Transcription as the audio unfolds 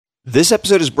This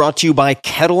episode is brought to you by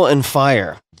Kettle and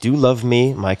Fire. Do love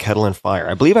me, my Kettle and Fire.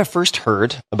 I believe I first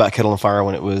heard about Kettle and Fire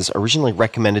when it was originally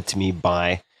recommended to me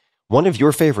by one of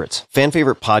your favorites, fan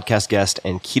favorite podcast guest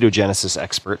and ketogenesis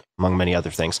expert, among many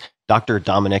other things, Dr.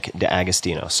 Dominic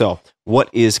D'Agostino. So, what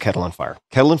is Kettle and Fire?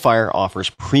 Kettle and Fire offers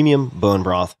premium bone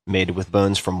broth made with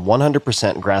bones from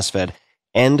 100% grass-fed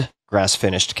and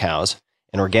grass-finished cows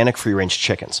and organic free-range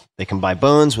chickens. They combine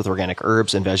bones with organic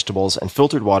herbs and vegetables and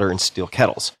filtered water in steel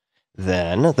kettles.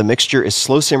 Then the mixture is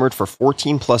slow simmered for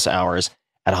 14 plus hours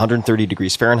at 130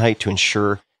 degrees Fahrenheit to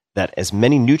ensure that as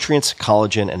many nutrients,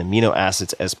 collagen, and amino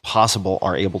acids as possible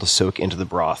are able to soak into the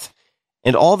broth.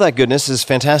 And all that goodness is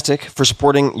fantastic for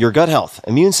supporting your gut health,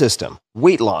 immune system,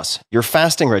 weight loss, your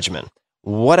fasting regimen,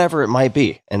 whatever it might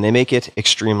be. And they make it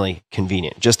extremely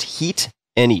convenient. Just heat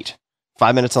and eat.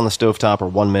 5 minutes on the stovetop or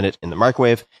 1 minute in the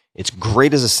microwave. It's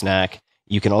great as a snack.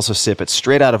 You can also sip it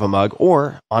straight out of a mug,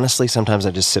 or honestly, sometimes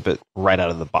I just sip it right out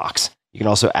of the box. You can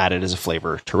also add it as a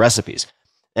flavor to recipes.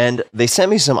 And they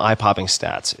sent me some eye-popping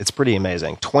stats. It's pretty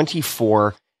amazing.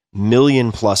 24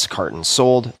 million plus cartons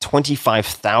sold,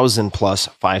 25,000 plus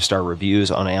 5-star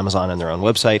reviews on Amazon and their own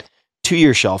website,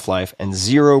 2-year shelf life, and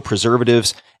 0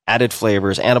 preservatives, added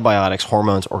flavors, antibiotics,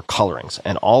 hormones, or colorings.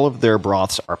 And all of their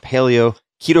broths are paleo,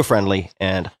 keto-friendly,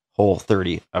 and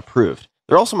Whole30 approved.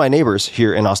 They're also my neighbors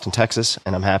here in Austin, Texas,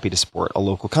 and I'm happy to support a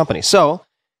local company. So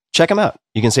check them out.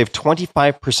 You can save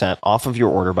 25% off of your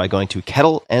order by going to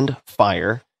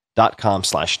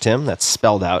kettleandfire.com/Tim. That's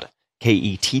spelled out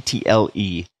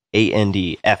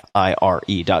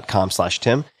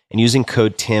kettleandfire.com/Tim and using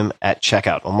code Tim at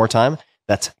checkout. One more time.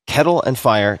 That's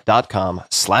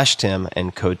kettleandfire.com/Tim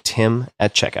and code Tim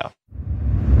at checkout.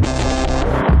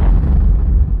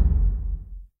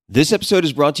 This episode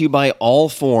is brought to you by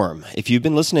Allform. If you've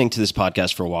been listening to this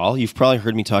podcast for a while, you've probably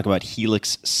heard me talk about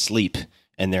Helix Sleep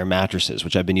and their mattresses,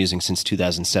 which I've been using since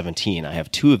 2017. I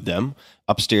have 2 of them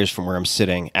upstairs from where I'm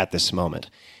sitting at this moment.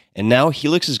 And now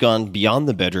Helix has gone beyond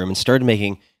the bedroom and started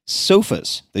making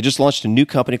sofas. They just launched a new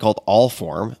company called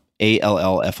Allform,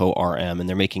 ALLFORM, and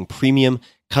they're making premium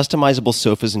customizable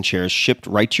sofas and chairs shipped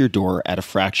right to your door at a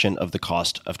fraction of the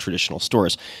cost of traditional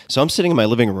stores. So I'm sitting in my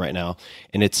living room right now,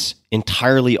 and it's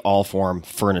entirely Allform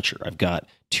furniture. I've got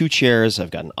 2 chairs,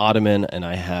 I've got an ottoman, and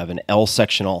I have an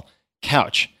L-sectional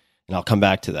couch. And I'll come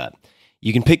back to that.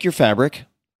 You can pick your fabric.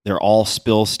 They're all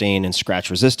spill, stain, and scratch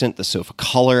resistant. The sofa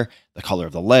color, the color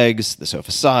of the legs, the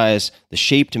sofa size, the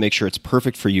shape to make sure it's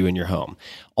perfect for you in your home.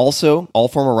 Also,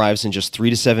 Allform arrives in just 3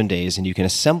 to 7 days, and you can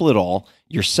assemble it all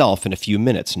yourself in a few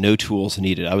minutes. No tools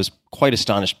needed. I was quite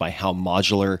astonished by how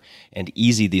modular and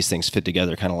easy these things fit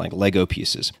together, kind of like Lego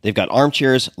pieces. They've got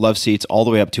armchairs, love seats, all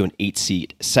the way up to an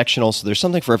 8-seat sectional, so there's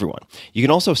something for everyone. You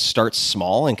can also start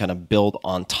small and kind of build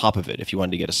on top of it if you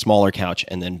wanted to get a smaller couch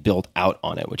and then build out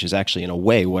on it, which is actually in a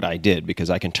way what I did, because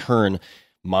I can turn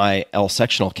my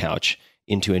L-sectional couch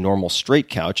into a normal straight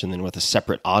couch and then with a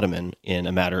separate ottoman in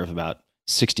a matter of about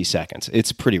 60 seconds.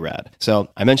 It's pretty rad. So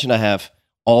I mentioned I have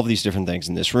all of these different things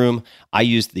in this room. I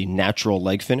used the natural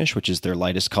leg finish, which is their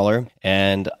lightest color,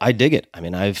 and I dig it. I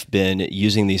mean, I've been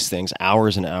using these things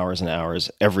hours and hours and hours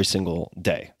every single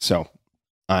day. So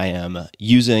I am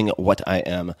using what I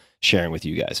am sharing with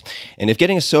you guys. And if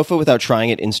getting a sofa without trying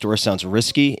it in-store sounds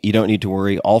risky, you don't need to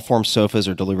worry. Allform sofas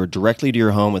are delivered directly to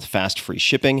your home with fast, free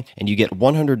shipping, and you get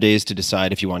 100 days to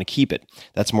decide if you want to keep it.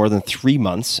 That's more than 3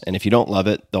 months, and if you don't love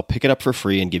it, they'll pick it up for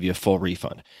free and give you a full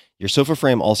refund. Your sofa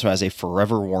frame also has a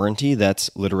forever warranty that's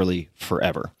literally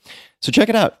forever. So check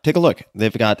it out. Take a look.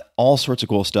 They've got all sorts of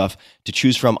cool stuff to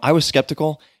choose from. I was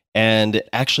skeptical, and it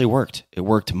actually worked. It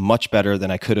worked much better than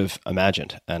I could have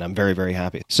imagined, and I'm very, very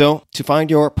happy. So to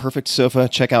find your perfect sofa,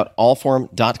 check out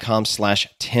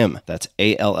allform.com/Tim. That's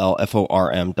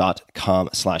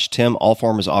ALLFORM.com/Tim.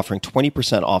 Allform is offering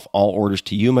 20% off all orders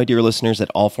to you, my dear listeners,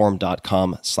 at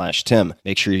allform.com/Tim.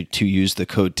 Make sure to use the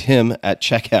code Tim at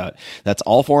checkout. That's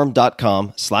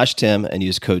allform.com/Tim and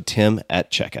use code Tim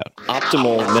at checkout.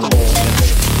 Optimal minimal.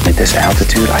 At this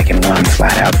altitude, I can run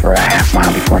flat out for a half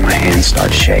mile before my hands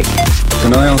start shaking.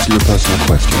 Can I answer your personal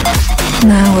question?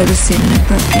 Now would seem an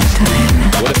appropriate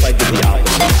time. What if I did the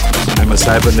opposite? I'm a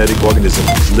cybernetic organism,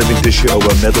 living tissue over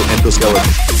a metal endoskeleton.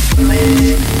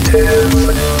 Tim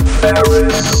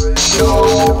Ferriss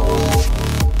Show.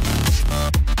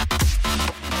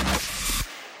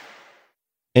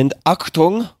 And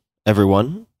Achtung,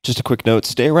 everyone. Just a quick note,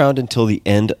 stay around until the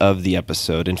end of the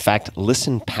episode. In fact,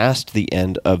 listen past the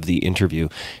end of the interview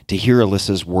to hear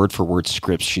Alyssa's word-for-word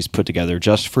scripts she's put together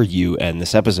just for you and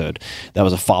this episode. That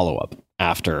was a follow-up.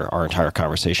 after our entire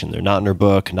conversation. They're not in her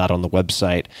book, not on the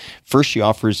website. First, she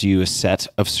offers you a set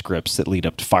of scripts that lead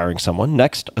up to firing someone.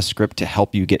 Next, a script to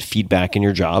help you get feedback in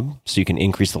your job so you can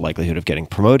increase the likelihood of getting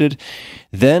promoted.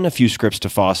 Then a few scripts to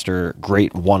foster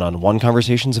great one-on-one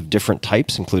conversations of different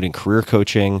types, including career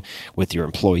coaching with your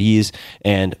employees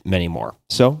and many more.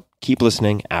 So keep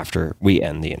listening after we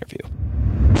end the interview.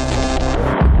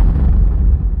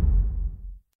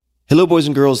 Hello, boys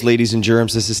and girls, ladies and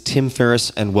germs. This is Tim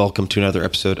Ferriss, and welcome to another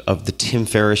episode of The Tim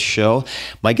Ferriss Show.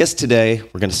 My guest today,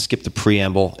 we're going to skip the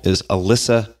preamble, is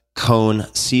Alyssa Cohn,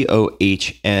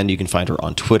 C-O-H-N. You can find her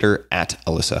on Twitter at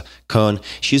Alyssa Cohn.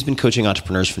 She's been coaching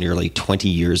entrepreneurs for nearly 20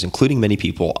 years, including many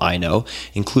people I know,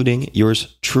 including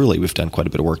yours truly. We've done quite a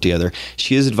bit of work together.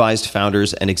 She has advised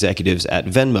founders and executives at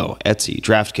Venmo, Etsy,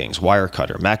 DraftKings,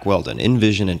 Wirecutter, Mack Weldon,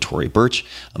 InVision, and Tory Burch,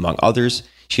 among others.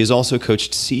 She has also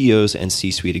coached CEOs and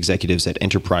C-suite executives at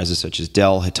enterprises such as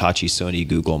Dell, Hitachi, Sony,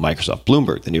 Google, Microsoft,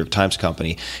 Bloomberg, the New York Times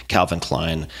Company, Calvin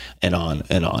Klein, and on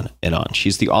and on and on.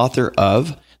 She's the author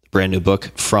of brand new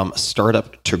book, From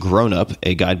Startup to Grown Up,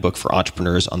 a guidebook for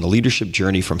entrepreneurs on the leadership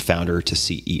journey from founder to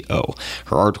CEO.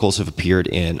 Her articles have appeared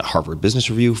in Harvard Business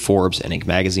Review, Forbes, and Inc.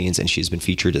 magazines, and she's been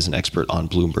featured as an expert on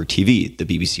Bloomberg TV, the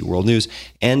BBC World News,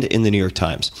 and in the New York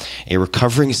Times. A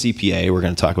recovering CPA, we're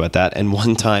going to talk about that, and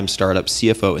one-time startup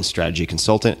CFO and strategy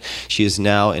consultant. She is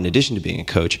now, in addition to being a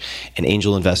coach, an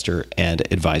angel investor and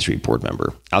advisory board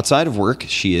member. Outside of work,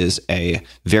 she is a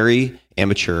very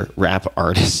amateur rap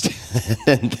artist.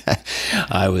 And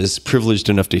I was privileged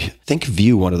enough to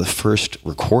view one of the first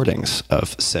recordings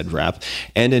of said rap,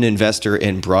 and an investor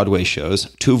in Broadway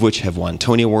shows, two of which have won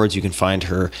Tony Awards. You can find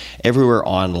her everywhere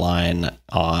online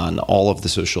on all of the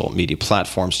social media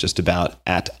platforms, just about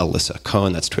at Alyssa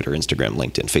Cohn. That's Twitter, Instagram,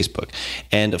 LinkedIn, Facebook.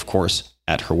 And of course,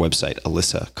 at her website,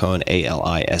 Alyssa Cohn,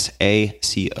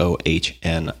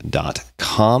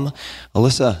 ALYSACOHN.com.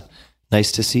 Alyssa,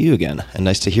 nice to see you again, and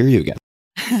nice to hear you again.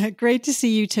 Great to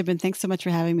see you, Tim, and thanks so much for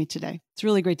having me today. It's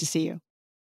really great to see you.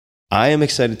 I am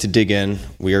excited to dig in.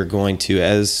 We are going to,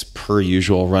 as per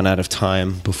usual, run out of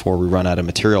time before we run out of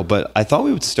material, but I thought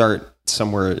we would start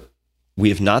somewhere we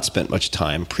have not spent much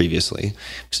time previously.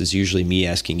 This is usually me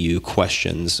asking you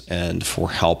questions and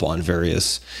for help on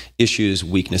various issues,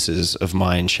 weaknesses of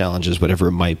mine, challenges, whatever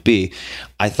it might be.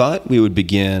 I thought we would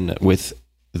begin with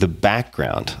the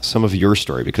background, some of your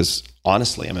story, because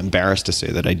honestly, I'm embarrassed to say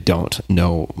that I don't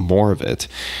know more of it.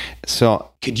 So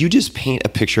could you just paint a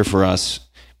picture for us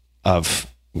of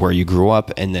where you grew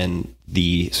up and then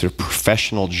the sort of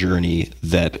professional journey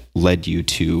that led you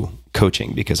to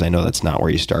coaching? Because I know that's not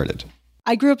where you started.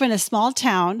 I grew up in a small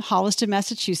town, Holliston,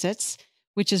 Massachusetts,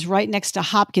 which is right next to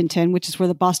Hopkinton, which is where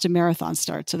the Boston Marathon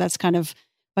starts. So that's kind of,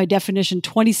 by definition,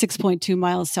 26.2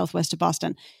 miles southwest of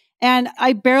Boston. And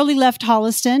I barely left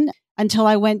Holliston until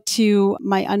I went to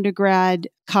my undergrad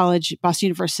college, Boston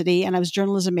University, and I was a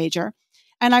journalism major.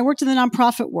 And I worked in the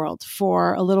nonprofit world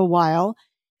for a little while.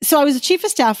 So I was the chief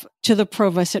of staff to the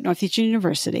provost at Northeastern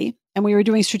University, and we were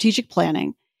doing strategic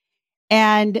planning.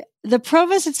 And the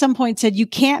provost at some point said, you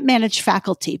can't manage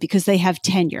faculty because they have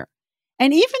tenure.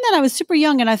 And even then I was super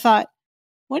young and I thought,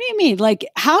 what do you mean? Like,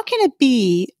 how can it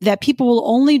be that people will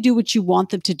only do what you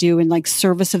want them to do in like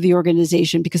service of the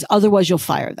organization because otherwise you'll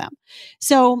fire them?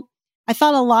 So I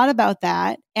thought a lot about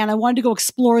that and I wanted to go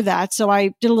explore that. So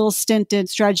I did a little stint in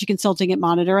strategy consulting at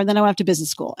Monitor, and then I went to business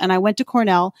school and I went to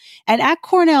Cornell. And at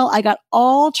Cornell, I got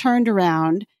all turned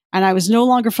around and I was no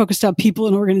longer focused on people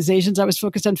and organizations. I was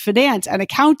focused on finance and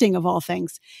accounting of all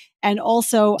things, and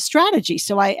also strategy.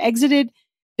 So I exited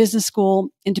business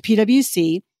school into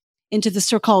PwC, into the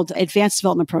so-called advanced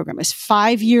development program. It's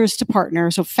 5 years to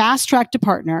partner, so fast track to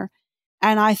partner.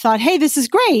 And I thought, hey, this is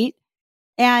great.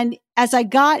 And as I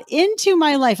got into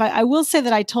my life, I will say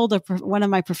that I told one of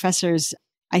my professors,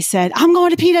 I said, I'm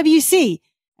going to PwC.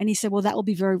 And he said, well, that will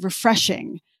be very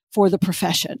refreshing for the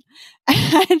profession.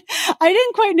 And I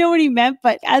didn't quite know what he meant,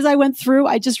 but as I went through,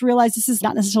 I just realized this is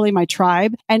not necessarily my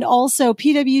tribe. And also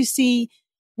PwC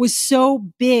was so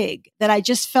big that I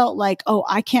just felt like, oh,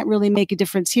 I can't really make a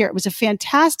difference here. It was a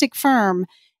fantastic firm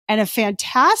and a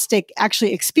fantastic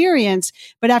actually experience.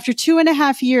 But after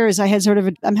 2.5 years, I had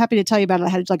I'm happy to tell you about it. I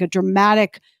had like a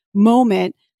dramatic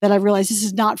moment that I realized this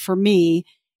is not for me.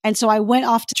 And so I went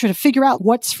off to try to figure out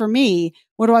what's for me.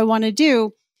 What do I want to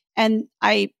do? And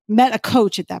I met a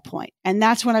coach at that point. And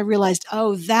that's when I realized,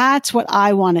 oh, that's what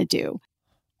I want to do.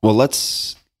 Well,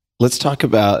 let's talk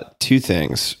about two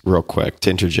things real quick to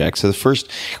interject. So the first,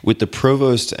 with the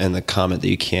provost and the comment that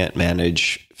you can't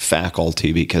manage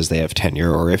faculty because they have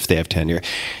tenure, or if they have tenure,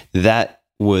 that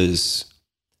was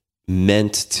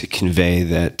meant to convey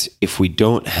that if we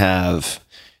don't have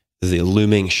the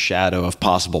looming shadow of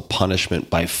possible punishment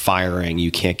by firing.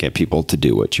 You can't get people to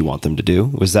do what you want them to do.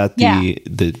 Was that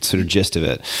the sort of gist of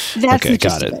it? That's okay, the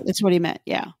gist got of it. it. That's what he meant.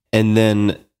 Yeah. And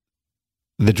then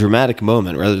the dramatic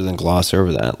moment, rather than gloss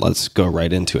over that, let's go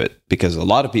right into it, because a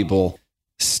lot of people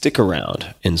stick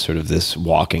around in sort of this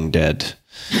Walking Dead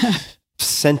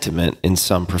sentiment in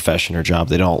some profession or job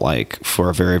they don't like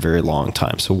for a very, very long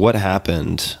time. So what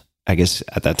happened? I guess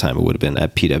at that time it would have been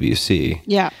at PwC.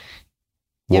 Yeah.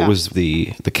 What was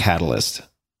the catalyst?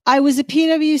 I was at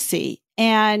PwC,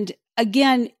 and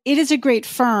again, it is a great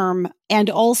firm. And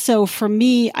also for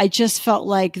me, I just felt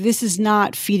like this is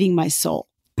not feeding my soul.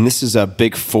 And this is a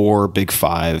Big Four, Big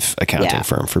Five accounting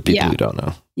firm for people who don't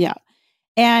know. Yeah.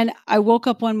 And I woke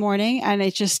up one morning and I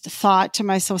just thought to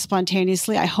myself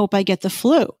spontaneously, I hope I get the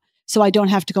flu so I don't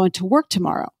have to go into work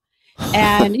tomorrow.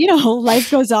 And, life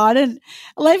goes on and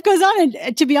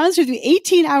to be honest with you,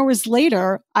 18 hours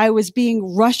later, I was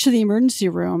being rushed to the emergency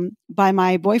room by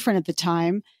my boyfriend at the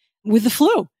time with the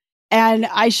flu. And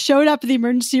I showed up at the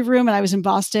emergency room, and I was in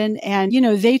Boston, and,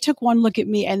 they took one look at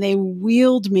me and they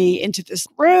wheeled me into this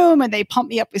room and they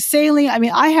pumped me up with saline. I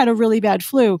mean, I had a really bad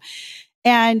flu.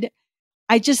 And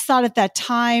I just thought at that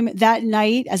time, that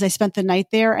night, as I spent the night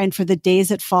there and for the days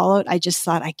that followed, I just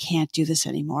thought, I can't do this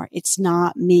anymore. It's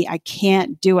not me. I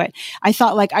can't do it. I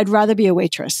thought, like, I'd rather be a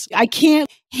waitress. I can't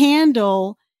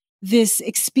handle this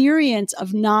experience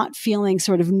of not feeling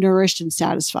sort of nourished and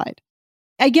satisfied.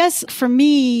 I guess for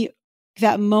me,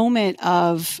 that moment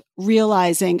of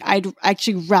realizing I'd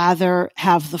actually rather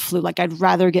have the flu, like I'd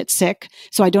rather get sick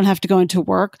so I don't have to go into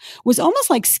work, was almost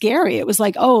like scary. It was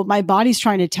like, oh, my body's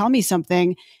trying to tell me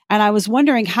something. And I was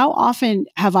wondering, how often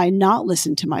have I not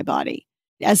listened to my body?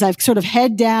 As I've sort of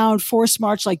head down, force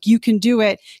march, like, you can do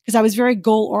it, because I was very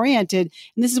goal oriented.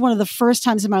 And this is one of the first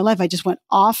times in my life I just went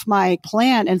off my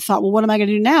plan and thought, well, what am I going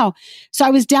to do now? So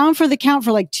I was down for the count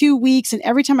for like 2 weeks. And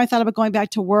every time I thought about going back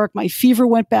to work, my fever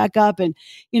went back up. And,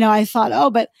 I thought,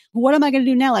 oh, but what am I going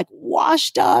to do now? Like,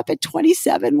 washed up at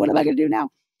 27, what am I going to do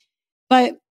now?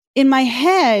 But in my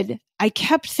head, I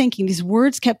kept thinking, these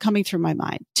words kept coming through my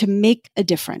mind: to make a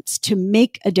difference,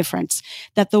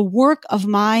 that the work of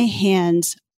my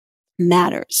hands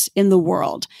matters in the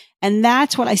world. And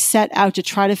that's what I set out to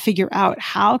try to figure out.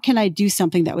 How can I do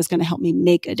something that was going to help me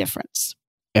make a difference?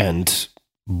 And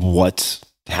what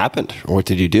happened? Or what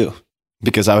did you do?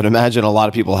 Because I would imagine a lot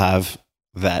of people have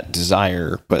that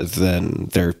desire, but then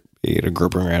they're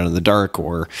groping around in the dark,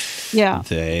 or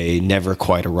they never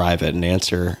quite arrive at an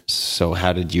answer. So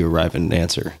how did you arrive at an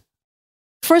answer?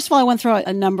 First of all, I went through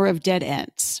a number of dead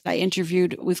ends. I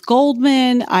interviewed with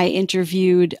Goldman.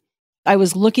 I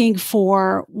was looking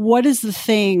for, what is the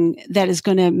thing that is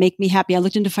going to make me happy? I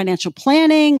looked into financial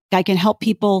planning. I can help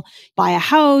people buy a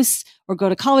house or go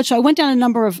to college. So I went down a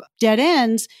number of dead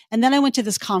ends. And then I went to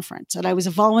this conference, and I was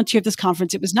a volunteer at this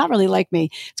conference. It was not really like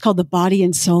me. It's called the Body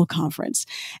and Soul Conference.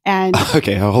 And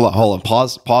okay, hold on.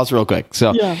 Pause real quick.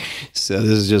 So this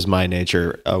is just my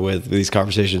nature with these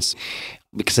conversations,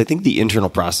 because I think the internal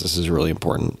process is really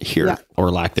important here,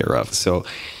 or lack thereof. So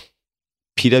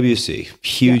PwC,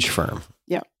 huge firm.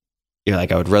 Yeah. You're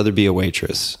like, I would rather be a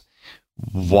waitress.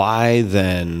 Why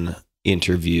then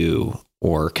interview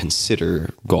or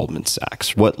consider Goldman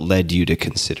Sachs? What led you to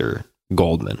consider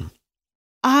Goldman?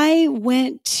 I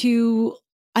went to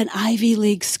an Ivy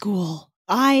League school.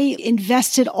 I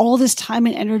invested all this time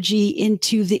and energy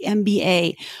into the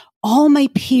MBA. All my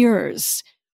peers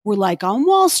were like on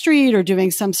Wall Street or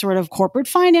doing some sort of corporate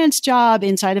finance job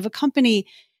inside of a company.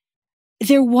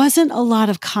 There wasn't a lot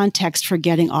of context for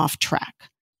getting off track.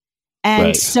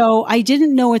 And so I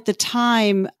didn't know at the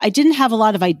time, I didn't have a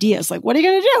lot of ideas. Like, what are you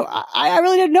going to do? I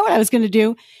really didn't know what I was going to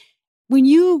do. When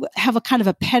you have a kind of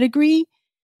a pedigree,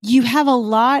 you have a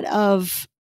lot of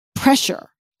pressure,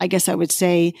 I guess I would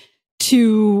say,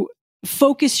 to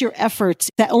focus your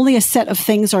efforts that only a set of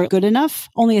things are good enough.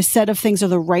 Only a set of things are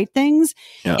the right things.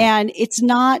 Yeah. And it's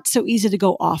not so easy to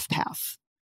go off path.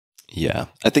 Yeah.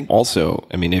 I think also,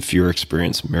 if your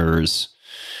experience mirrors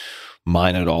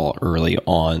mine at all early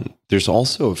on, there's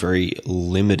also a very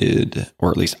limited,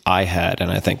 or at least I had, and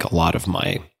I think a lot of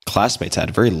my classmates had,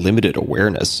 a very limited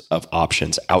awareness of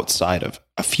options outside of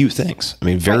a few things.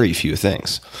 Very few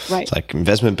things. Right. It's like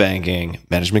investment banking,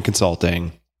 management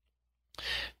consulting,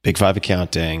 Big Five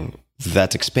accounting.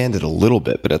 That's expanded a little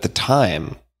bit, but at the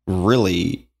time,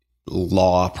 really,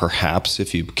 law, perhaps,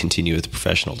 if you continue with a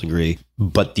professional degree,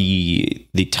 but the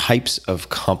types of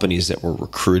companies that were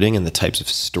recruiting and the types of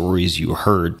stories you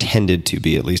heard tended to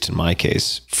be, at least in my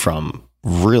case, from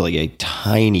really a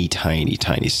tiny, tiny,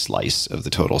 tiny slice of the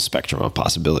total spectrum of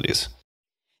possibilities.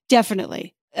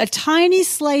 Definitely. a tiny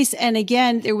slice. And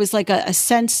again, there was like a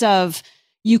sense of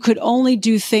you could only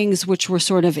do things which were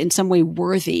sort of in some way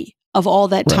worthy of all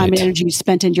that time and energy you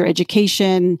spent in your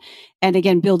education. And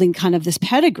again, building kind of this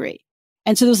pedigree.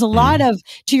 And so there was a lot of,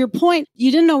 to your point, you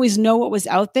didn't always know what was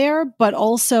out there, but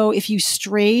also if you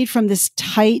strayed from this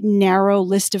tight, narrow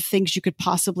list of things you could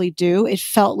possibly do, it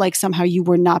felt like somehow you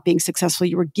were not being successful.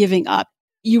 You were giving up.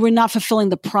 You were not fulfilling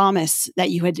the promise that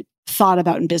you had thought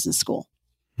about in business school.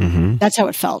 Mm-hmm. That's how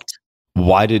it felt.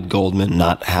 Why did Goldman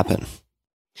not happen?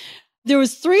 There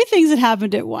was 3 things that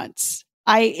happened at once.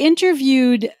 I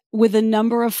interviewed with a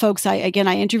number of folks. I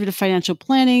interviewed at financial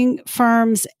planning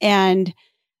firms, and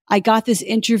I got this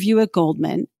interview at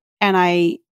Goldman, and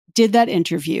I did that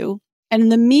interview. And in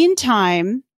the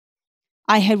meantime,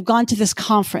 I had gone to this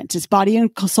conference, this Body and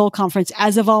Soul conference,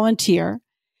 as a volunteer.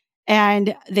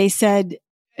 And they said,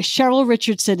 Cheryl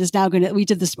Richardson is now going to, we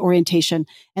did this orientation,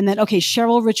 and then, okay,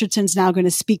 Cheryl Richardson's now going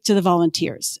to speak to the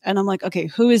volunteers. And I'm like, okay,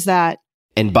 who is that?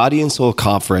 And Body and Soul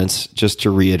Conference, just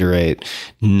to reiterate,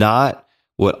 not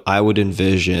what I would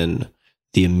envision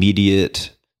the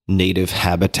immediate native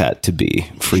habitat to be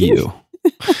for you.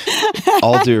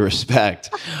 All due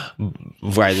respect.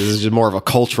 Right. This is just more of a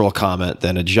cultural comment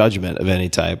than a judgment of any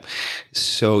type.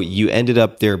 So you ended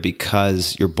up there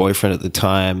because your boyfriend at the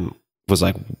time was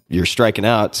like, you're striking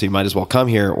out, so you might as well come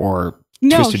here, or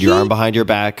twisted your arm behind your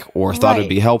back, or thought it'd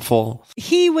be helpful.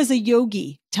 He was a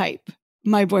yogi type,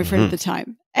 my boyfriend at the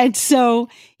time. And so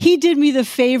he did me the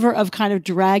favor of kind of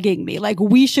dragging me, like,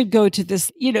 we should go to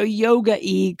this,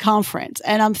 yoga-y conference.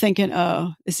 And I'm thinking,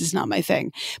 oh, this is not my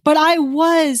thing. But I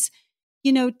was,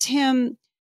 Tim,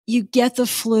 you get the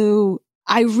flu.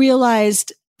 I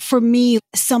realized for me,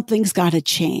 something's got to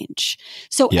change.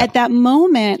 So at that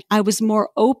moment, I was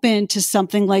more open to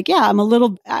something like,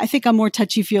 I think I'm more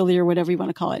touchy-feely or whatever you want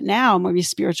to call it now. I'm more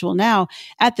spiritual now.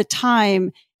 At the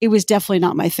time, it was definitely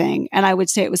not my thing. And I would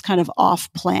say it was kind of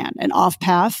off plan and off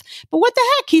path. But what the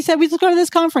heck? He said, let's go to this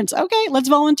conference. Okay, let's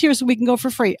volunteer so we can go for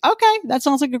free. Okay, that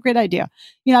sounds like a great idea.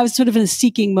 I was sort of in a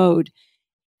seeking mode.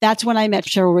 That's when I met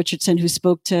Cheryl Richardson, who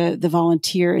spoke to the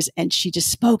volunteers, and she just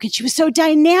spoke, and she was so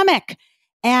dynamic.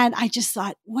 And I just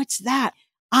thought, what's that?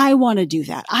 I want to do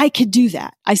that. I could do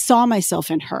that. I saw myself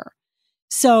in her.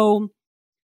 So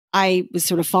I was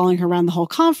sort of following her around the whole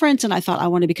conference, and I thought, I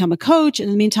want to become a coach. In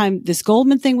the meantime, this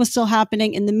Goldman thing was still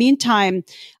happening. In the meantime,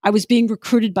 I was being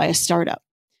recruited by a startup.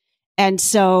 And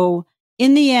so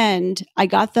in the end, I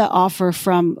got the offer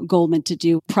from Goldman to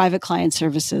do private client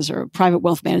services or private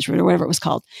wealth management or whatever it was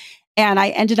called. And I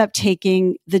ended up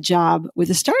taking the job with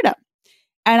a startup.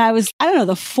 And I was,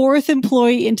 the 4th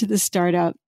employee into the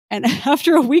startup. And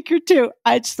after a week or 2,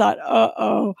 I just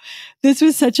thought, this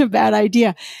was such a bad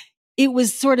idea. It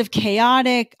was sort of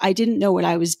chaotic. I didn't know what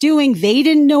I was doing. They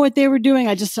didn't know what they were doing.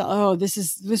 I just thought, this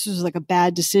was like a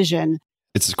bad decision.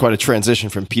 It's quite a transition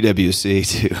from PwC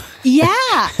to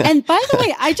And by the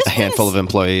way, I just a handful of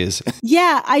employees.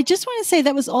 I just want to say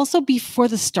that was also before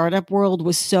the startup world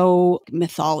was so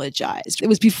mythologized. It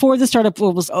was before the startup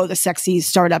world was, the sexy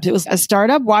startups. It was a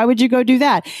startup. Why would you go do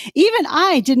that? Even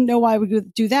I didn't know why I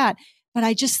would do that. But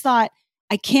I just thought,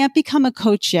 I can't become a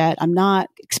coach yet. I'm not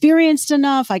experienced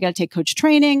enough. I got to take coach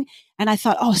training. And I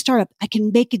thought, startup, I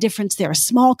can make a difference there. A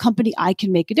small company, I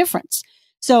can make a difference.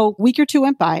 So a week or 2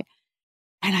 went by.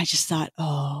 And I just thought,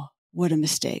 what a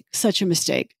mistake. Such a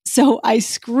mistake. So I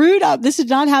screwed up. This did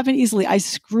not happen easily. I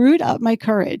screwed up my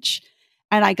courage.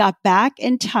 And I got back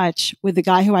in touch with the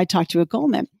guy who I talked to at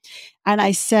Goldman. And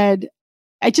I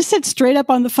just said straight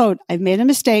up on the phone, I've made a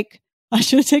mistake. I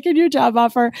should have taken your job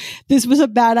offer. This was a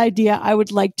bad idea. I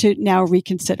would like to now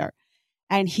reconsider.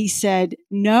 And he said,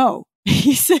 no.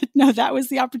 He said, no, that was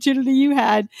the opportunity you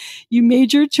had. You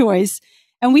made your choice.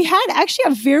 And we had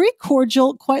actually a very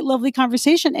cordial, quite lovely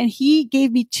conversation. And he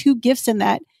gave me 2 gifts in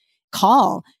that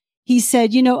call. He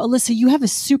said, Alyssa, you have a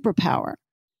superpower.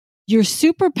 Your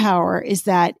superpower is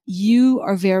that you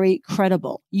are very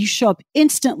credible. You show up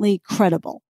instantly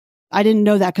credible. I didn't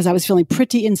know that because I was feeling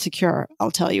pretty insecure,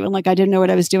 I'll tell you. And I didn't know what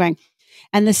I was doing.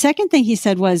 And the second thing he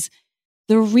said was,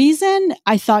 the reason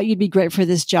I thought you'd be great for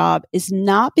this job is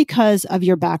not because of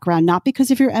your background, not because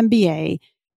of your MBA,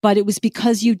 but it was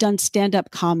because you've done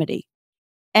stand-up comedy.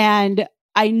 And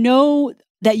I know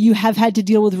that you have had to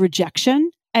deal with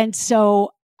rejection. And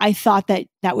so I thought that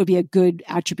that would be a good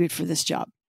attribute for this job.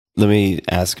 Let me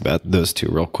ask about those 2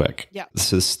 real quick. Yeah.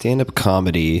 So stand-up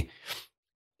comedy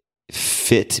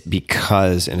fit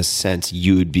because, in a sense,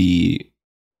 you would be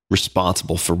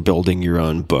responsible for building your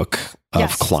own book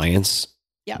of clients.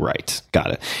 Yeah. Right.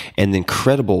 Got it. And then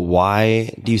credible,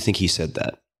 why do you think he said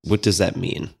that? What does that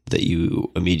mean, that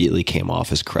you immediately came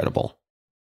off as credible?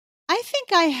 I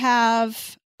think I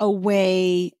have a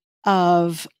way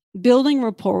of building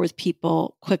rapport with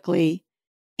people quickly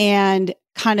and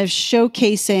kind of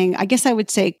showcasing, I guess I would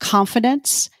say,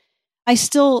 confidence. I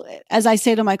still, as I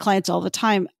say to my clients all the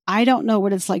time, I don't know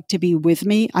what it's like to be with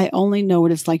me. I only know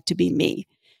what it's like to be me.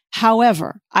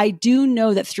 However, I do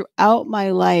know that throughout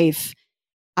my life,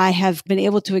 I have been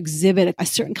able to exhibit a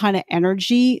certain kind of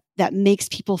energy that makes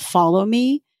people follow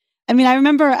me. I mean, I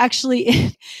remember actually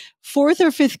in 4th or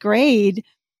 5th grade,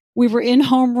 we were in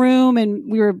homeroom and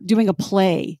we were doing a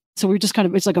play. So we were just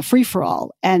it's like a free for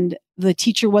all. And the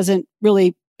teacher wasn't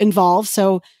really involved.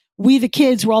 So we, the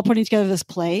kids, were all putting together this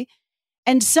play.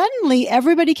 And suddenly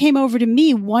everybody came over to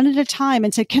me one at a time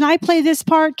and said, can I play this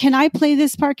part? Can I play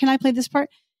this part? Can I play this part?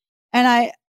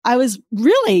 And I was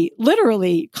really,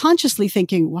 literally, consciously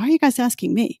thinking, why are you guys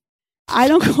asking me? I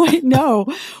don't quite know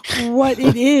what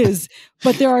it is,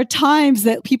 but there are times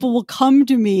that people will come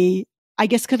to me, I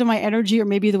guess because of my energy or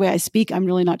maybe the way I speak, I'm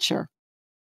really not sure.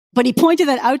 But he pointed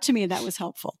that out to me and that was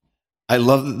helpful. I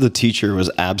love that the teacher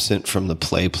was absent from the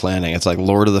play planning. It's like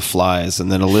Lord of the Flies. And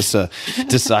then Alyssa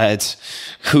decides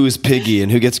who's Piggy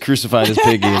and who gets crucified as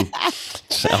Piggy.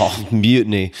 And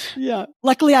mutiny. Yeah.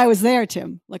 Luckily, I was there,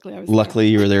 Tim. Luckily,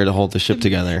 you were there to hold the ship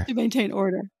together. To maintain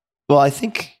order. Well, I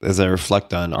think as I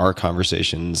reflect on our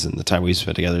conversations and the time we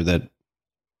spent together, that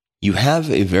you have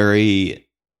a very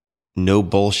no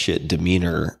bullshit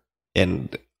demeanor.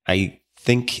 And I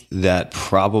think that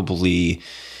probably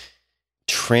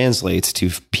translates to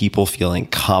people feeling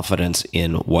confidence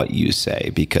in what you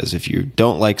say, because if you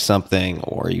don't like something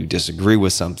or you disagree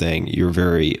with something, you're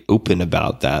very open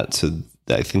about that. So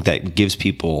I think that gives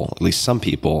people, at least some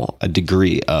people, a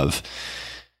degree of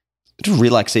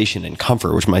relaxation and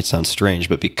comfort, which might sound strange,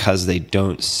 but because they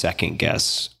don't second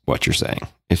guess what you're saying,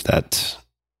 if that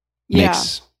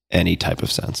makes any type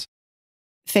of sense.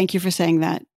 Thank you for saying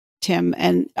that, Tim.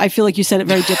 And I feel like you said it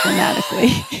very diplomatically,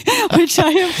 which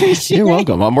I appreciate. You're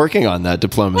welcome. I'm working on that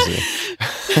diplomacy.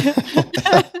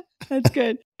 That's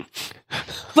good.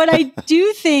 But I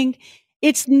do think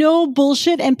it's no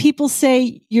bullshit. And people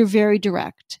say you're very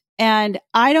direct. And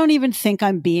I don't even think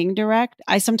I'm being direct.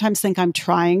 I sometimes think I'm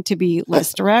trying to be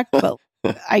less direct, but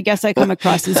I guess I come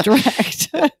across as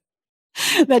direct.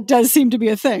 That does seem to be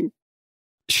a thing.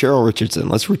 Cheryl Richardson,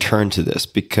 let's return to this,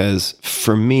 because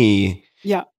for me,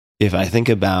 if I think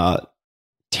about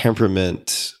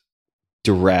temperament,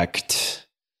 direct,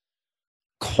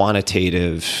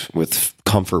 quantitative, with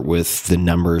comfort with the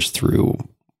numbers through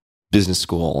business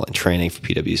school and training for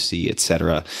PwC, et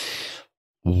cetera,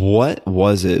 what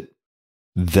was it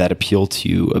that appealed to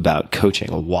you about coaching?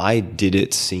 Why did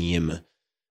it seem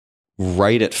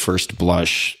right at first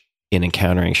blush in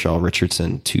encountering Cheryl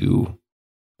Richardson to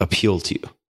appeal to you?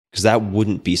 Because that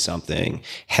wouldn't be something,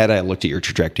 had I looked at your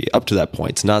trajectory up to that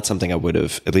point, it's not something I would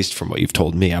have, at least from what you've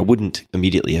told me, I wouldn't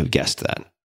immediately have guessed that.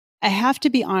 I have to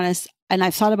be honest, and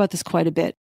I've thought about this quite a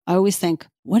bit. I always think,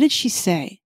 what did she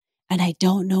say? And I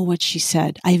don't know what she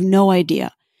said. I have no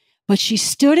idea. But she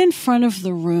stood in front of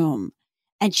the room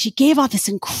and she gave off this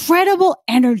incredible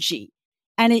energy.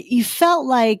 And you felt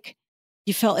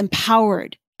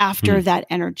empowered after that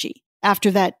energy,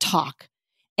 after that talk.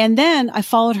 And then I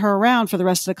followed her around for the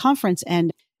rest of the conference.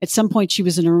 And at some point she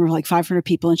was in a room of like 500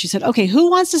 people. And she said, okay, who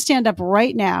wants to stand up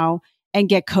right now and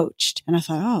get coached? And I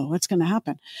thought, oh, what's going to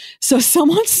happen? So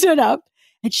someone stood up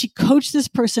and she coached this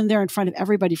person there in front of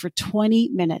everybody for 20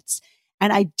 minutes.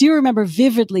 And I do remember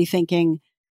vividly thinking,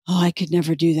 oh, I could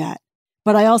never do that.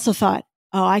 But I also thought,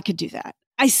 oh, I could do that.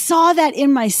 I saw that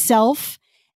in myself.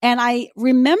 And I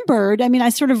remembered, I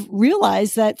sort of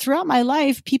realized that throughout my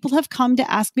life, people have come to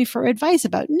ask me for advice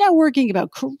about networking,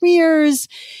 about careers,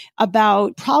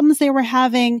 about problems they were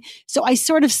having. So I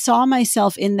sort of saw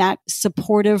myself in that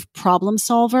supportive problem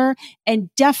solver,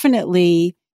 and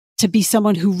definitely to be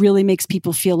someone who really makes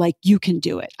people feel like you can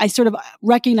do it. I sort of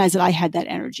recognized that I had that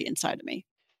energy inside of me.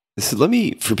 So let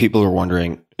me, for people who are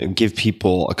wondering, give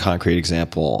people a concrete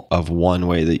example of one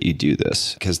way that you do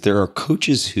this, because there are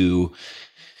coaches who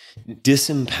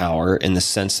disempower in the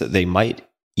sense that they might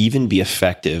even be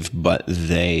effective, but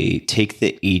they take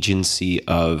the agency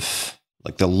of,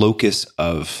 like, the locus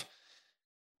of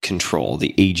control,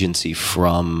 the agency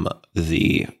from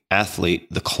the athlete,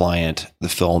 the client, the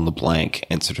fill in the blank,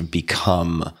 and sort of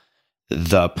become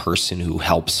the person who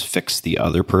helps fix the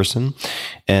other person.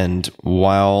 And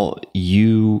while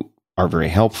you are very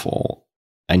helpful,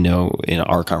 I know in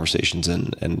our conversations,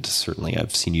 and certainly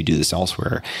I've seen you do this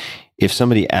elsewhere, if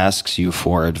somebody asks you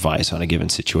for advice on a given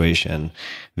situation,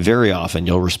 very often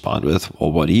you'll respond with,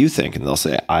 well, what do you think? And they'll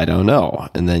say, I don't know.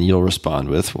 And then you'll respond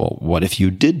with, well, what if you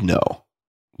did know?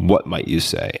 what might you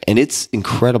say? And it's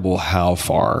incredible how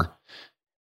far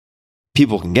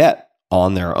people can get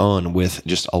on their own with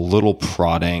just a little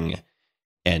prodding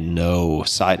and no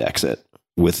side exit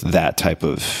with that type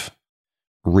of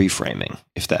reframing,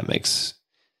 if that makes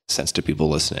sense to people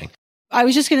listening. I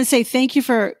was just going to say thank you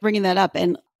for bringing that up.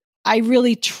 And I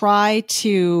really try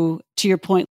to your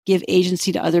point, give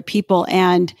agency to other people.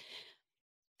 And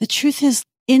the truth is,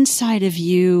 inside of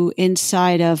you,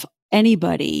 inside of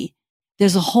anybody,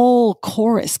 there's a whole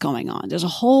chorus going on. There's a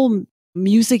whole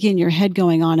music in your head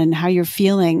going on and how you're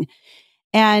feeling.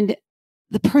 And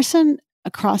the person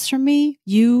across from me,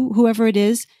 you, whoever it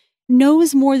is,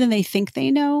 knows more than they think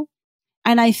they know.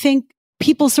 And I think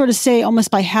people sort of say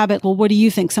almost by habit, well, what do you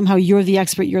think? Somehow you're the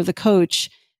expert, you're the coach.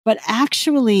 But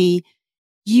actually,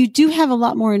 you do have a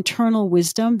lot more internal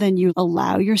wisdom than you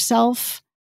allow yourself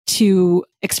to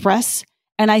express.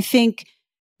 And I think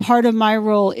part of my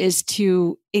role is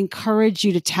to encourage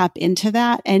you to tap into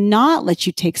that and not let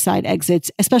you take side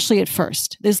exits, especially at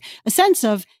first. There's a sense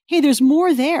of, hey, there's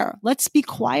more there. Let's be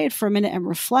quiet for a minute and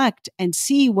reflect and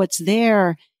see what's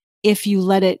there if you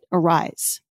let it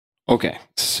arise. Okay,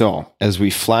 so as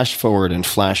we flash forward and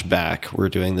flash back, we're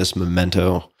doing this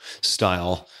memento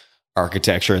style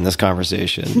architecture in this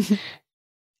conversation.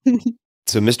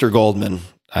 So Mr. Goldman,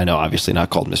 I know obviously not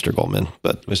called Mr. Goldman,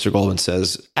 but Mr. Goldman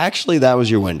says, actually, that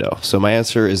was your window. So my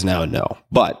answer is now no.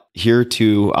 But here are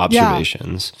two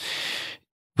observations. Yeah.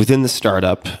 Within the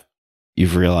startup,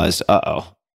 you've realized, I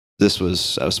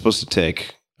was supposed to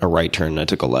take a right turn and I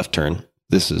took a left turn.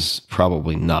 This is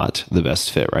probably not the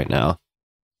best fit right now.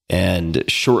 And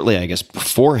shortly, I guess,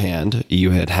 beforehand,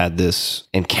 you had this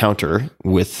encounter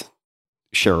with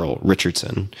Cheryl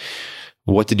Richardson.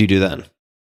 What did you do then?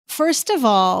 First of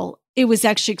all, it was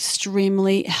actually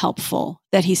extremely helpful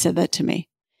that he said that to me,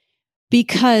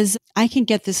 because I can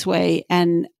get this way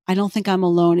and I don't think I'm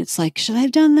alone. It's like, should I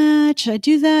have done that? Should I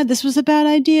do that? This was a bad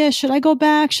idea. Should I go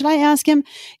back? Should I ask him?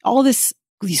 All these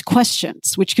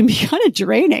questions, which can be kind of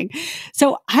draining.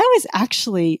 So I was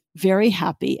actually very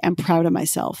happy and proud of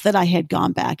myself that I had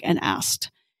gone back and asked.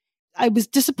 I was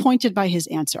disappointed by his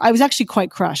answer. I was actually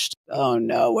quite crushed. Oh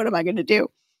no, what am I going to do?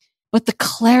 But the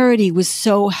clarity was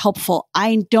so helpful.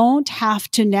 I don't have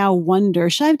to now wonder,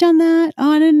 should I have done that?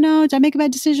 Oh, I didn't know. Did I make a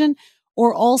bad decision?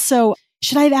 Or also,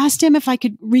 should I have asked him if I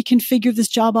could reconfigure this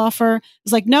job offer? It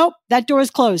was like, nope, that door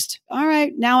is closed. All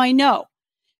right, now I know.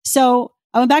 So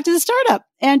I went back to the startup.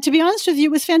 And to be honest with you,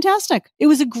 it was fantastic. It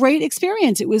was a great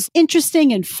experience. It was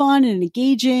interesting and fun and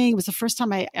engaging. It was the first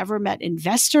time I ever met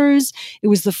investors. It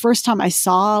was the first time I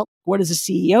saw, what does a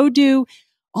CEO do?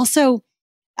 Also,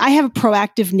 I have a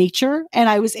proactive nature and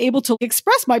I was able to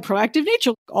express my proactive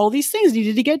nature. All these things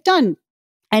needed to get done.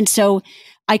 And so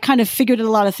I kind of figured a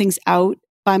lot of things out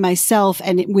by myself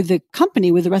and with the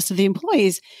company, with the rest of the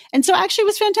employees. And so actually it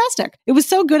was fantastic. It was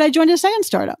so good. I joined a second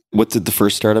startup. What did the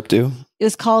first startup do? It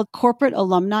was called Corporate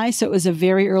Alumni. So it was a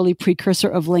very early precursor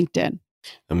of LinkedIn.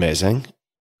 Amazing.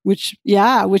 Which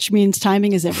means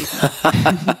timing is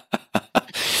everything.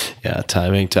 Yeah,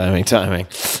 timing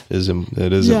is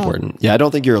important. Yeah, I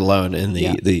don't think you're alone in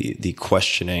the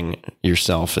questioning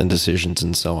yourself and decisions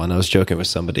and so on. I was joking with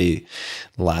somebody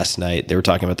last night. They were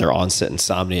talking about their onset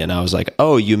insomnia, and I was like,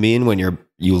 "Oh, you mean when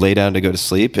you lay down to go to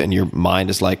sleep and your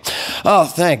mind is like, oh,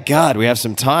 thank God we have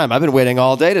some time. I've been waiting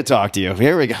all day to talk to you.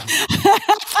 Here we go."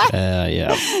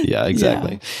 Yeah,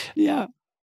 exactly. Yeah.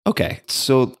 Okay,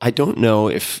 so I don't know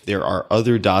if there are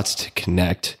other dots to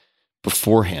connect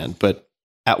beforehand, but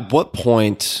at what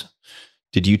point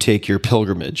did you take your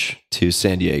pilgrimage to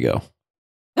San Diego?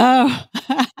 Oh.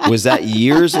 Was that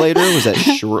years later? Was that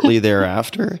shortly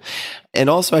thereafter? And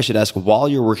also, I should ask, while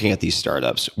you're working at these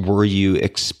startups, were you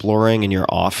exploring in your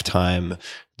off time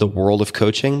the world of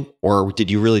coaching, or did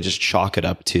you really just chalk it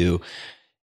up to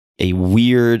a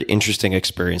weird, interesting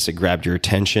experience that grabbed your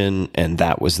attention and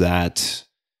that was that?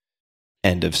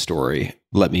 End of story.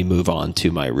 Let me move on to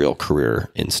my real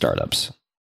career in startups.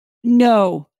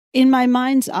 No. In my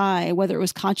mind's eye, whether it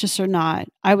was conscious or not,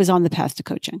 I was on the path to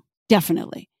coaching.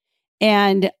 Definitely.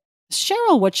 And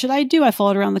Cheryl, what should I do? I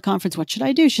followed around the conference. What should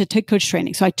I do? Should I take coach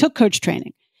training? So I took coach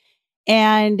training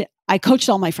and I coached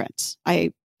all my friends.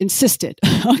 I insisted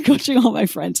on coaching all my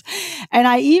friends. And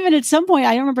I even at some point,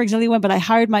 I don't remember exactly when, but I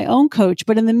hired my own coach.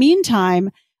 But in the meantime,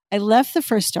 I left the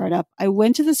first startup. I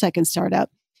went to the second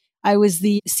startup. I was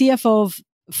the CFO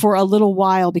for a little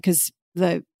while because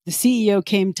the CEO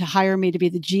came to hire me to be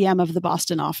the GM of the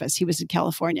Boston office. He was in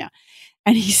California.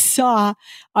 And he saw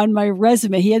on my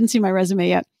resume, he hadn't seen my resume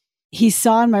yet. He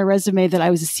saw on my resume that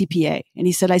I was a CPA. And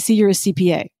he said, "I see you're a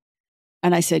CPA."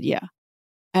 And I said, "Yeah."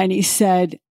 And he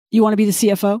said, "You want to be the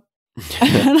CFO?"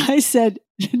 And I said,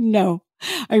 No,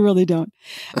 I really don't.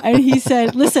 And he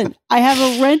said, listen, I have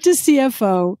a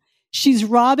rent-a-CFO. She's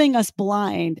robbing us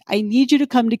blind. I need you to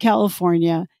come to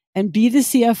California and be the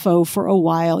CFO for a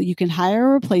while. You can hire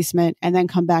a replacement and then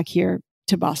come back here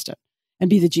to Boston and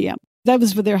be the GM. That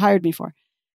was what they hired me for.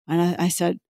 And I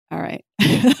said, all right,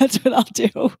 that's what I'll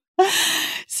do.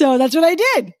 So that's what I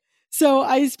did. So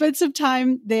I spent some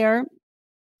time there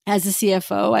as a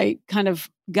CFO. I kind of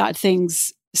got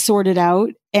things sorted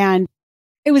out, and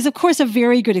it was, of course, a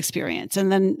very good experience.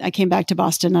 And then I came back to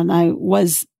Boston and I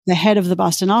was the head of the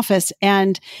Boston office.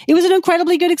 And it was an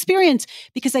incredibly good experience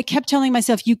because I kept telling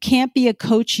myself, you can't be a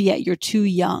coach yet. You're too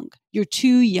young. You're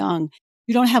too young.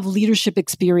 You don't have leadership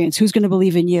experience. Who's going to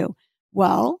believe in you?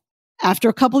 Well, after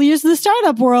a couple of years in the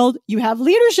startup world, you have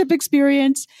leadership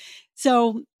experience.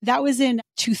 So that was in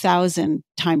 2000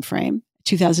 timeframe,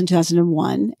 2000,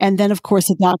 2001. And then, of course,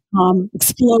 the dot-com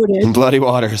exploded. Bloody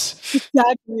waters.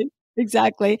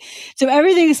 Exactly. So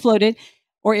everything exploded,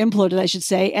 or imploded, I should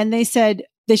say. And they said,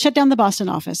 they shut down the Boston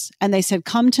office and they said,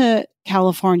 come to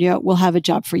California. We'll have a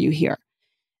job for you here.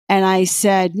 And I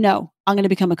said, no, I'm going to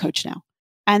become a coach now.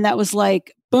 And that was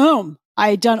like, boom. I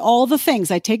had done all the things.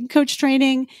 I'd taken coach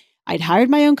training. I'd hired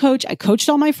my own coach. I coached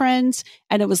all my friends.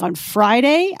 And it was on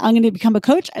Friday, I'm going to become a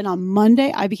coach. And on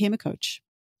Monday, I became a coach.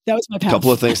 That was my path. A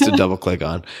couple of things to double click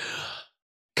on.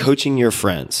 Coaching your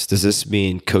friends. Does this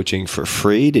mean coaching for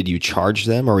free? Did you charge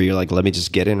them? Or you're like, let me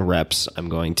just get in reps. I'm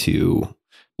going to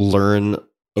learn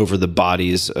over the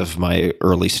bodies of my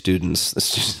early students.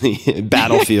 This is the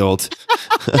battlefield.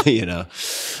 You know,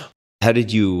 how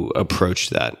did you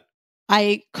approach that?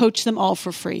 I coached them all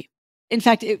for free. In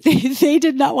fact, they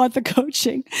did not want the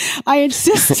coaching. I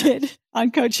insisted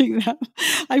on coaching them.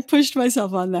 I pushed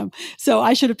myself on them. So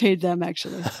I should have paid them,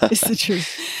 actually. It's the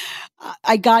truth.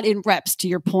 I got in reps, to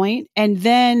your point. And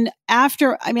then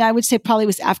after, I would say probably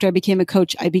was after I became a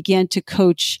coach, I began to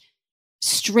coach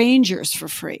strangers for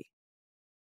free.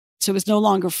 So it was no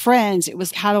longer friends. It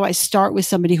was, how do I start with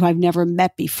somebody who I've never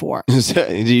met before?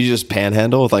 Did you just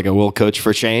panhandle with like a Will Coach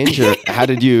for Change? Or how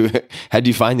did you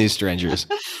find these strangers?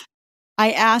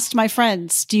 I asked my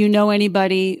friends, do you know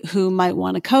anybody who might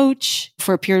want to coach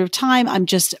for a period of time? I'm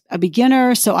just a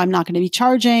beginner, so I'm not going to be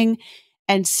charging.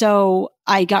 And so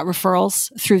I got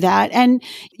referrals through that. And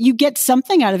you get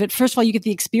something out of it. First of all, you get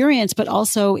the experience, but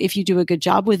also if you do a good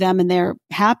job with them and they're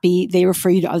happy, they refer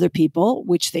you to other people,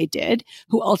 which they did,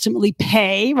 who ultimately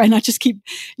pay, right? Not just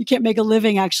you can't make a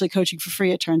living actually coaching for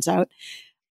free, it turns out.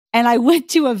 And I went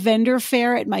to a vendor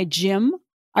fair at my gym.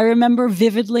 I remember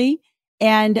vividly,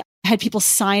 and had people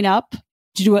sign up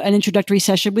to do an introductory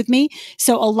session with me.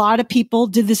 So a lot of people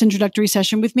did this introductory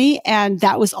session with me. And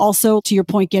that was also, to your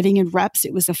point, getting in reps.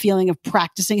 It was a feeling of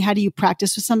practicing. How do you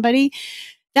practice with somebody?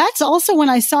 That's also when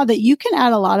I saw that you can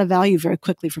add a lot of value very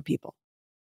quickly for people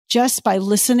just by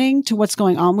listening to what's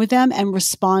going on with them and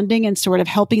responding and sort of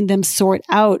helping them sort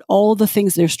out all the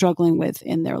things they're struggling with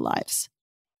in their lives.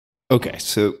 Okay.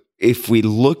 So if we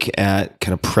look at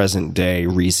kind of present day,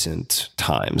 recent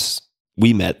times,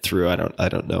 we met through, I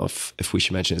don't know if we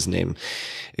should mention his name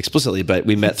explicitly, but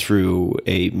we met through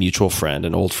a mutual friend,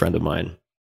 an old friend of mine,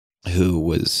 who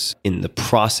was in the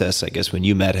process, I guess, when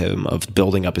you met him, of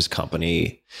building up his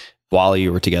company. While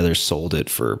you were together, sold it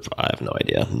for, I have no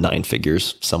idea, 9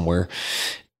 figures somewhere.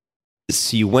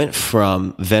 So you went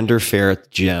from vendor fair at the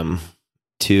gym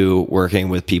to working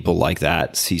with people like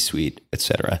that, C-suite, et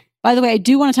cetera. By the way, I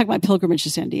do want to talk about pilgrimage to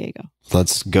San Diego.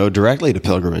 Let's go directly to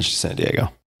pilgrimage to San Diego.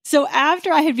 So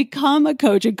after I had become a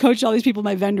coach and coached all these people at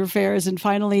my vendor fairs and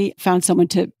finally found someone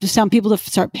some people to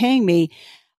start paying me,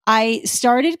 I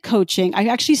started coaching. I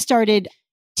actually started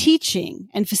teaching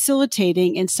and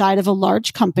facilitating inside of a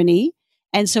large company.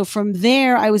 And so from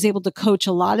there, I was able to coach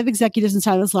a lot of executives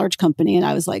inside of this large company. And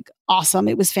I was like, awesome.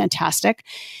 It was fantastic.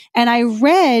 And I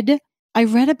read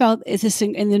about this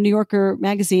in the New Yorker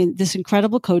magazine, this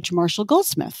incredible coach, Marshall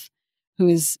Goldsmith, who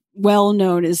is well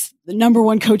known as the number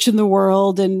one coach in the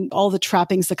world and all the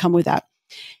trappings that come with that.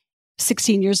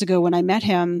 16 years ago when I met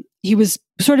him, he was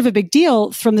sort of a big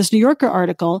deal from this New Yorker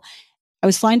article. I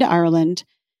was flying to Ireland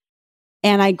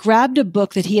and I grabbed a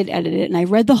book that he had edited and I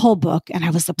read the whole book and I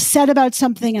was upset about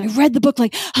something and I read the book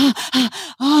like,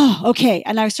 okay.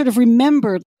 And I sort of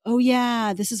remembered, oh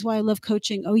yeah, this is why I love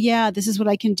coaching. Oh yeah, this is what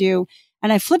I can do.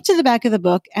 And I flipped to the back of the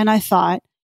book and I thought,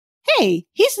 hey,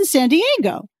 he's in San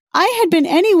Diego. I had been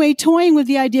anyway toying with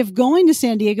the idea of going to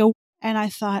San Diego. And I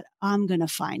thought, I'm going to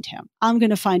find him. I'm going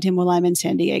to find him while I'm in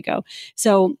San Diego.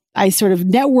 So I sort of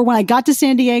networked. When I got to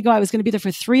San Diego, I was going to be there for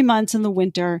 3 months in the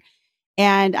winter.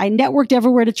 And I networked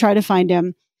everywhere to try to find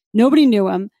him. Nobody knew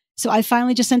him. So I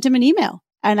finally just sent him an email.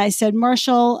 And I said,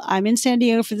 Marshall, I'm in San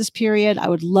Diego for this period. I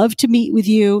would love to meet with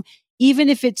you, even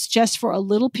if it's just for a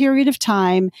little period of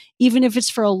time, even if it's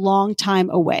for a long time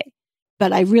away.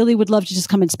 But I really would love to just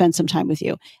come and spend some time with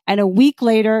you. And a week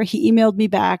later, he emailed me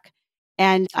back,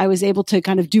 and I was able to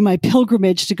kind of do my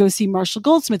pilgrimage to go see Marshall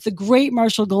Goldsmith, the great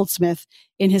Marshall Goldsmith,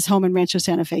 in his home in Rancho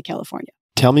Santa Fe, California.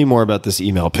 Tell me more about this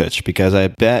email pitch, because I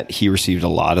bet he received a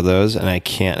lot of those, and I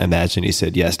can't imagine he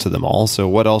said yes to them all. So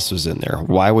what else was in there?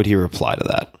 Why would he reply to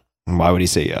that? And why would he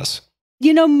say yes?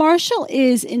 You know, Marshall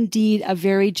is indeed a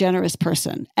very generous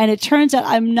person. And it turns out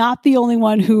I'm not the only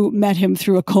one who met him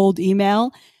through a cold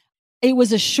email. It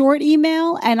was a short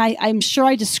email, and I'm sure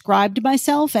I described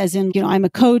myself as in, I'm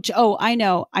a coach. Oh, I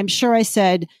know. I'm sure I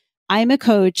said, I'm a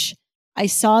coach. I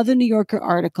saw the New Yorker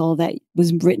article that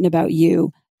was written about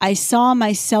you. I saw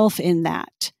myself in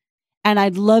that, and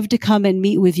I'd love to come and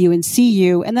meet with you and see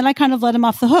you. And then I kind of let him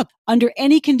off the hook under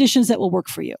any conditions that will work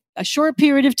for you. A short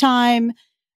period of time,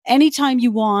 anytime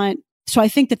you want. So I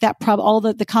think that all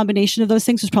the combination of those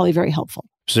things was probably very helpful.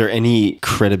 Is there any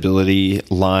credibility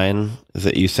line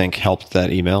that you think helped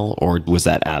that email, or was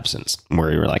that absence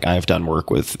where you were like, I've done work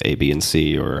with A, B, and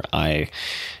C, or I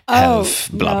have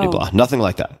blah, blah, blah. Nothing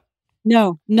like that.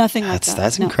 No, nothing like that.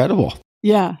 That's incredible.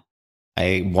 Yeah.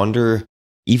 I wonder,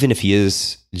 even if he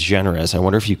is generous, I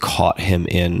wonder if you caught him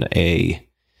in a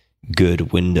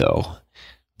good window,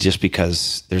 just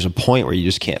because there's a point where you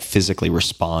just can't physically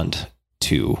respond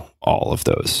to all of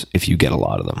those if you get a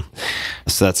lot of them.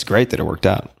 So that's great that it worked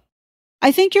out.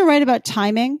 I think you're right about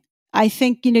timing. I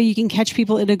think, you can catch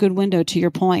people in a good window, to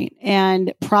your point.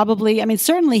 And probably,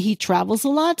 certainly he travels a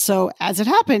lot. So as it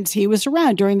happens, he was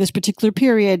around during this particular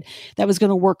period that was going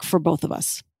to work for both of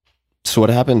us. So what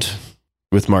happened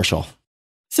with Marshall?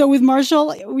 So with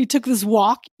Marshall, we took this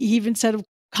walk. He even said,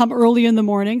 come early in the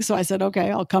morning. So I said, okay,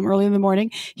 I'll come early in the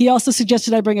morning. He also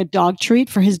suggested I bring a dog treat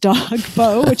for his dog,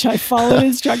 Bo, which I followed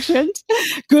instructions.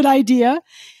 Good idea.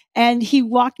 And he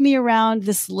walked me around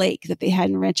this lake that they had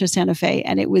in Rancho Santa Fe.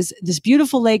 And it was this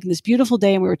beautiful lake and this beautiful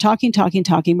day. And we were talking.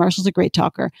 Marshall's a great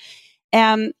talker.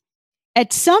 And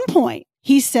at some point,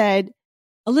 he said,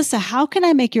 Alyssa, how can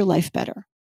I make your life better?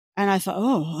 And I thought,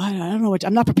 I don't know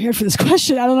I'm not prepared for this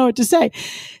question. I don't know what to say.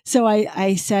 So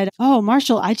I said,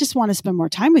 Marshall, I just want to spend more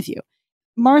time with you.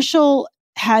 Marshall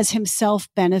has himself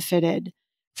benefited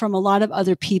from a lot of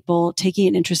other people taking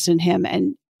an interest in him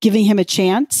and giving him a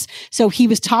chance. So he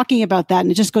was talking about that.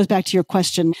 And it just goes back to your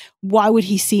question, why would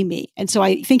he see me? And so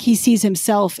I think he sees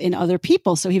himself in other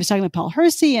people. So he was talking about Paul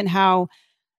Hersey and how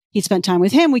he spent time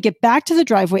with him. We get back to the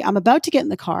driveway. I'm about to get in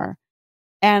the car.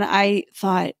 And I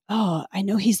thought, I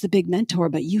know he's the big mentor,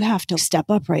 but you have to step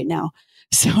up right now.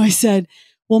 So I said,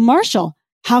 well, Marshall,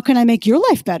 how can I make your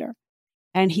life better?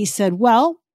 And he said,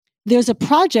 well, there's a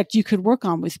project you could work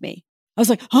on with me. I was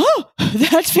like, oh,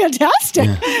 that's fantastic.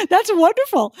 Yeah. That's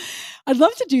wonderful. I'd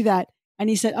love to do that. And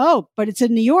he said, but it's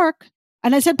in New York.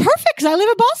 And I said, perfect, because I live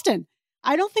in Boston.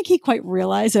 I don't think he quite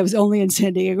realized I was only in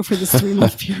San Diego for this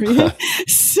 3-month period.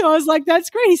 So I was like,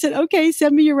 that's great. He said, okay,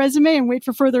 send me your resume and wait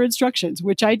for further instructions,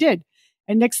 which I did.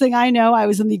 And next thing I know, I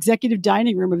was in the executive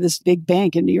dining room of this big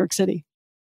bank in New York City.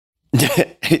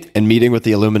 And meeting with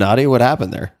the Illuminati? What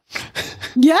happened there?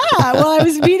 Yeah. Well,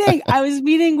 I was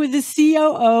meeting with the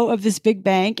COO of this big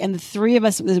bank, and the three of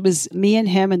us, it was me and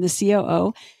him and the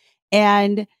COO.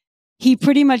 And he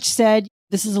pretty much said,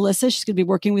 this is Alyssa. She's going to be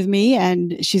working with me,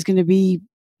 and she's going to be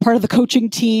part of the coaching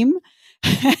team.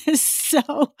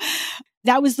 So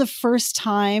that was the first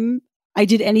time I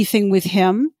did anything with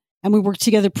him. And we worked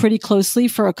together pretty closely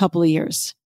for a couple of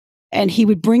years. And he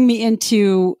would bring me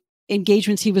into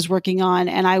engagements he was working on,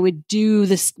 and I would do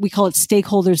this, we call it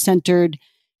stakeholder-centered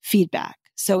feedback.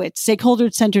 So it's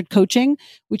stakeholder-centered coaching,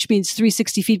 which means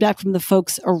 360 feedback from the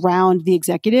folks around the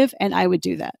executive, and I would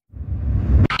do that.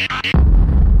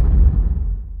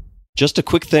 Just a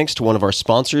quick thanks to one of our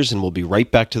sponsors, and we'll be right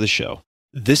back to the show.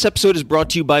 This episode is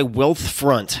brought to you by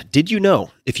Wealthfront. Did you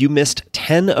know if you missed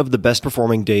 10 of the best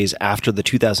performing days after the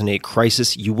 2008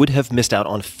 crisis, you would have missed out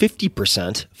on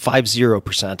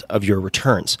 50% of your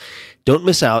returns? Don't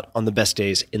miss out on the best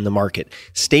days in the market.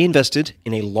 Stay invested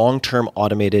in a long-term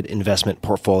automated investment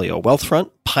portfolio. Wealthfront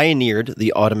pioneered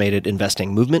the automated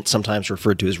investing movement, sometimes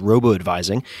referred to as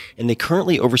robo-advising, and they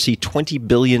currently oversee $20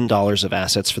 billion of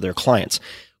assets for their clients.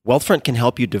 Wealthfront can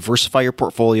help you diversify your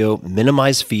portfolio,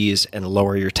 minimize fees, and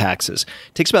lower your taxes.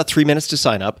 It takes about 3 minutes to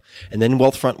sign up, and then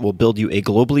Wealthfront will build you a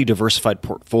globally diversified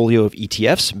portfolio of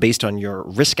ETFs based on your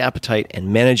risk appetite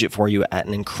and manage it for you at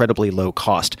an incredibly low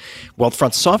cost.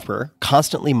 Wealthfront software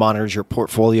constantly monitors your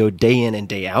portfolio day in and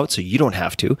day out, so you don't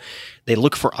have to. They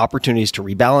look for opportunities to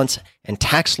rebalance and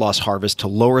tax loss harvest to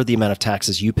lower the amount of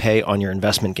taxes you pay on your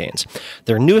investment gains.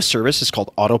 Their newest service is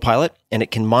called Autopilot, and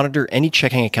it can monitor any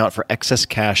checking account for excess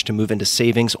cash to move into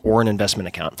savings or an investment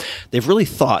account. They've really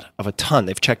thought of a ton.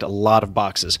 They've checked a lot of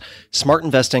boxes. Smart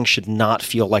investing should not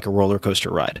feel like a roller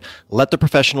coaster ride. Let the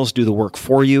professionals do the work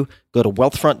for you. Go to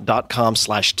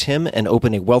wealthfront.com/Tim and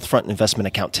open a Wealthfront investment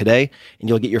account today, and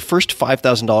you'll get your first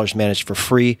 $5,000 managed for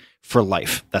free for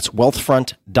life. That's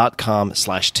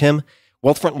wealthfront.com/Tim.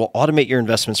 Wealthfront will automate your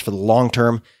investments for the long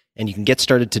term, and you can get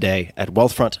started today at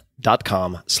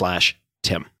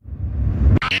wealthfront.com/Tim.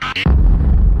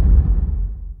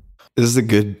 This is a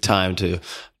good time to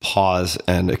pause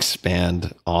and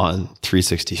expand on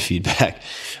 360 feedback.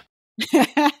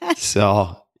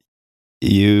 So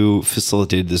you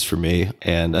facilitated this for me,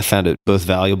 and I found it both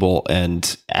valuable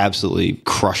and absolutely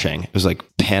crushing. It was like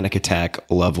panic attack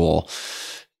level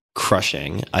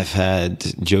crushing. I've had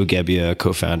Joe Gebbia,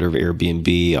 co-founder of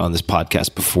Airbnb, on this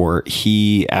podcast before.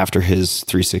 He, after his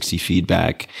 360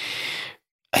 feedback,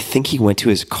 I think he went to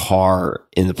his car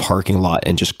in the parking lot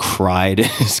and just cried in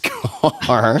his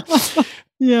car.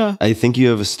 Yeah. I think you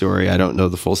have a story. I don't know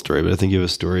the full story, but I think you have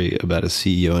a story about a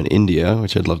CEO in India,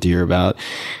 which I'd love to hear about.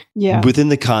 Yeah. Within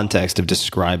the context of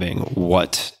describing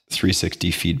what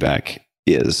 360 feedback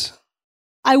is.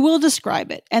 I will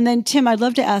describe it. And then, Tim, I'd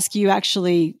love to ask you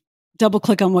actually double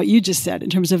click on what you just said in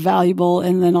terms of valuable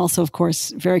and then also, of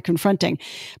course, very confronting.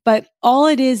 But all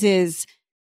it is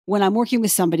when I'm working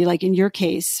with somebody, like in your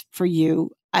case for you,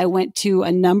 I went to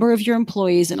a number of your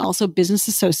employees and also business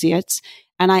associates,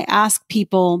 and I asked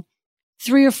people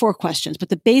 3 or 4 questions. But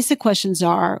the basic questions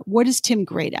are, what is Tim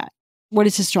great at? What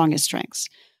is his strongest strengths?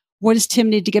 What does Tim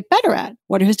need to get better at?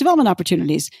 What are his development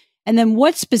opportunities? And then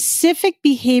what specific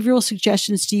behavioral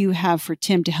suggestions do you have for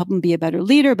Tim to help him be a better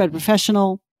leader, a better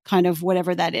professional, kind of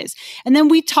whatever that is? And then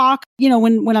we talk,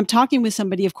 when I'm talking with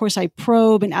somebody, of course, I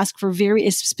probe and ask for very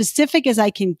as specific as I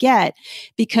can get,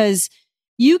 because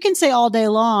you can say all day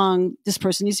long, this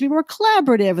person needs to be more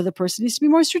collaborative, or the person needs to be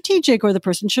more strategic, or the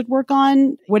person should work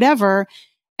on whatever.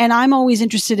 And I'm always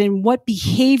interested in what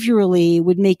behaviorally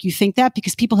would make you think that,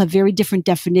 because people have very different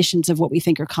definitions of what we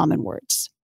think are common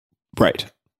words.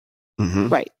 Right. Mm-hmm.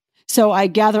 Right. So I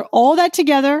gather all that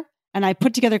together and I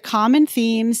put together common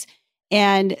themes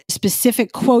and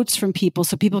specific quotes from people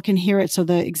so people can hear it. So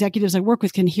the executives I work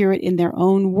with can hear it in their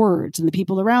own words and the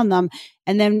people around them.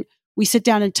 And then we sit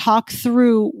down and talk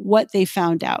through what they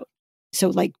found out. So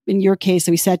like in your case,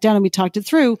 we sat down and we talked it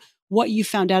through what you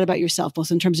found out about yourself,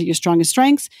 both in terms of your strongest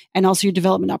strengths and also your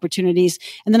development opportunities.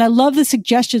 And then I love the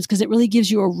suggestions because it really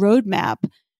gives you a roadmap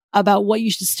about what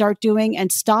you should start doing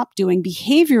and stop doing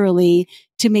behaviorally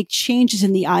to make changes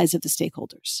in the eyes of the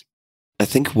stakeholders. I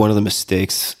think one of the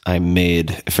mistakes I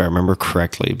made, if I remember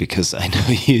correctly, because I know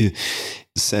you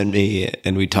sent me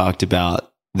and we talked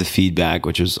about the feedback,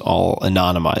 which was all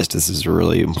anonymized. This is a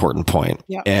really important point.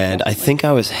 Yep, and definitely. I think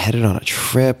I was headed on a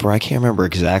trip, or I can't remember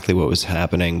exactly what was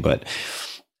happening, but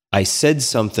I said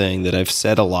something that I've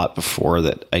said a lot before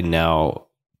that I now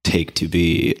take to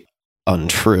be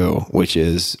untrue, which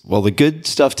is, well, the good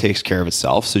stuff takes care of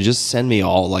itself. So just send me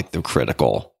all like the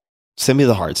critical. Send me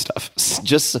the hard stuff.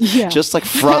 Just like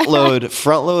front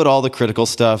load all the critical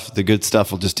stuff. The good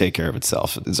stuff will just take care of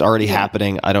itself. It's already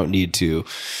happening. I don't need to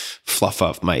fluff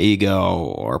up my ego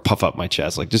or puff up my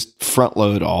chest. Like just front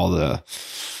load all the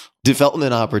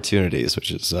development opportunities, which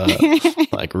is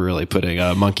like really putting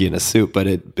a monkey in a soup, but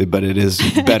it is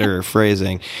better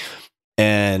phrasing.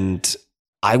 And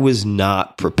I was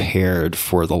not prepared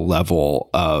for the level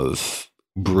of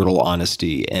brutal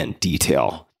honesty and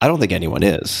detail. I don't think anyone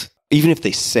is. Even if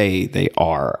they say they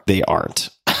are, they aren't.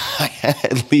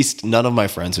 At least none of my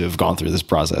friends who have gone through this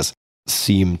process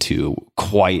seem to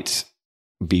quite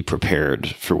be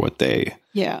prepared for what they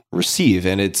receive.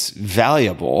 And it's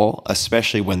valuable,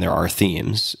 especially when there are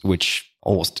themes, which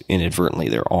almost inadvertently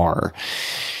there are,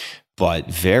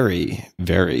 but very,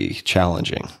 very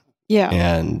challenging. Yeah.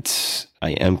 And I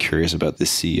am curious about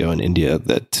this CEO in India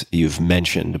that you've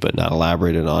mentioned but not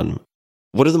elaborated on.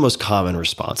 What are the most common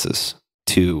responses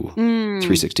to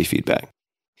 360 feedback?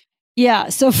 Yeah.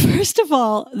 So first of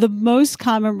all, the most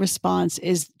common response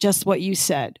is just what you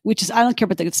said, which is, I don't care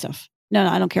about the good stuff. No,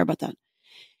 I don't care about that.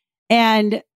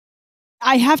 And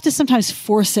I have to sometimes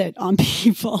force it on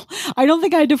people. I don't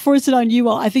think I had to force it on you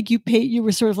all. I think you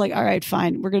were sort of like, all right,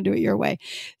 fine, we're going to do it your way.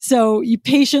 So you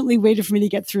patiently waited for me to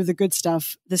get through the good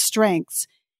stuff, the strengths.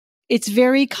 It's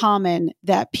very common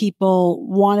that people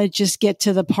want to just get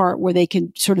to the part where they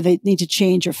need to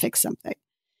change or fix something.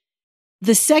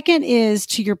 The second is,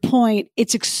 to your point,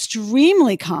 it's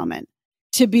extremely common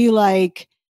to be like,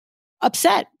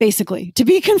 upset, basically, to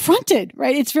be confronted,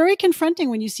 right? It's very confronting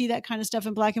when you see that kind of stuff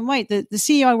in black and white. The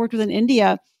CEO I worked with in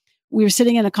India, we were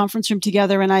sitting in a conference room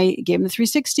together and I gave him the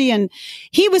 360 and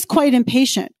he was quite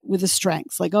impatient with his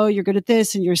strengths. Like, oh, you're good at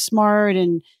this and you're smart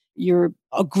and you're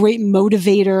a great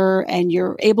motivator and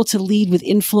you're able to lead with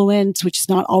influence, which is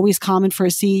not always common for a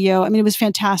CEO. I mean, it was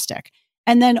fantastic.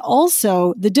 And then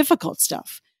also the difficult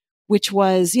stuff, which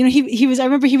was, you know, he was, I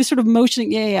remember he was sort of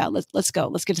motioning, yeah, let's go.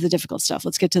 Let's get to the difficult stuff.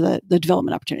 Let's get to the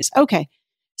development opportunities. Okay.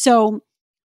 So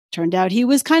turned out he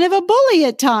was kind of a bully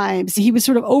at times. He would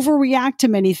sort of overreact to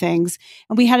many things.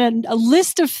 And we had a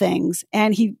list of things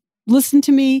and he listened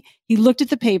to me. He looked at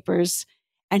the papers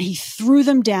and he threw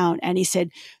them down and he said,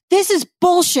 "This is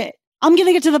bullshit. I'm going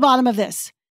to get to the bottom of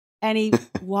this." And he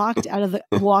walked out of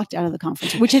the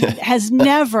conference, which has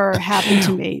never happened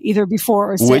to me either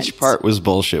before or since. Which part was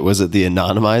bullshit? Was it the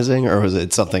anonymizing or was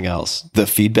it something else? The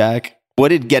feedback? What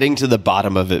did getting to the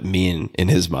bottom of it mean in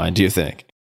his mind, do you think?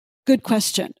 Good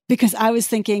question. Because I was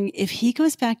thinking, if he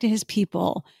goes back to his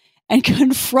people and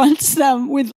confronts them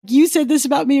with, you said this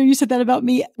about me or you said that about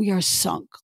me, we are sunk.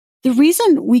 The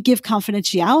reason we give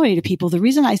confidentiality to people, the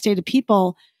reason I say to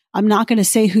people, I'm not going to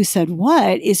say who said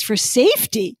what, is for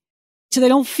safety. So they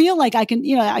don't feel like I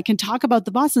can talk about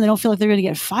the boss and they don't feel like they're going to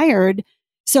get fired.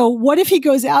 So what if he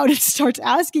goes out and starts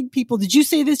asking people, did you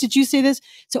say this? Did you say this?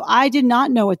 So I did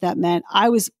not know what that meant. I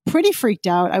was pretty freaked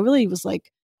out. I really was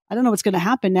like, I don't know what's going to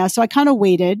happen now. So I kind of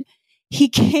waited. He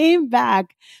came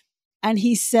back and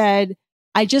he said,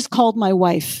 "I just called my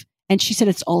wife and she said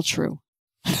it's all true."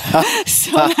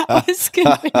 So that was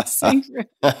convincing.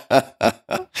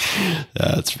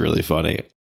 That's really funny.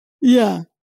 Yeah.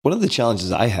 One of the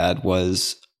challenges I had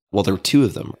was, well, there were two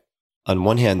of them. On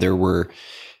one hand, there were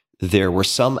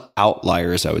some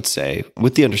outliers, I would say,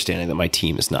 with the understanding that my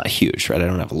team is not huge, right? I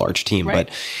don't have a large team, right.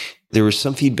 But there was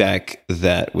some feedback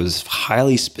that was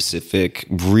highly specific,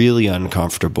 really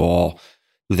uncomfortable,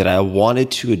 that I wanted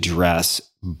to address,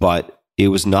 but it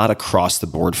was not across the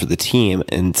board for the team.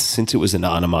 And since it was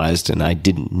anonymized and I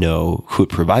didn't know who would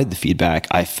provide the feedback,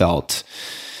 I felt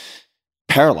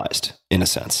paralyzed in a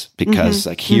sense, because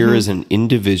here is an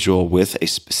individual with a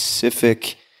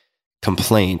specific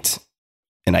complaint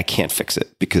and I can't fix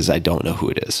it because I don't know who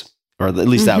it is. Or at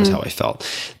least that was how I felt.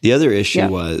 The other issue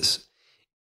was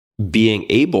being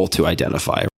able to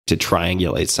identify, to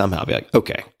triangulate somehow, be like,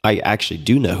 okay, I actually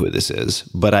do know who this is,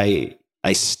 but I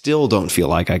still don't feel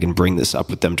like I can bring this up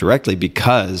with them directly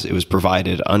because it was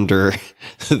provided under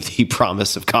the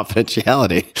promise of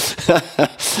confidentiality.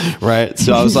 Right.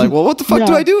 So I was like, well, what the fuck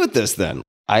do I do with this then?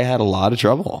 I had a lot of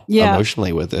trouble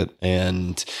emotionally with it.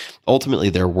 And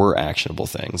ultimately there were actionable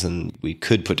things and we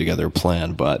could put together a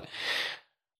plan, but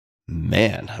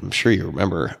man, I'm sure you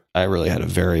remember, I really had a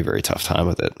very, very tough time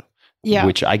with it. Yeah.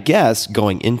 Which I guess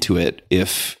going into it,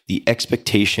 if the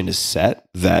expectation is set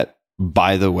that,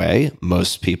 by the way,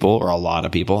 most people or a lot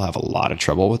of people have a lot of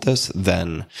trouble with this,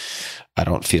 then I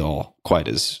don't feel quite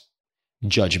as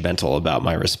judgmental about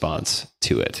my response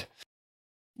to it.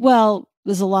 Well,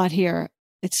 there's a lot here.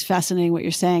 It's fascinating what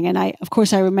you're saying. And I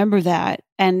remember that.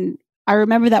 And I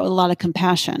remember that with a lot of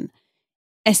compassion,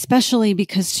 especially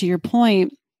because, to your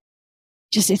point,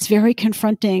 just it's very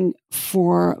confronting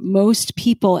for most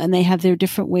people and they have their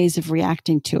different ways of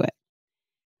reacting to it.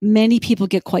 Many people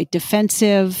get quite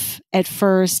defensive at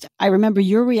first. I remember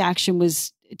your reaction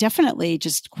was definitely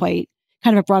just quite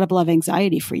kind of brought up a lot of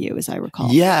anxiety for you, as I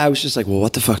recall. Yeah, I was just like, well,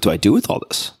 what the fuck do I do with all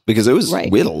this? Because it was,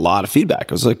 we had a lot of feedback.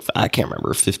 It was like, I can't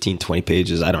remember, 15, 20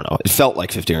 pages. I don't know. It felt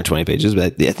like 15 or 20 pages,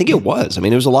 but I think it was. I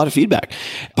mean, there was a lot of feedback,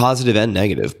 positive and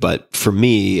negative. But for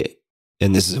me,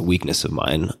 and this is a weakness of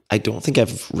mine, I don't think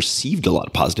I've received a lot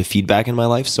of positive feedback in my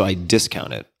life, so I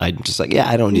discount it. I'm just like,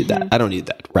 I don't need that. I don't need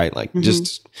that, right? Like,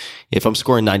 just if I'm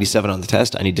scoring 97 on the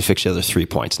test, I need to fix the other 3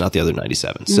 points, not the other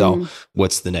 97. So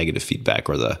what's the negative feedback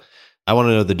or I want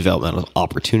to know the developmental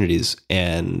opportunities.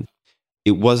 And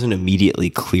it wasn't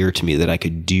immediately clear to me that I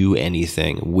could do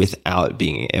anything without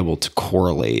being able to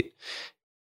correlate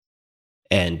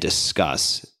and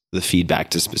discuss the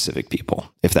feedback to specific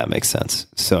people, if that makes sense.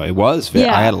 So it was,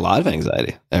 I had a lot of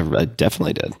anxiety. I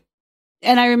definitely did.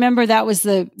 And I remember that was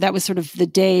sort of the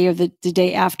day or the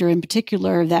day after in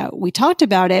particular that we talked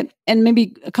about it. And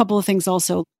maybe a couple of things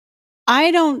also.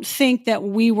 I don't think that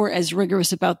we were as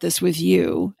rigorous about this with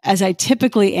you as I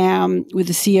typically am with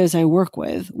the CEOs I work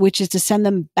with, which is to send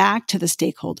them back to the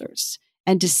stakeholders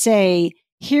and to say,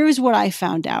 here's what I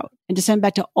found out, and to send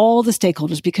back to all the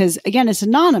stakeholders, because again, it's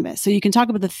anonymous. So you can talk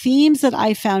about the themes that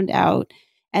I found out,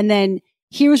 and then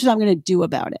here's what I'm going to do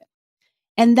about it.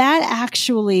 And that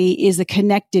actually is a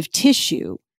connective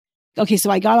tissue. Okay,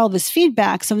 so I got all this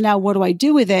feedback. So now what do I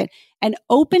do with it? And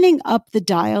opening up the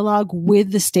dialogue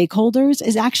with the stakeholders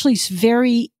is actually it's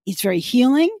very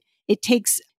healing. It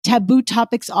takes taboo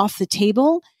topics off the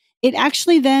table. It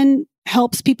actually then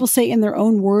helps people say in their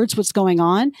own words what's going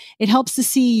on. It helps the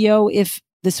CEO, if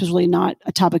this was really not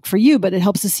a topic for you, but it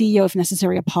helps the CEO, if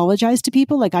necessary, apologize to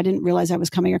people. Like, I didn't realize I was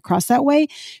coming across that way.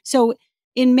 So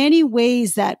in many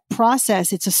ways, that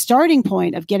process, it's a starting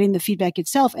point of getting the feedback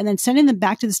itself and then sending them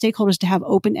back to the stakeholders to have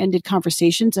open-ended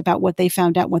conversations about what they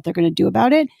found out, what they're going to do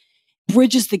about it,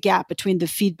 bridges the gap between the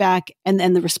feedback and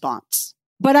then the response.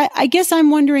 But I guess I'm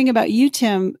wondering about you,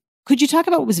 Tim. Could you talk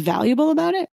about what was valuable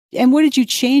about it? And what did you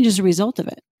change as a result of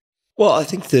it? Well, I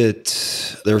think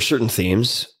that there are certain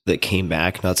themes that came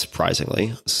back, not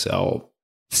surprisingly. So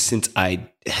since I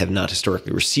have not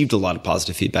historically received a lot of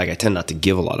positive feedback, I tend not to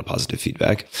give a lot of positive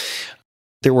feedback.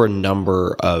 There were a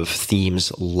number of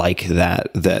themes like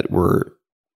that were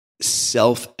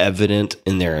self-evident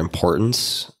in their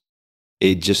importance.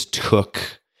 It just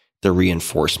took the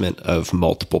reinforcement of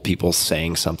multiple people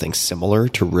saying something similar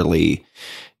to really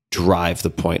drive the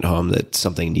point home that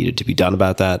something needed to be done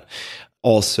about that.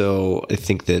 Also, I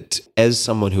think that as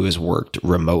someone who has worked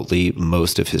remotely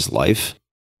most of his life,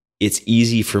 it's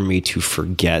easy for me to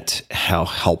forget how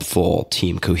helpful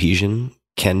team cohesion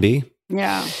can be.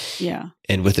 Yeah.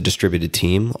 And with a distributed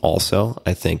team also,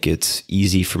 I think it's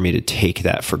easy for me to take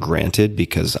that for granted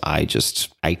because I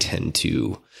tend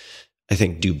to, I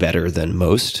think, do better than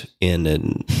most in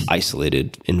an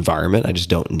isolated environment. I just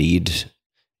don't need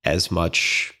as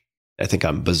much. I think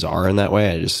I'm bizarre in that way.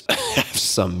 I just have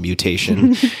some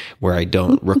mutation where I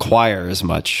don't require as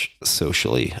much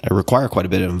socially. I require quite a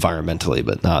bit environmentally,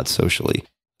 but not socially.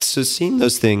 So seeing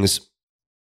those things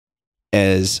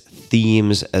as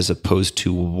themes as opposed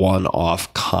to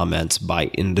one-off comments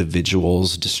by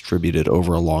individuals distributed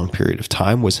over a long period of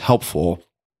time was helpful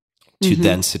to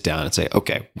then sit down and say,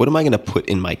 okay, what am I going to put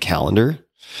in my calendar?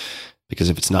 Because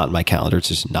if it's not in my calendar, it's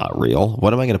just not real.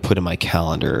 What am I going to put in my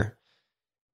calendar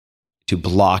to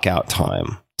block out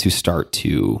time to start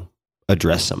to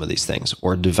address some of these things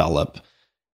or develop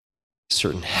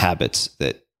certain habits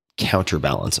that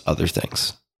counterbalance other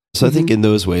things? So I think in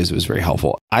those ways, it was very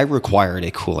helpful. I required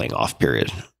a cooling off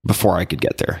period before I could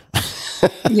get there.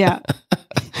 Yeah.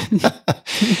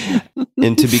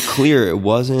 And to be clear, it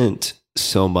wasn't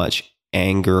so much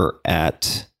anger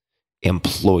at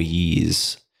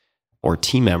employees or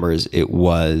team members. It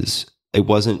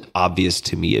wasn't obvious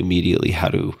to me immediately how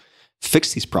to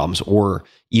fix these problems or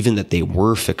even that they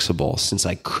were fixable since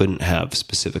I couldn't have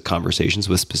specific conversations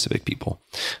with specific people.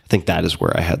 I think that is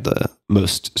where I had the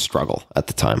most struggle at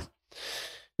the time.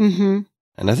 And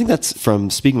I think that's from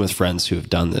speaking with friends who have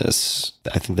done this.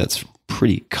 I think that's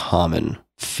pretty common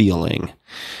feeling.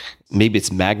 Maybe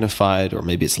it's magnified or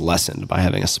maybe it's lessened by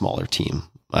having a smaller team.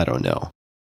 I don't know.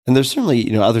 And there's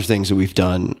certainly, other things that we've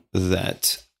done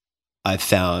that I've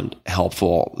found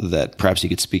helpful that perhaps you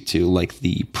could speak to, like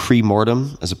the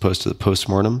pre-mortem as opposed to the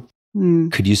post-mortem.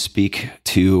 Could you speak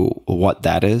to what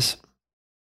that is?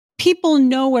 People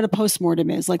know what a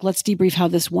post-mortem is. Like, let's debrief how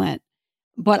this went.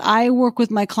 But I work with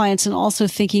my clients and also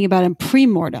thinking about a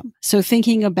pre-mortem. So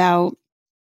thinking about,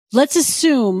 let's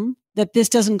assume that this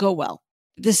doesn't go well.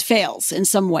 This fails in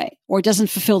some way or doesn't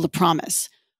fulfill the promise.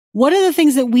 What are the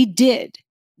things that we did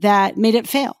that made it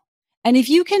fail? And if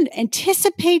you can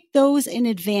anticipate those in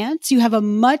advance, you have a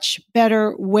much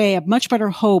better way, a much better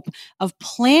hope of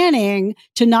planning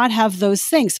to not have those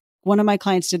things. One of my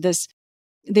clients did this.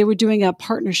 They were doing a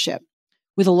partnership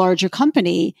with a larger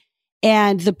company,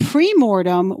 and the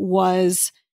pre-mortem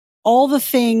was all the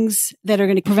things that are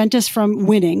going to prevent us from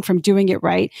winning, from doing it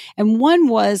right. And one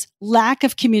was lack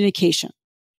of communication.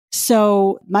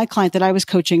 So my client that I was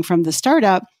coaching from the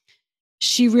startup,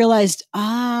 she realized,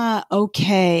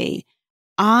 okay,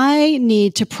 I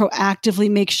need to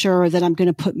proactively make sure that I'm going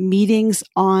to put meetings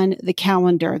on the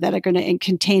calendar that are going to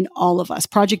contain all of us,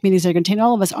 project meetings that are going to contain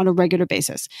all of us on a regular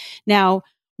basis. Now,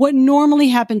 what normally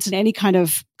happens in any kind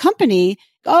of company,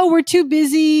 we're too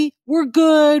busy, we're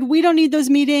good, we don't need those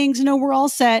meetings, we're all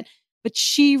set. But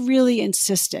she really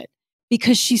insisted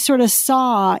because she sort of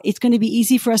saw it's going to be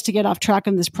easy for us to get off track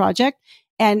on this project.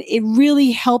 And it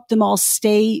really helped them all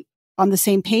stay on the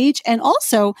same page and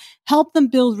also help them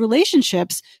build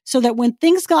relationships so that when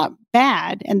things got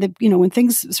bad and when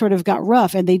things sort of got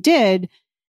rough, and they did,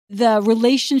 the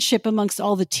relationship amongst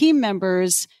all the team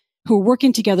members who were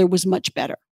working together was much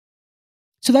better.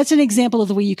 So that's an example of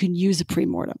the way you can use a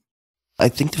pre-mortem. I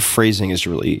think the phrasing is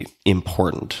really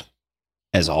important,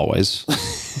 as always,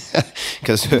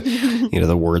 because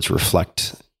the words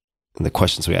reflect, and the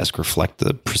questions we ask reflect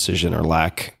the precision or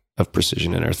lack of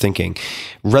precision in our thinking,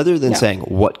 rather than saying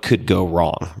what could go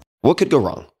wrong. What could go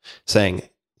wrong? Saying,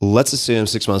 let's assume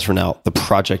 6 months from now, the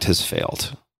project has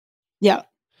failed. Yeah.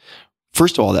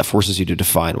 First of all, that forces you to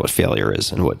define what failure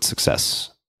is and what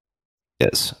success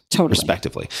is, Totally.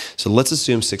 respectively. So let's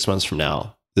assume 6 months from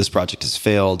now, this project has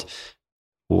failed.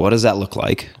 What does that look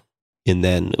like? And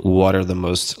then what are the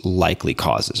most likely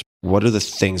causes? What are the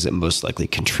things that most likely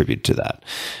contribute to that?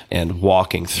 And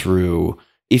walking through,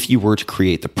 if you were to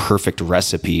create the perfect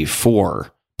recipe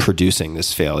for producing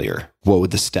this failure, what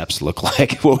would the steps look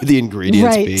like? What would the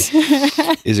ingredients be?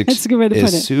 That's a good way to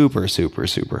put it. Super, super,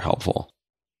 super helpful.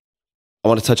 I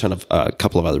want to touch on a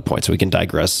couple of other points. We can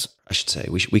digress. I should say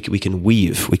we can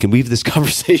weave this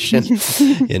conversation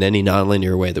in any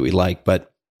nonlinear way that we like.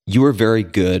 But you are very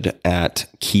good at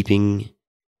keeping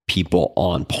people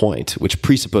on point, which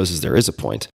presupposes there is a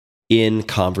point in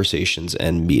conversations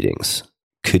and meetings.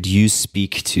 Could you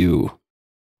speak to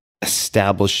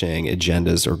establishing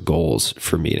agendas or goals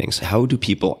for meetings? How do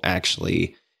people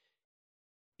actually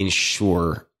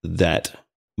ensure that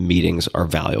meetings are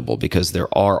valuable? Because there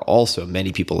are also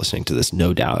many people listening to this,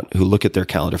 no doubt, who look at their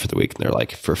calendar for the week and they're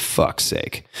like, for fuck's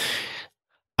sake,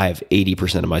 I have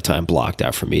 80% of my time blocked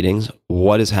out for meetings.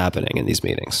 What is happening in these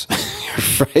meetings?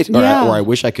 Right? Yeah. Or I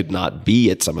wish I could not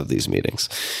be at some of these meetings.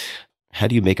 How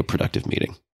do you make a productive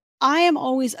meeting? I am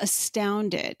always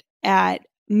astounded at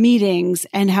meetings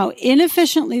and how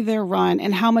inefficiently they're run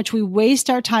and how much we waste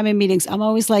our time in meetings. I'm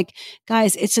always like,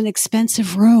 guys, it's an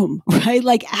expensive room, right?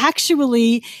 Like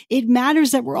actually it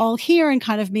matters that we're all here and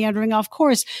kind of meandering off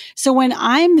course. So when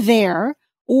I'm there,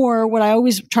 or what I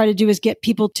always try to do is get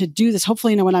people to do this,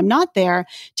 hopefully, when I'm not there,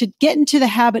 to get into the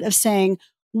habit of saying,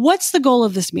 what's the goal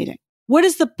of this meeting? What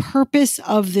is the purpose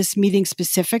of this meeting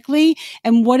specifically?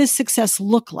 And what does success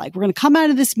look like? We're going to come out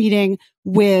of this meeting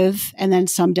with, and then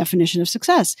some definition of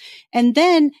success. And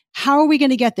then how are we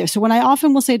going to get there? So when I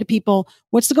often will say to people,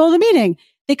 what's the goal of the meeting?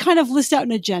 They kind of list out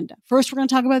an agenda. First, we're going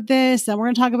to talk about this, then we're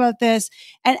going to talk about this.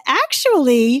 And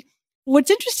actually,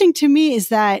 what's interesting to me is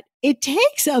that it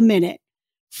takes a minute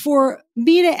for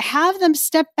me to have them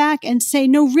step back and say,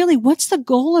 no, really, what's the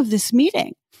goal of this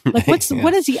meeting? Like,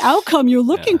 what is the outcome you're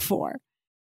looking for?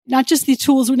 Not just the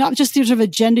tools, not just the sort of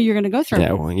agenda you're going to go through.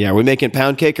 Yeah, we're making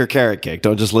pound cake or carrot cake.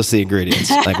 Don't just list the ingredients.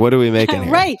 Like, what are we making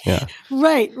here? Right. Yeah.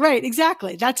 Right.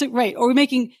 Exactly. That's it. Right. Or we're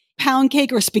making pound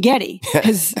cake or spaghetti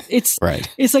because it's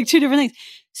right. It's like two different things.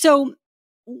 So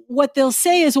what they'll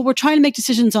say is, well, we're trying to make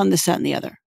decisions on this, that, and the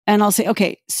other. And I'll say,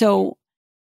 okay, so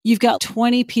you've got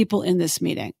 20 people in this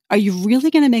meeting. Are you really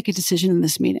going to make a decision in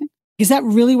this meeting? Is that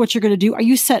really what you're going to do? Are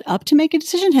you set up to make a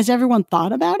decision? Has everyone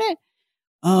thought about it?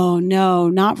 Oh, no,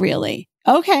 not really.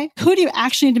 Okay. Who do you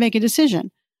actually need to make a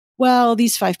decision? Well,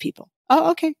 these 5 people.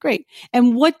 Oh, okay, great.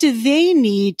 And what do they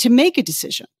need to make a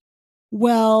decision?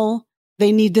 Well,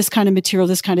 they need this kind of material,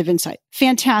 this kind of insight.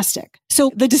 Fantastic.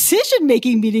 So the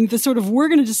decision-making meeting, the sort of we're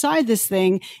going to decide this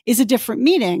thing, is a different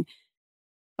meeting.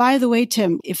 By the way,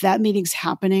 Tim, if that meeting's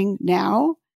happening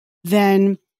now,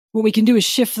 then what we can do is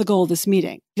shift the goal of this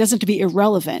meeting. It doesn't have to be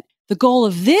irrelevant. The goal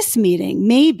of this meeting,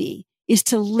 maybe, is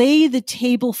to lay the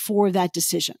table for that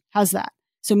decision. How's that?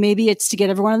 So maybe it's to get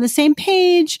everyone on the same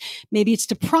page. Maybe it's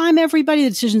to prime everybody.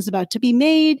 The decision's about to be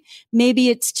made. Maybe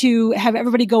it's to have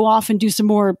everybody go off and do some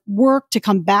more work to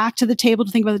come back to the table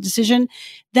to think about the decision.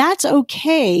 That's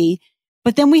okay.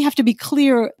 But then we have to be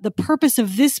clear. The purpose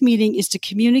of this meeting is to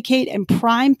communicate and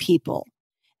prime people.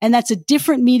 And that's a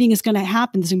different meeting is going to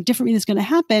happen. There's a different meeting that's going to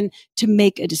happen to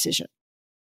make a decision.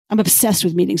 I'm obsessed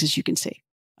with meetings, as you can see.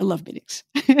 I love meetings.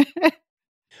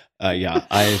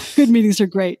 Good meetings are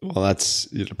great. Well, that's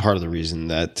part of the reason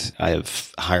that I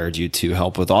have hired you to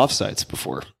help with offsites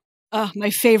before.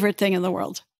 My favorite thing in the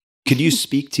world. Could you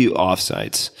speak to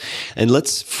offsites? And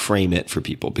let's frame it for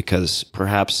people, because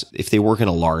perhaps if they work in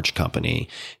a large company,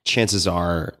 chances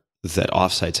are that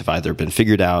offsites have either been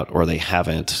figured out or they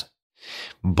haven't.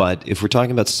 But if we're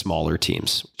talking about smaller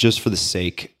teams, just for the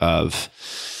sake of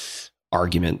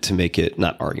argument, to make it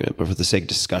not argument, but for the sake of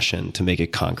discussion, to make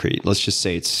it concrete, let's just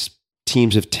say it's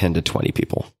teams of 10 to 20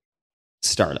 people,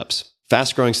 startups,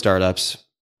 fast growing startups,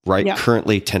 right? Yeah.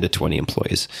 Currently 10 to 20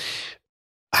 employees.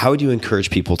 How would you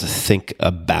encourage people to think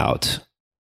about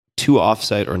to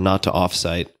offsite or not to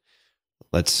offsite?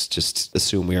 Let's just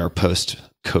assume we are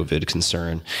post-COVID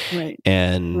concern. Right.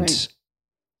 And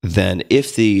then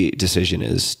if the decision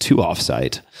is to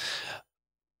offsite,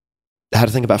 how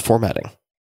to think about formatting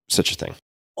such a thing?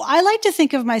 Well, I like to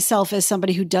think of myself as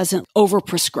somebody who doesn't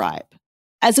overprescribe.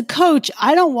 As a coach,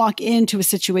 I don't walk into a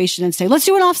situation and say, let's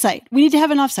do an offsite. We need to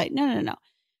have an offsite. No.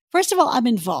 First of all, I'm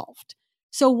involved.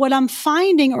 So what I'm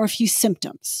finding are a few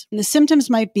symptoms. And the symptoms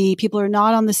might be people are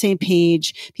not on the same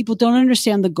page. People don't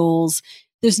understand the goals.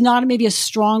 There's not maybe a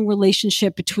strong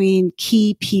relationship between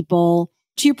key people.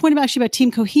 To your point about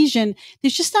team cohesion,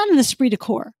 there's just not an esprit de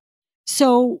corps.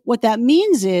 So what that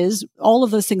means is all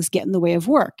of those things get in the way of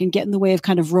work and get in the way of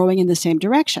kind of rowing in the same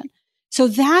direction. So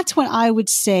that's what I would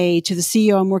say to the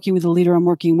CEO I'm working with, the leader I'm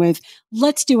working with,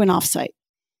 let's do an offsite.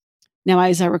 Now,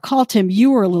 as I recall, Tim, you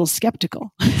were a little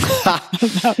skeptical about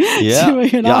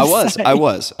doing an offsite. I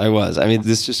was. I mean,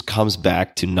 this just comes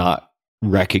back to not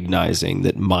recognizing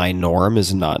that my norm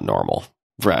is not normal.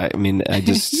 Right. I mean,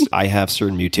 I have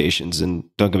certain mutations, and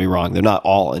don't get me wrong, they're not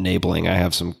all enabling. I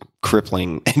have some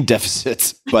crippling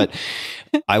deficits, but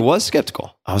I was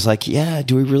skeptical. I was like, yeah,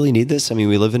 do we really need this? I mean,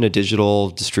 we live in a digital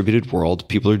distributed world.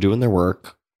 People are doing their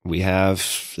work. We have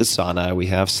Asana, we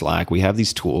have Slack, we have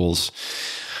these tools.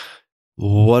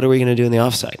 What are we going to do in the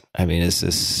offsite? I mean,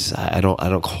 I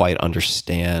don't quite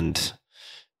understand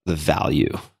the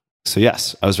value. So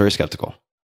yes, I was very skeptical.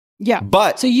 Yeah.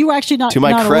 But so you were actually not, to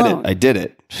my not credit, alone. I did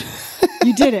it.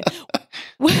 You did it.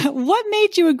 What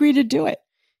made you agree to do it?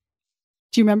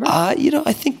 Do you remember? I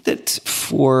think that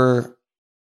for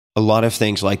a lot of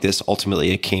things like this, ultimately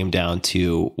it came down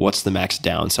to what's the max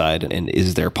downside and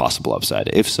is there a possible upside?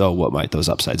 If so, what might those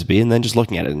upsides be? And then just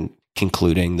looking at it and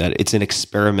concluding that it's an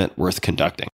experiment worth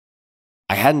conducting.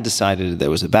 I hadn't decided that it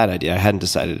was a bad idea. I hadn't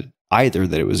decided either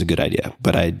that it was a good idea,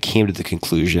 but I came to the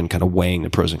conclusion, kind of weighing the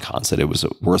pros and cons, that it was a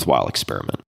worthwhile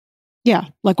experiment. Yeah.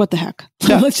 Like, what the heck?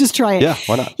 Yeah. Let's just try it. Yeah.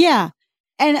 Why not? Yeah.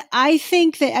 And I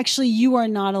think that actually you are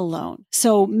not alone.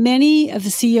 So many of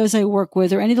the CEOs I work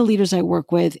with, or any of the leaders I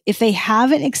work with, if they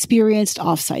haven't experienced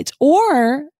offsites,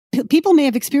 or people may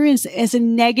have experienced as a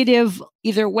negative,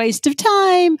 either waste of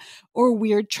time or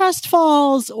weird trust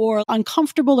falls or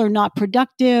uncomfortable or not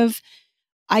productive,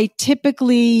 I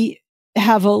typically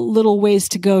have a little ways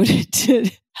to go to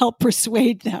help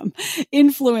persuade them,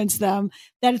 influence them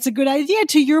that it's a good idea,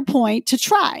 to your point, to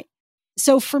try.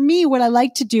 So for me, what I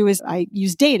like to do is I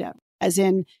use data, as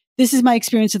in, this is my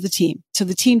experience of the team. So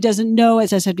the team doesn't know,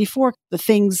 as I said before, the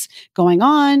things going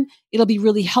on. It'll be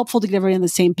really helpful to get everybody on the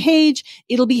same page.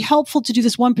 It'll be helpful to do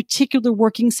this one particular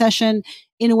working session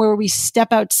in a way where we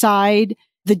step outside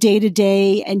the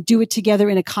day-to-day and do it together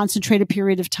in a concentrated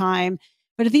period of time.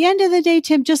 But at the end of the day,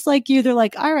 Tim, just like you, they're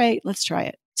like, all right, let's try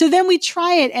it. So then we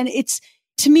try it. And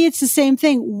to me, it's the same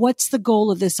thing. What's the goal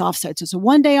of this offsite? So it's a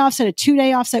 1-day offsite, a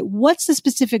 2-day offsite. What's the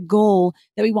specific goal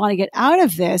that we want to get out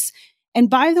of this? And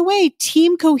by the way,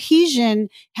 team cohesion,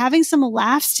 having some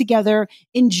laughs together,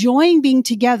 enjoying being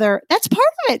together, that's part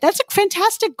of it. That's a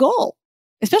fantastic goal.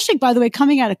 Especially, by the way,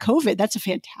 coming out of COVID, that's a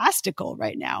fantastic goal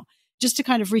right now, just to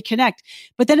kind of reconnect.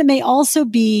 But then it may also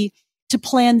be to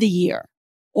plan the year.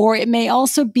 Or it may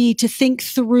also be to think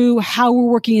through how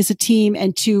we're working as a team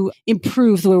and to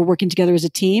improve the way we're working together as a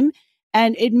team.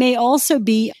 And it may also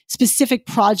be specific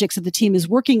projects that the team is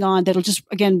working on that'll just,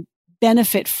 again,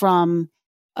 benefit from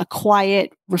a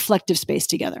quiet, reflective space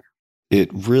together. It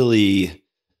really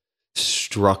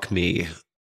struck me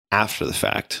after the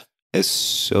fact as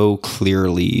so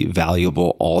clearly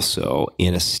valuable also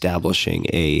in establishing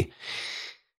a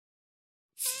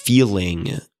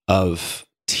feeling of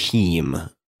team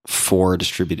for a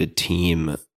distributed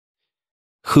team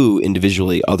who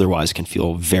individually otherwise can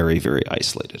feel very, very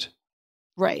isolated.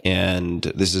 Right. And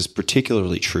this is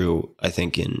particularly true, I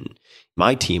think, in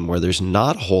my team where there's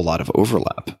not a whole lot of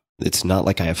overlap. It's not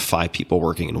like I have 5 people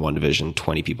working in one division,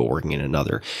 20 people working in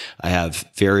another. I have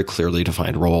very clearly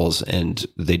defined roles and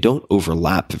they don't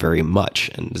overlap very much.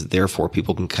 And therefore,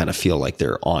 people can kind of feel like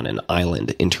they're on an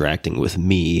island interacting with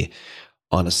me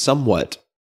on a somewhat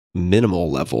minimal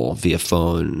level via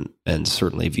phone and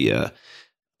certainly via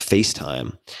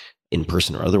FaceTime, in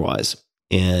person or otherwise.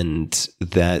 And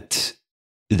that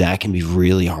can be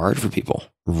really hard for people,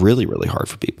 really, really hard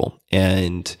for people.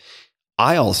 And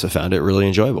I also found it really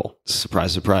enjoyable.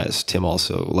 Surprise, surprise. Tim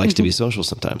also likes to be social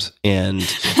sometimes. And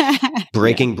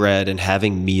breaking bread and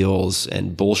having meals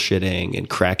and bullshitting and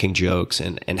cracking jokes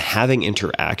and having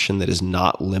interaction that is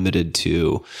not limited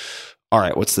to, all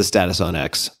right, what's the status on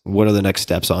X? What are the next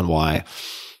steps on Y?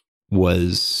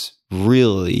 Was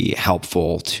really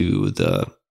helpful to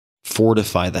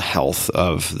fortify the health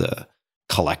of the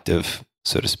collective,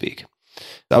 so to speak.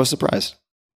 I was surprised.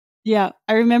 Yeah,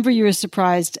 I remember you were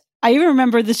surprised. I even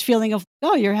remember this feeling of,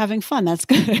 oh, you're having fun. That's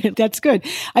good. That's good.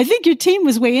 I think your team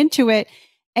was way into it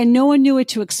and no one knew what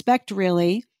to expect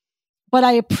really. But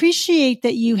I appreciate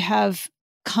that you have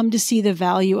come to see the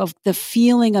value of the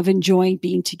feeling of enjoying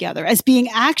being together as being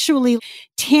actually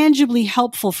tangibly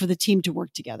helpful for the team to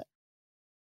work together.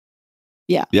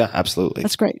 Yeah. Yeah, absolutely.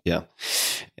 That's great. Yeah.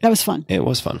 That was fun. It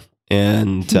was fun.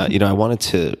 And, I wanted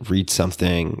to read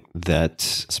something that,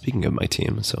 speaking of my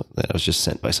team, so that I was just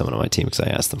sent by someone on my team because I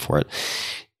asked them for it,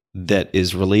 that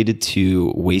is related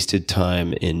to wasted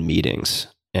time in meetings.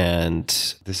 And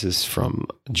this is from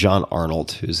John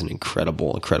Arnold, who's an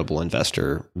incredible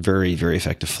investor, very, very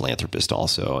effective philanthropist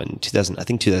also. In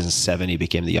 2007, he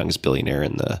became the youngest billionaire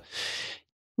in the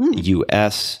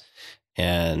U.S.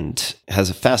 and has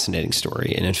a fascinating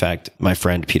story. And in fact, my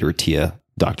friend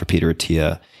Dr. Peter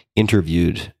Attia,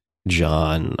 interviewed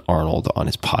John Arnold on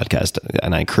his podcast,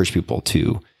 and I encourage people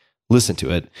to listen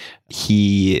to it.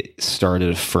 He started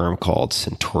a firm called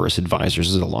Centaurus Advisors.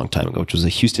 This is a long time ago, which was a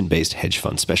Houston-based hedge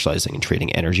fund specializing in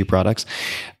trading energy products.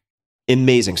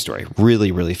 Amazing story.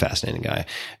 Really, really fascinating guy.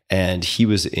 And he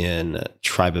was in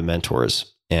Tribe of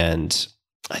Mentors. And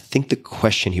I think the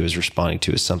question he was responding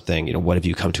to is something, what have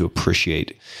you come to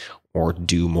appreciate or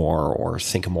do more or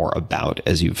think more about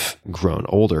as you've grown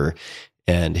older?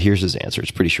 And here's his answer.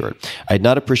 It's pretty short. I had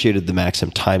not appreciated the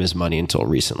maxim time is money until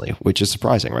recently, which is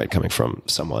surprising, right? Coming from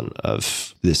someone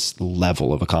of this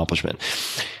level of accomplishment.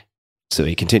 So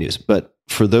he continues, but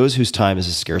for those whose time is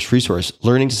a scarce resource,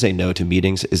 learning to say no to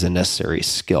meetings is a necessary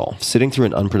skill. Sitting through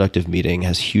an unproductive meeting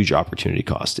has huge opportunity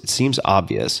cost. It seems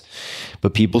obvious,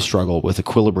 but people struggle with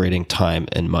equilibrating time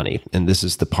and money. And this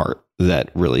is the part that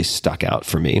really stuck out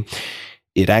for me.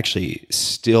 It actually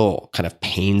still kind of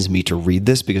pains me to read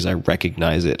this because I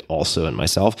recognize it also in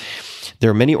myself.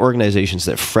 There are many organizations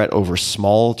that fret over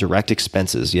small direct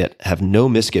expenses, yet have no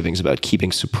misgivings about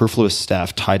keeping superfluous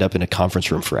staff tied up in a conference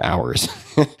room for hours.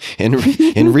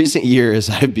 In recent years,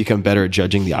 I've become better at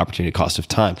judging the opportunity cost of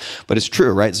time. But it's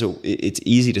true, right? So it's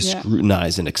easy to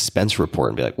scrutinize an expense report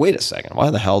and be like, wait a second,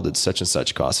 why the hell did such and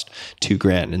such cost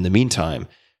 $2,000? In the meantime,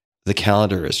 the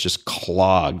calendar is just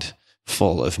clogged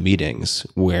full of meetings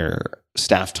where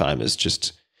staff time is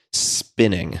just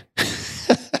spinning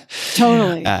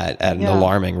totally at an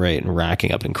alarming rate and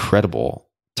racking up incredible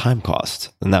time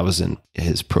cost. And that was in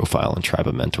his profile in Tribe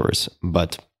of Mentors.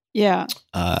 But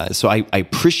so I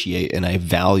appreciate and I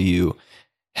value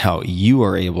how you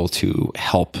are able to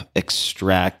help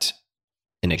extract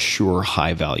and assure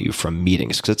high value from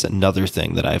meetings, because it's another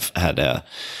thing that I've had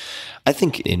I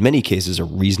think in many cases a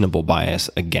reasonable bias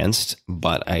against,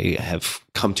 but I have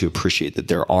come to appreciate that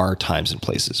there are times and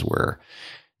places where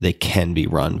they can be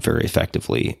run very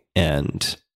effectively,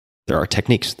 and there are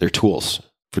techniques, there are tools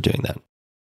for doing that.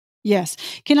 Yes.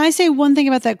 Can I say one thing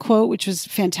about that quote, which was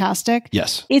fantastic?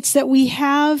 Yes. It's that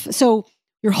so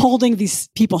you're holding these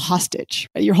people hostage,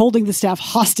 right? You're holding the staff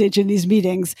hostage in these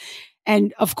meetings.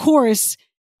 And of course,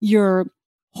 you're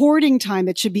hoarding time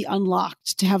that should be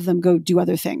unlocked to have them go do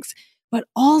other things. But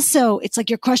also, it's like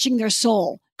you're crushing their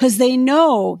soul because they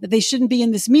know that they shouldn't be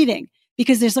in this meeting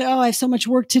because there's like, oh, I have so much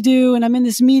work to do and I'm in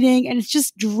this meeting, and it's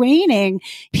just draining.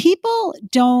 People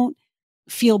don't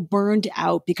feel burned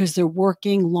out because they're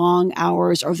working long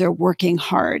hours or they're working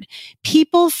hard.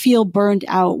 People feel burned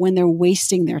out when they're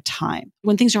wasting their time,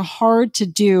 when things are hard to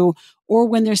do, or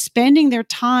when they're spending their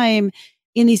time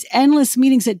in these endless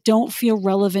meetings that don't feel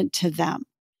relevant to them.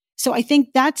 So I think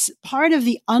that's part of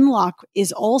the unlock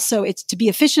is also it's to be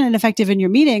efficient and effective in your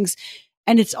meetings.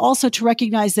 And it's also to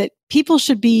recognize that people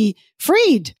should be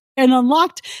freed and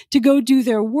unlocked to go do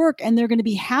their work. And they're going to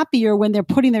be happier when they're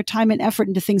putting their time and effort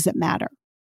into things that matter.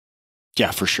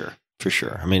 Yeah, for sure. For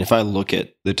sure. I mean, if I look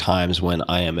at the times when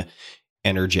I am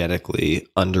energetically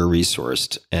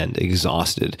under-resourced and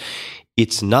exhausted,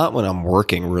 it's not when I'm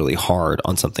working really hard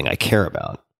on something I care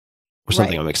about or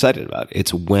something I'm excited about.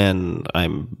 It's when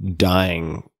I'm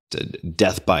dying to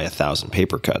death by 1,000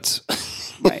 paper cuts.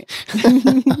 Right.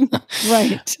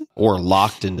 Right. Or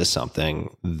locked into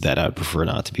something that I'd prefer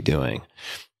not to be doing.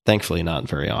 Thankfully, not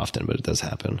very often, but it does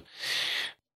happen.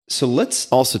 So let's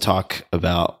also talk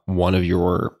about one of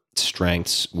your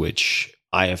strengths, which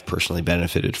I have personally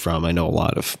benefited from. I know a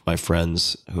lot of my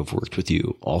friends who have worked with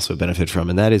you also benefit from,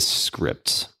 and that is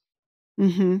scripts.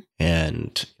 Mm-hmm.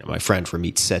 And my friend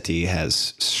Ramit Sethi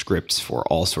has scripts for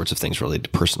all sorts of things related to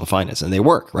personal finance, and they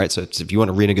work, right? So if you want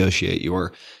to renegotiate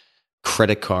your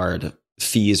credit card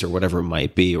fees or whatever it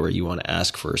might be, or you want to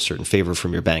ask for a certain favor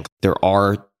from your bank, there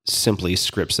are simply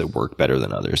scripts that work better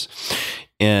than others.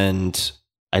 And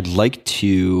I'd like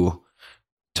to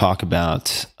talk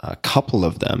about a couple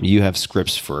of them. You have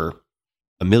scripts for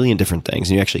a million different things,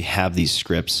 and you actually have these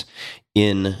scripts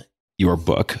in your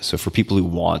book. So for people who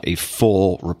want a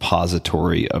full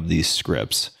repository of these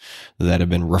scripts that have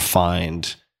been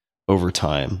refined over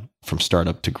time from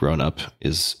startup to grown up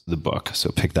is the book.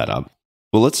 So pick that up.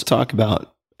 Well, let's talk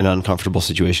about an uncomfortable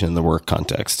situation in the work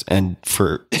context. And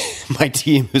for my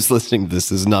team who's listening to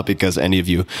this is not because any of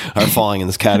you are falling in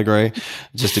this category,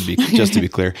 just to be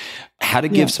clear, how to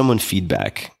give someone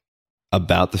feedback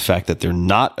about the fact that they're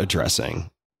not addressing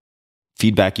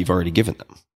feedback you've already given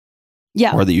them.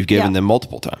 Yeah. Or that you've given them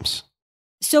multiple times.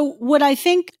 So what I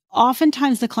think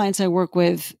oftentimes the clients I work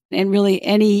with, and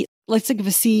really let's think of a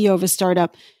CEO of a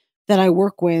startup that I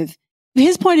work with,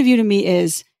 his point of view to me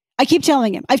is, I keep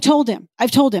telling him, I've told him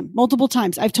multiple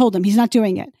times. I've told him he's not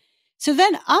doing it. So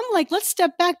then I'm like, let's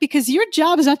step back, because your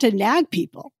job is not to nag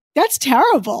people. That's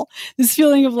terrible. This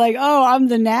feeling of like, oh, I'm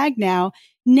the nag now.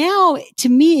 Now, to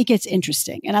me, it gets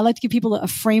interesting. And I like to give people a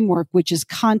framework, which is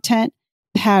content,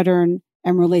 pattern,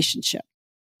 and relationship.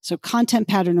 So content,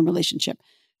 pattern, and relationship.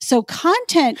 So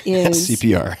content is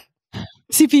CPR.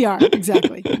 CPR.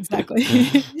 Exactly.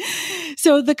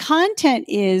 So the content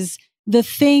is the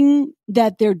thing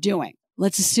that they're doing.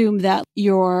 Let's assume that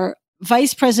your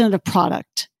vice president of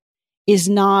product is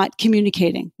not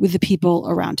communicating with the people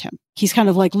around him. He's kind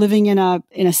of like living in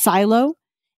a silo.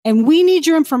 And we need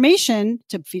your information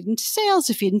to feed into sales,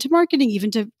 to feed into marketing, even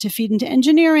to feed into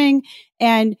engineering.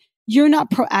 And you're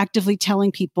not proactively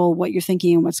telling people what you're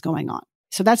thinking and what's going on.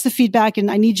 So that's the feedback. And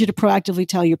I need you to proactively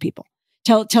tell your people,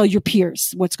 tell your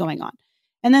peers what's going on.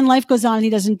 And then life goes on and he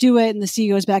doesn't do it. And the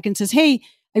CEO goes back and says, hey,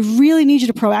 I really need you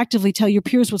to proactively tell your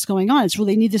peers what's going on.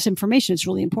 They need this information. It's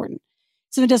really important.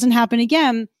 So it doesn't happen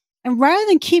again. And rather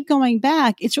than keep going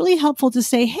back, it's really helpful to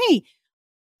say, hey,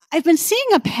 I've been seeing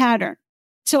a pattern.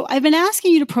 So I've been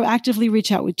asking you to proactively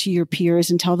reach out to your peers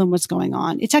and tell them what's going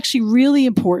on. It's actually really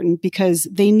important because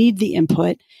they need the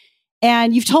input.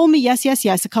 And you've told me yes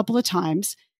a couple of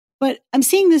times, but I'm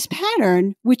seeing this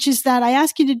pattern, which is that I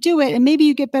ask you to do it and maybe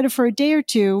you get better for a day or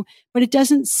two, but it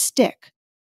doesn't stick.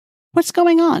 What's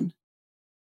going on?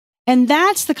 And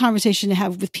that's the conversation to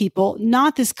have with people,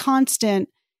 not this constant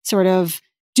sort of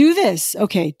do this.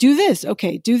 Okay, do this.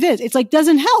 Okay, do this. It's like,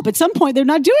 doesn't help. At some point, they're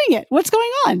not doing it. What's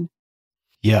going on?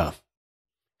 Yeah.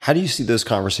 How do you see those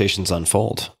conversations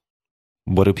unfold?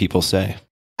 What do people say?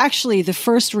 Actually, the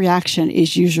first reaction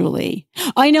is usually,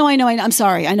 I know. I'm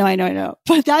sorry. I know.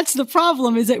 But that's the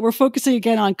problem, is that we're focusing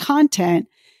again on content.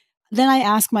 Then I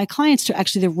ask my clients to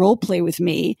actually role play with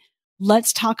me.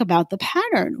 Let's talk about the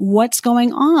pattern. What's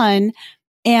going on?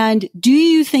 And do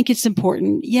you think it's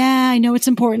important? Yeah, I know it's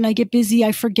important. I get busy.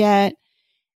 I forget.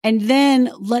 And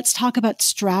then let's talk about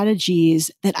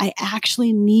strategies that I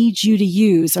actually need you to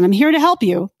use. And I'm here to help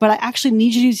you, but I actually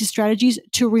need you to use these strategies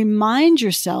to remind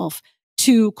yourself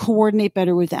to coordinate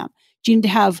better with them. Do you need to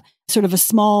have sort of a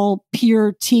small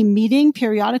peer team meeting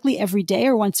periodically every day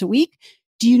or once a week?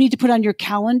 Do you need to put on your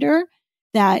calendar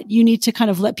that you need to kind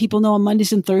of let people know on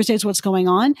Mondays and Thursdays what's going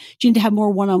on? Do you need to have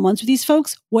more one-on-ones with these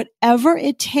folks? Whatever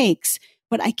it takes,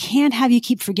 but I can't have you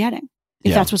keep forgetting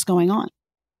if that's what's going on.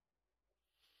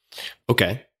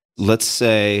 Okay. Let's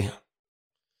say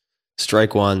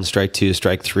strike one, strike two,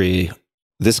 strike three.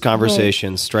 This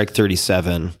conversation, strike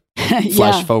 37,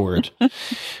 flash forward.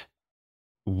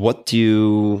 What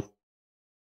do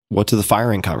the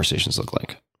firing conversations look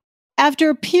like? After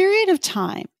a period of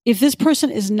time, if this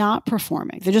person is not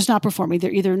performing, they're just not performing.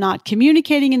 They're either not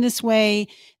communicating in this way,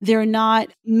 they're not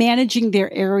managing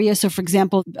their area. So for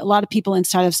example, a lot of people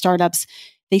inside of startups,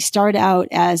 they start out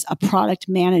as a product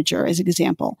manager, as an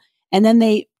example, and then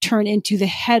they turn into the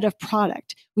head of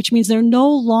product, which means they're no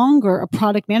longer a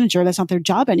product manager. That's not their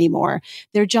job anymore.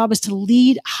 Their job is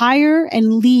to hire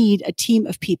and lead a team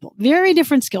of people. Very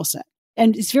different skill set.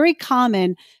 And it's very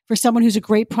common for someone who's a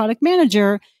great product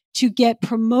manager to get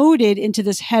promoted into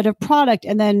this head of product,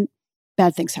 and then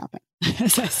bad things happen,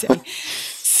 as I say.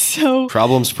 So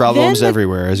problems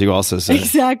everywhere, as you also say.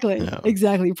 Exactly.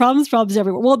 Problems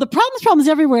everywhere. Well, the problems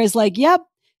everywhere is like, yep,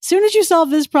 as soon as you solve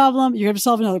this problem, you're going to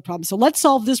solve another problem. So let's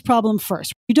solve this problem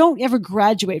first. You don't ever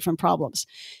graduate from problems.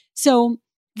 So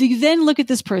you then look at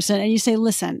this person and you say,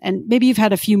 listen, and maybe you've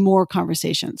had a few more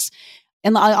conversations.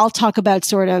 And I'll talk about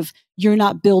sort of, you're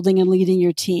not building and leading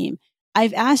your team.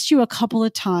 I've asked you a couple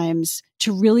of times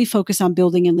to really focus on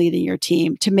building and leading your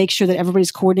team, to make sure that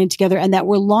everybody's coordinated together and that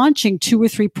we're launching 2 or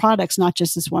 3 products, not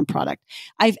just this one product.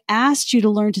 I've asked you to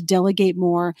learn to delegate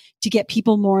more, to get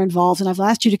people more involved, and I've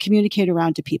asked you to communicate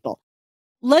around to people.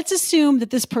 Let's assume that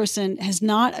this person has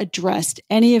not addressed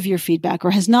any of your feedback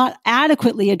or has not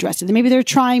adequately addressed it. Maybe they're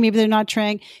trying, maybe they're not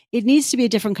trying. It needs to be a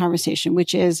different conversation,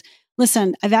 which is,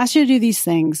 listen, I've asked you to do these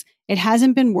things. It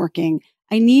hasn't been working.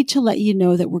 I need to let you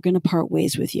know that we're going to part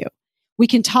ways with you. We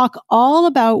can talk all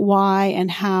about why and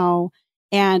how,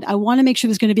 and I want to make sure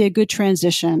there's going to be a good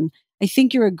transition. I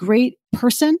think you're a great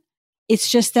person. It's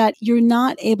just that you're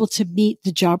not able to meet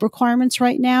the job requirements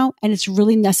right now. And it's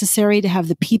really necessary to have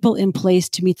the people in place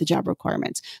to meet the job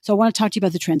requirements. So I want to talk to you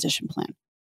about the transition plan.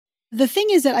 The thing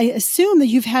is that I assume that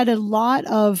you've had a lot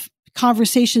of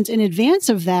conversations in advance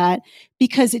of that,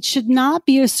 because it should not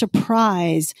be a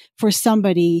surprise for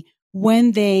somebody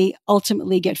when they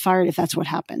ultimately get fired, if that's what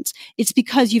happens. It's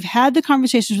because you've had the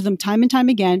conversations with them time and time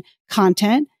again,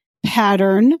 content,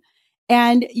 pattern,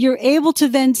 and you're able to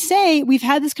then say, we've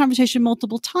had this conversation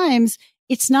multiple times.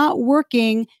 It's not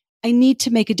working. I need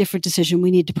to make a different decision.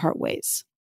 We need to part ways.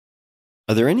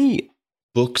 Are there any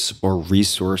books or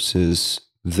resources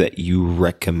that you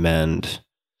recommend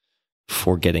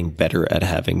for getting better at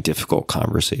having difficult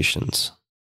conversations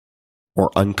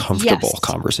or uncomfortable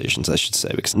conversations, I should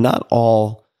say? Because not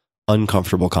all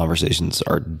uncomfortable conversations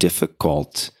are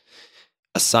difficult,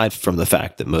 aside from the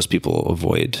fact that most people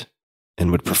avoid and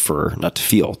would prefer not to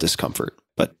feel discomfort,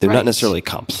 but they're not necessarily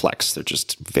complex. They're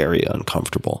just very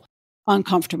uncomfortable.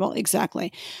 Uncomfortable,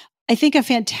 exactly. I think a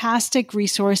fantastic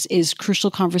resource is Crucial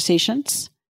Conversations,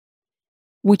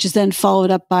 which is then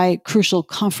followed up by Crucial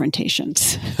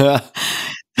Confrontations.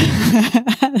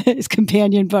 His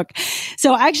companion book.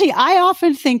 So actually, I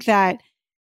often think that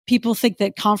people think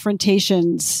that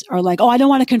confrontations are like, oh, I don't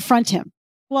want to confront him.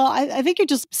 Well, I think you're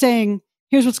just saying,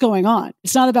 here's what's going on.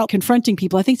 It's not about confronting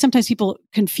people. I think sometimes people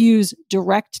confuse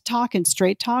direct talk and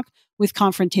straight talk with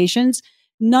confrontations.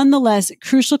 Nonetheless,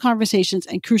 Crucial Conversations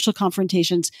and Crucial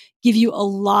Confrontations give you a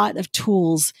lot of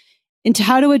tools into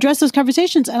how to address those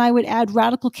conversations. And I would add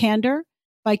Radical Candor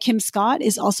by Kim Scott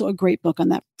is also a great book on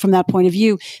that, from that point of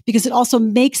view, because it also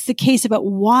makes the case about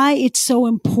why it's so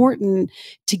important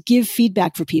to give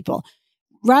feedback for people.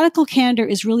 Radical Candor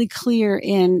is really clear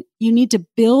in you need to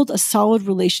build a solid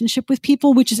relationship with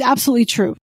people, which is absolutely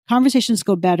true. Conversations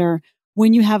go better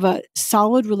when you have a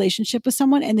solid relationship with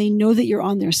someone and they know that you're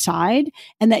on their side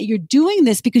and that you're doing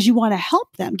this because you want to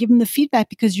help them, give them the feedback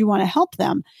because you want to help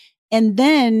them. And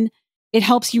then it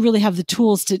helps you really have the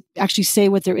tools to actually say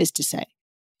what there is to say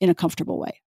in a comfortable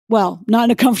way. Well, not in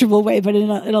a comfortable way, but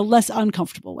in a less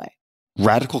uncomfortable way.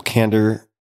 Radical Candor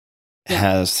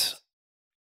has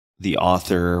the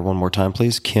author, one more time,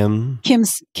 please. Kim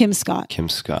Scott. Kim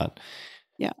Scott.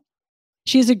 Yeah.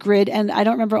 She has a grid, and I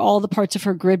don't remember all the parts of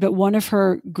her grid, but one of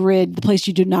her grid, the place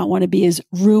you do not want to be, is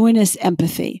ruinous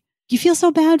empathy. You feel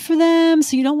so bad for them,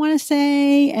 so you don't want to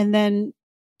say, and then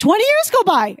 20 years go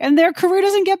by and their career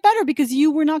doesn't get better because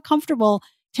you were not comfortable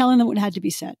telling them what had to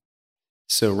be said.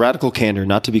 So Radical Candor,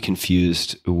 not to be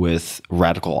confused with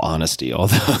Radical Honesty,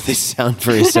 although they sound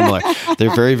very similar.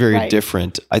 They're very, very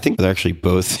different. I think they're actually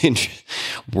both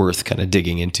worth kind of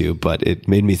digging into, but it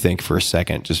made me think for a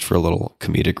second, just for a little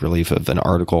comedic relief, of an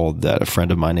article that a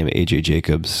friend of mine named AJ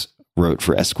Jacobs wrote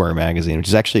for Esquire magazine, which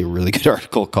is actually a really good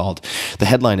article called, the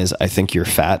headline is, "I Think You're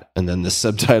Fat." And then the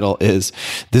subtitle is,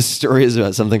 "This story is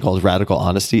about something called radical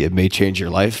honesty. It may change your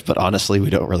life, but honestly, we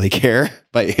don't really care,"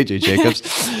 by AJ Jacobs.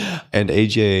 And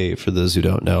AJ, for those who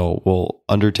don't know, will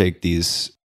undertake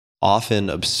these often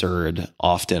absurd,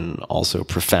 often also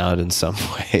profound in some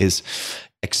ways,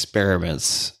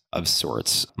 experiments of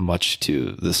sorts, much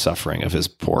to the suffering of his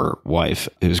poor wife.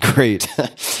 It was great.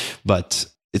 But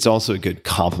it's also a good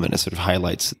compliment. It sort of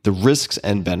highlights the risks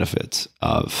and benefits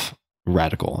of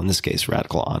radical, in this case,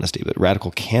 radical honesty, but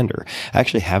Radical Candor. I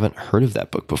actually haven't heard of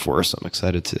that book before, so I'm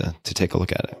excited to take a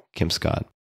look at it. Kim Scott.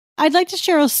 I'd like to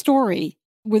share a story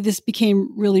where this became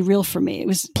really real for me. It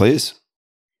was Please.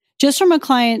 Just from a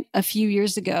client a few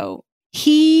years ago.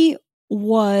 He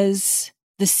was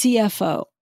the CFO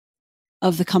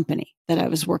of the company that I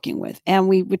was working with. And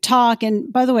we would talk.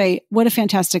 And by the way, what a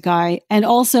fantastic guy. And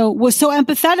also was so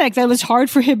empathetic that it was hard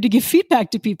for him to give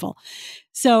feedback to people.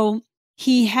 So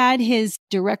he had his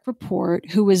direct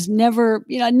report who was never,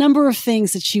 a number of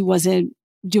things that she wasn't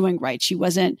doing right. She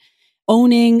wasn't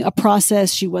owning a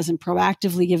process. She wasn't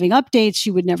proactively giving updates.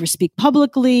 She would never speak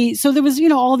publicly. So there was,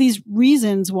 all these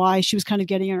reasons why she was kind of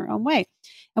getting in her own way.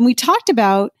 And we talked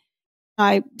about,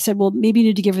 I said, well, maybe you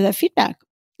need to give her that feedback.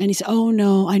 And he said, oh,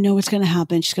 no, I know what's going to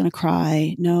happen. She's going to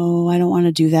cry. No, I don't want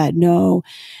to do that. No.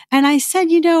 And I said,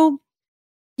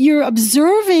 you're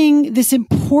observing this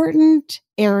important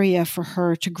area for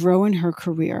her to grow in her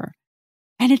career.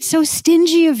 And it's so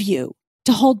stingy of you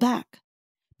to hold back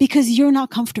because you're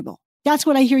not comfortable. That's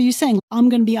what I hear you saying. I'm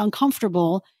going to be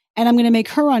uncomfortable and I'm going to make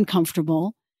her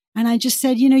uncomfortable. And I just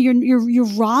said, you're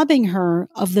robbing her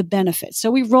of the benefits.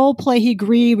 So we role play. He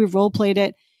agreed. We role played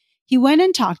it. He went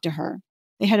and talked to her.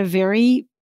 They had a very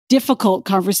difficult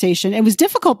conversation. It was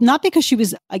difficult, not because she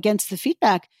was against the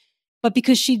feedback, but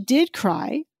because she did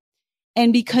cry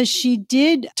and because she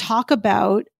did talk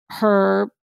about her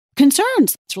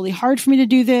concerns. It's really hard for me to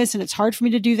do this, and it's hard for me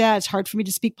to do that. It's hard for me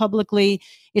to speak publicly.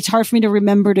 It's hard for me to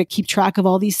remember to keep track of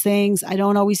all these things. I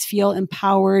don't always feel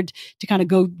empowered to kind of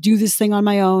go do this thing on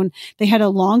my own. They had a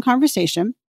long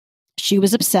conversation. She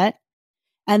was upset.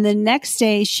 And the next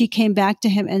day she came back to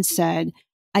him and said,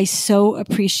 I so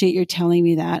appreciate your telling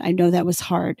me that. I know that was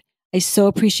hard. I so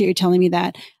appreciate you telling me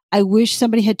that. I wish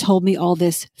somebody had told me all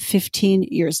this 15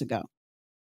 years ago.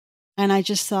 And I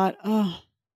just thought, oh,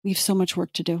 we have so much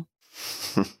work to do.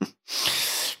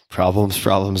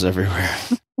 Problems everywhere.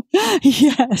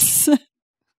 Yes.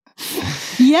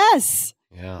 Yes.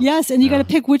 Yeah. Yes. And you got to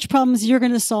pick which problems you're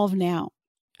going to solve now.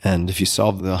 And if you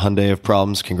solve the Hyundai of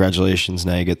problems, congratulations.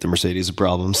 Now you get the Mercedes of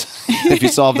problems. If you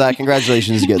solve that,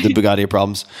 congratulations, you get the Bugatti of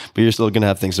problems. But you're still going to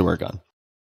have things to work on.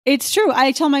 It's true.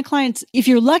 I tell my clients, if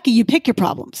you're lucky, you pick your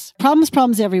problems.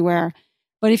 Problems everywhere.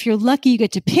 But if you're lucky, you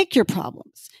get to pick your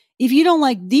problems. If you don't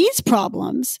like these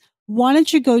problems, why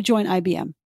don't you go join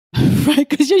IBM? Right?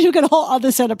 Because you'll get a whole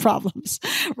other set of problems,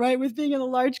 right? With being in a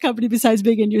large company besides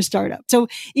being in your startup. So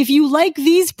if you like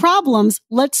these problems,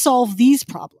 let's solve these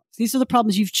problems. These are the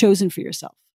problems you've chosen for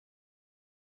yourself.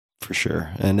 For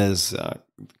sure. And as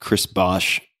Chris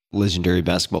Bosh, legendary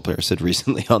basketball player, said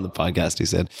recently on the podcast, he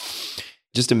said,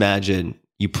 just imagine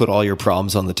you put all your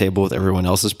problems on the table with everyone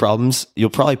else's problems. You'll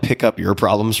probably pick up your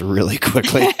problems really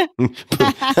quickly.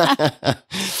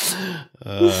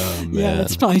 Oh, man. Yeah,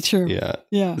 that's probably true.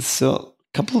 Yeah. So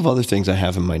a couple of other things I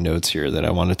have in my notes here that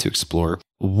I wanted to explore.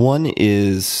 One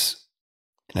is,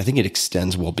 and I think it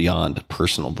extends well beyond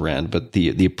personal brand, but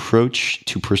the approach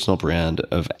to personal brand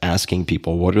of asking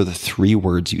people, what are the 3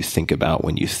 words you think about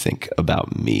when you think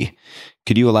about me?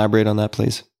 Could you elaborate on that,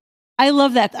 please? I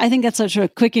love that. I think that's such a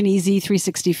quick and easy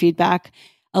 360 feedback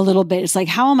a little bit. It's like,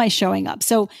 how am I showing up?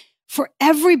 So for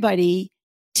everybody,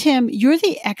 Tim, you're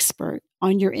the expert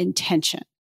on your intention,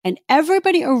 and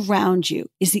everybody around you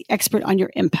is the expert on your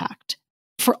impact.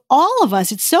 For all of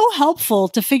us, it's so helpful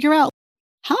to figure out,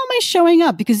 how am I showing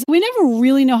up? Because we never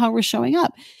really know how we're showing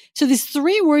up. So this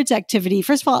 3 words activity,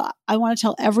 first of all, I want to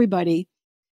tell everybody,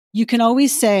 you can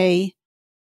always say,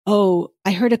 oh,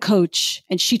 I heard a coach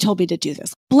and she told me to do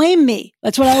this. Blame me.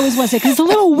 That's what I always want to say, because it's a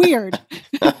little weird.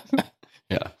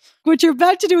 Yeah. What you're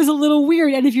about to do is a little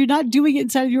weird. And if you're not doing it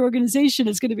inside of your organization,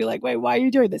 it's going to be like, wait, why are you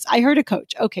doing this? I heard a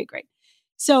coach. Okay, great.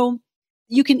 So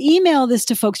you can email this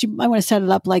to folks. You might want to set it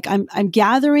up like, I'm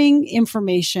gathering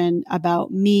information about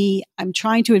me. I'm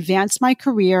trying to advance my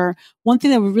career. One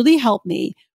thing that would really help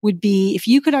me would be if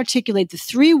you could articulate the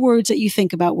 3 words that you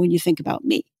think about when you think about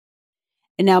me.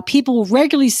 And now people will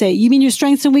regularly say, you mean your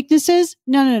strengths and weaknesses?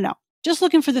 No. Just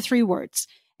looking for the 3 words.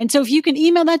 And so if you can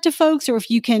email that to folks, or if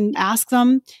you can ask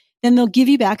them, then they'll give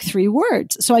you back 3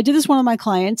 words. So I did this with one of my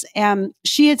clients, and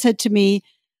she had said to me,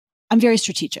 I'm very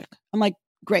strategic. I'm like,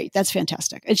 great, that's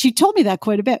fantastic. And she told me that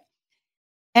quite a bit.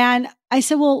 And I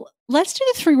said, well, let's do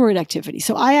the 3-word activity.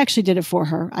 So I actually did it for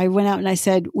her. I went out and I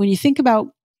said, when you think about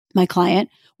my client,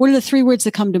 what are the 3 words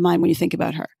that come to mind when you think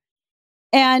about her?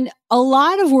 And a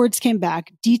lot of words came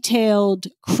back: detailed,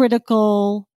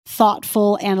 critical,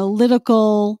 thoughtful,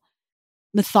 analytical,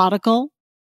 methodical.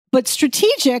 But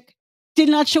strategic did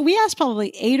not show. We asked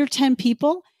probably 8 or 10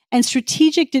 people, and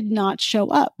strategic did not show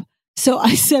up. So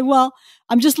I said, well,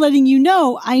 I'm just letting you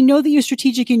know, I know that you're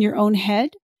strategic in your own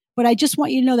head, but I just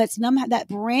want you to know that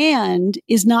brand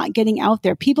is not getting out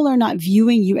there. People are not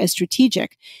viewing you as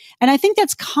strategic. And I think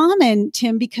that's common,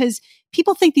 Tim, because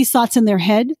people think these thoughts in their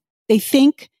head. They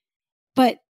think,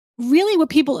 but really what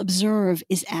people observe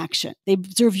is action. They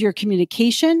observe your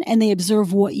communication and they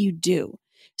observe what you do.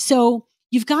 So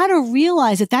you've got to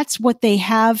realize that that's what they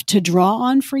have to draw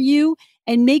on for you,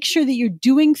 and make sure that you're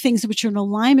doing things which are in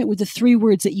alignment with the 3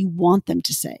 words that you want them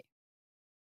to say.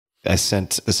 I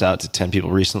sent this out to 10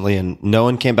 people recently, and no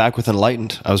one came back with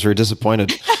enlightened. I was very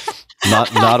disappointed.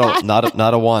 not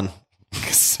a one.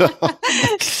 So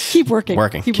keep working.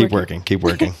 Keep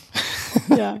working.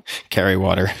 Yeah. Carry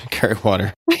water.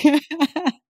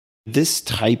 This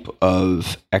type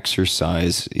of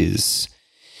exercise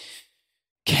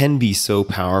can be so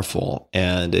powerful,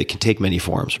 and it can take many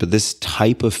forms. But this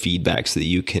type of feedback, so that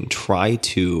you can try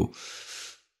to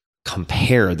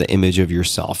compare the image of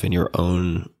yourself in your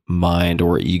own mind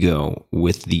or ego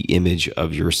with the image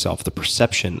of yourself, the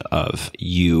perception of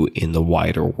you in the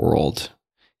wider world,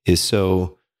 is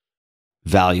so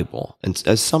valuable. And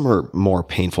as some are more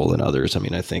painful than others. I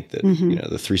mean, I think that,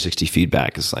 the 360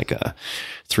 feedback is like a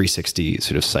 360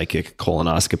 sort of psychic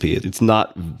colonoscopy. It's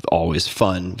not always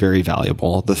fun, very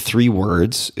valuable. The 3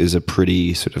 words is a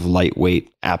pretty sort of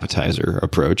lightweight appetizer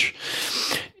approach.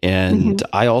 And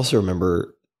I also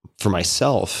remember for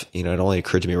myself, it only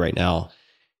occurred to me right now,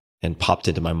 and popped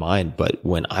into my mind. But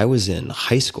when I was in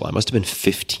high school, I must have been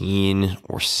 15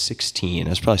 or 16. I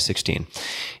was probably 16.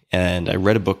 And I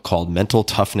read a book called Mental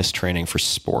Toughness Training for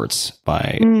Sports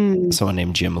by someone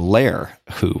named Jim Loehr,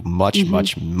 who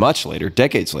much later,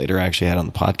 decades later, I actually had on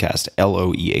the podcast,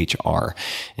 Loehr.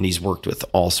 And he's worked with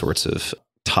all sorts of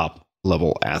top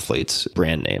level athletes,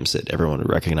 brand names that everyone would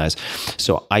recognize.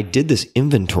 So I did this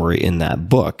inventory in that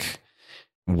book,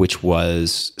 which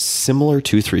was similar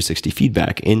to 360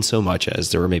 feedback in so much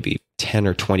as there were maybe 10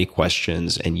 or 20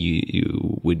 questions, and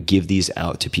you would give these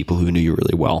out to people who knew you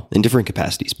really well in different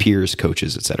capacities, peers,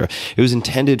 coaches, etc. It was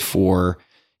intended for,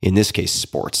 in this case,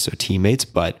 sports, so teammates,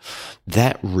 but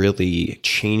that really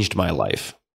changed my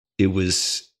life. It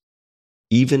was,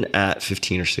 even at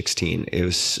 15 or 16, it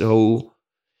was so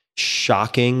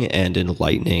shocking and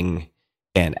enlightening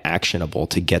and actionable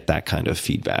to get that kind of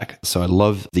feedback. So I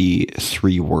love the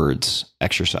 3 words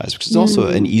exercise, which is also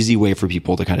an easy way for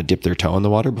people to kind of dip their toe in the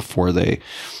water before they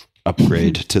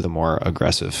upgrade to the more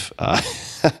aggressive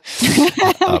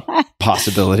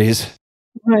possibilities.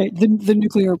 Right. The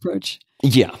nuclear approach.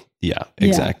 Yeah,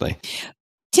 exactly.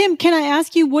 Tim, can I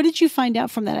ask you, what did you find out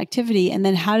from that activity? And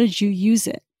then how did you use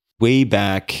it? Way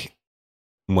back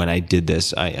when I did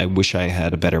this, I wish I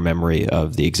had a better memory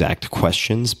of the exact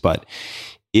questions, but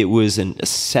it was an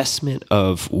assessment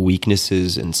of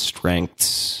weaknesses and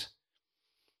strengths.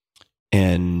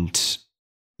 And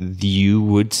you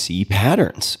would see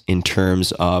patterns in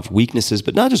terms of weaknesses,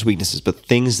 but not just weaknesses, but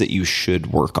things that you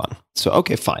should work on. So,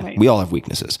 okay, fine. Right. We all have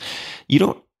weaknesses. You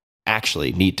don't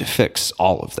actually need to fix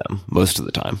all of them most of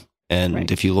the time.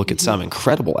 And if you look at some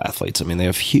incredible athletes, I mean, they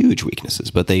have huge weaknesses,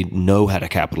 but they know how to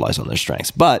capitalize on their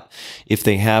strengths. But if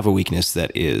they have a weakness that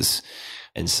is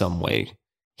in some way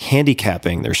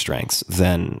handicapping their strengths,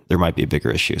 then there might be a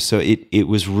bigger issue. So it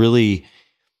was really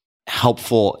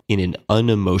helpful in an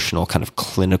unemotional kind of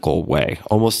clinical way,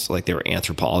 almost like they were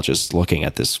anthropologists looking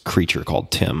at this creature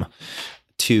called Tim,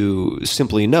 to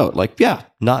simply note, like, yeah,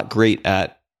 not great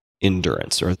at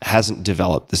endurance, or hasn't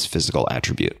developed this physical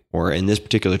attribute, or in this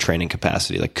particular training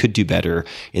capacity, like could do better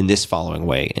in this following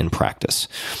way in practice.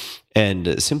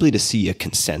 And simply to see a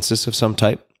consensus of some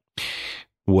type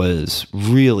was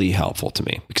really helpful to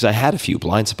me, because I had a few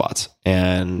blind spots,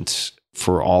 and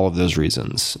for all of those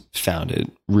reasons found it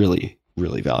really,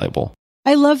 really valuable.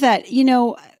 I love that. You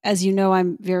know, as you know,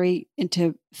 I'm very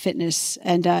into fitness,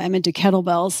 and I'm into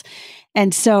kettlebells.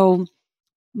 And so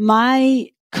my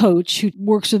coach, who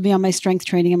works with me on my strength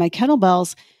training and my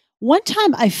kettlebells, one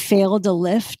time I failed a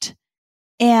lift,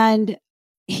 and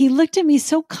he looked at me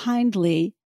so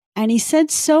kindly and he said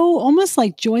so almost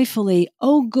like joyfully,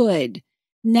 "Oh, good.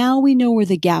 Now we know where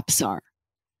the gaps are."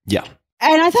 Yeah.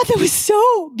 And I thought that was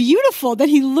so beautiful that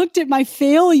he looked at my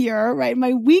failure, right,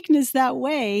 my weakness that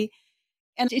way.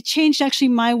 And it changed actually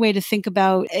my way to think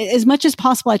about, as much as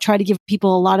possible, I try to give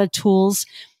people a lot of tools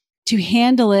to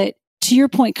handle it, to your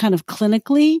point, kind of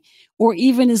clinically, or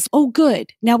even as, "Oh,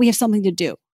 good, now we have something to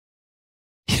do."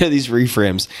 Yeah, these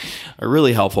reframes are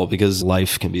really helpful, because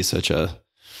life can be such a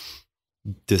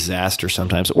disaster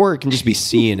sometimes, or it can just be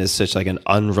seen as such like an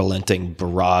unrelenting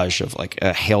barrage of like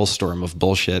a hailstorm of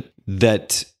bullshit,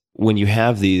 that when you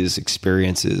have these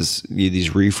experiences, these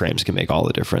reframes can make all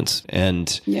the difference.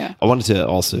 And I wanted to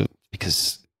also,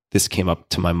 because this came up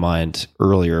to my mind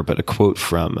earlier, but a quote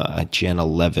from Jana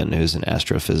Levin, who's an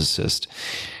astrophysicist.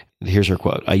 Here's her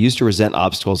quote: "I used to resent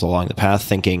obstacles along the path,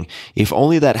 thinking, if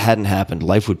only that hadn't happened,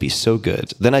 life would be so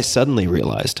good. Then I suddenly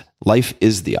realized life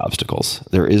is the obstacles.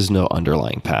 There is no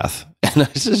underlying path." And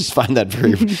I just find that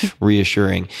very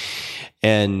reassuring.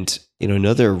 And, you know,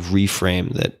 another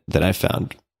reframe that I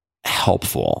found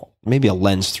helpful, maybe a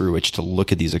lens through which to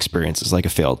look at these experiences like a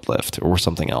failed lift or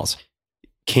something else,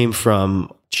 came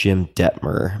from Jim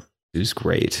Detmer, who's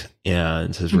great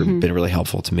and has been really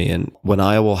helpful to me. And when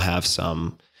I will have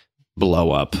some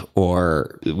blow up,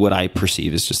 or what I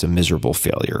perceive as just a miserable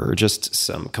failure, or just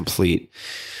some complete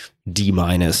D-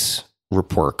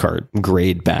 report card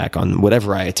grade back on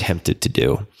whatever I attempted to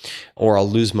do, or I'll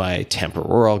lose my temper,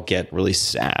 or I'll get really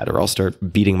sad, or I'll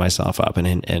start beating myself up,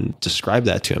 and describe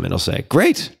that to him, and he'll say,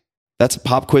 "Great. That's a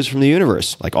pop quiz from the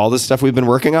universe. Like all this stuff we've been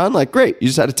working on, like, great, you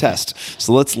just had a test.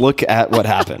 So let's look at what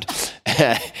happened."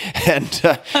 and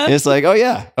it's like, oh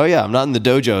yeah, I'm not in the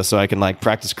dojo, so I can like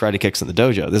practice karate kicks in the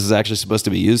dojo. This is actually supposed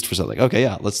to be used for something. Okay,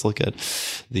 yeah, let's look at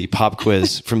the pop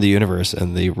quiz from the universe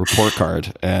and the report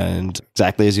card. And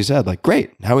exactly as you said, like,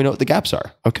 great, now we know what the gaps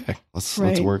are. Okay, let's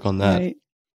work on that. Right.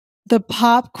 The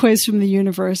pop quiz from the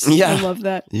universe. Yeah. I love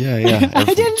that. Yeah. I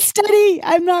didn't study.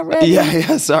 I'm not ready.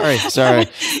 Yeah. Sorry.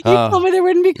 You told me there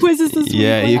wouldn't be quizzes this week.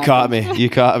 Yeah, you caught me.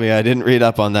 I didn't read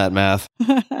up on that math.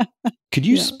 Could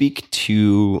you speak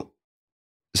to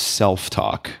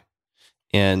self-talk?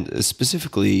 And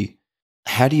specifically,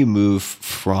 how do you move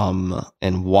from,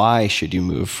 and why should you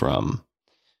move from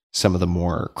some of the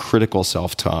more critical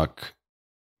self-talk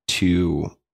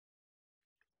to,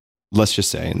 let's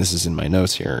just say, and this is in my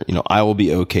notes here, I will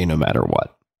be okay no matter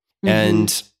what. Mm-hmm.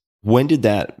 And when did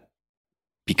that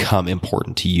become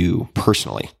important to you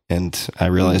personally? And I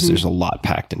realize there's a lot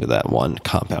packed into that one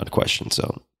compound question.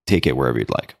 So take it wherever you'd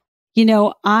like.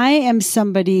 I am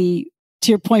somebody,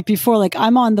 to your point before, like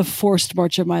I'm on the forced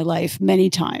march of my life many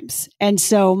times. And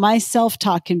so my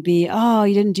self-talk can be, oh,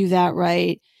 you didn't do that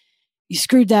right. You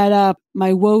screwed that up.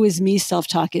 My woe is me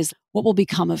self-talk is what will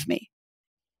become of me.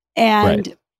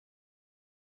 And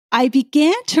I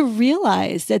began to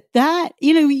realize that,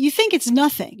 you think it's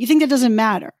nothing. You think that doesn't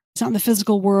matter. It's not in the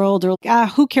physical world, or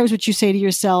who cares what you say to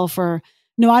yourself, or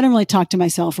no, I don't really talk to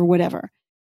myself, or whatever.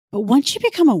 But once you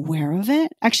become aware of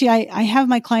it, actually, I have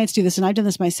my clients do this, and I've done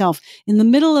this myself. In the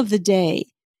middle of the day,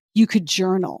 you could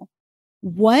journal.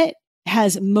 What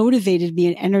has motivated me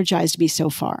and energized me so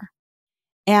far?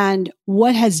 And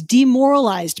what has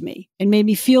demoralized me and made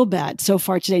me feel bad so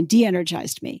far today,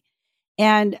 de-energized me?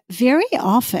 And very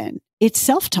often it's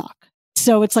self-talk.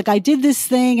 So it's like, I did this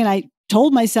thing and I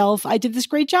told myself I did this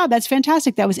great job. That's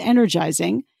fantastic. That was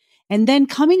energizing. And then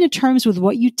coming to terms with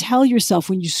what you tell yourself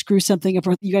when you screw something up,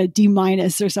 or you got a D-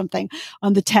 or something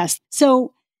on the test.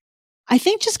 So I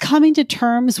think just coming to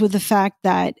terms with the fact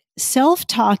that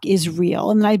self-talk is real.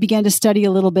 And then I began to study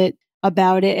a little bit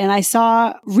about it. And I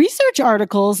saw research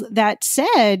articles that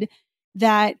said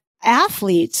that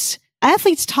athletes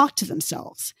talk to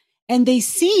themselves. And they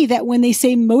see that when they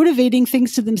say motivating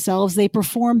things to themselves, they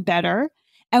perform better.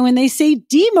 And when they say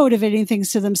demotivating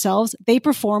things to themselves, they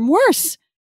perform worse.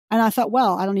 And I thought,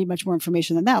 well, I don't need much more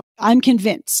information than that. I'm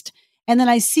convinced. And then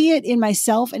I see it in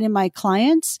myself and in my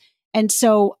clients. And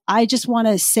so I just want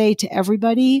to say to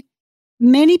everybody,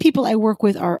 many people I work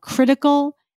with are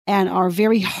critical and are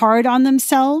very hard on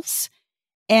themselves.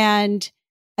 And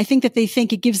I think that they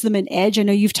think it gives them an edge. I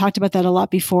know you've talked about that a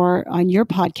lot before on your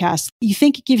podcast. You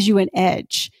think it gives you an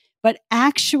edge, but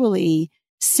actually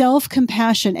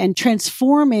self-compassion and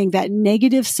transforming that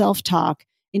negative self-talk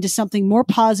into something more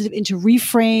positive, into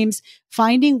reframes,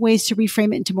 finding ways to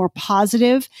reframe it into more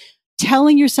positive,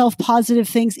 telling yourself positive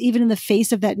things, even in the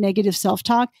face of that negative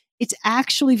self-talk. It's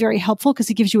actually very helpful because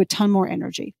it gives you a ton more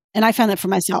energy. And I found that for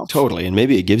myself. Totally. And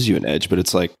maybe it gives you an edge, but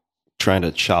it's like trying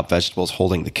to chop vegetables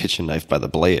holding the kitchen knife by the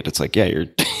blade. It's like, yeah,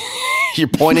 you're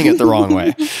pointing it the wrong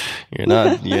way. You're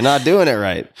not doing it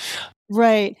right.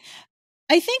 Right.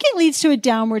 I think it leads to a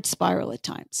downward spiral at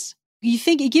times. You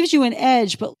think it gives you an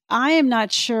edge, but I am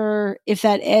not sure if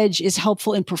that edge is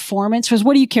helpful in performance. Because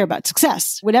what do you care about?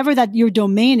 Success. Whatever that your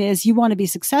domain is, you want to be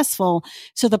successful.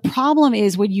 So the problem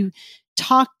is when you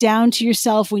talk down to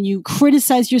yourself, when you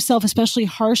criticize yourself, especially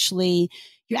harshly,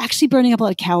 you're actually burning up a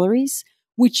lot of calories,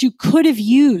 which you could have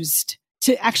used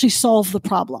to actually solve the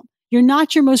problem. You're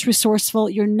not your most resourceful.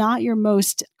 You're not your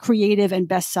most creative and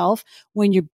best self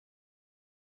when you're.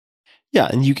 Yeah,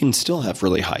 and you can still have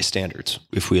really high standards.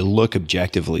 If we look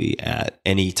objectively at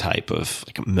any type of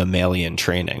like mammalian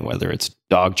training, whether it's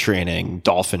dog training,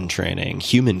 dolphin training,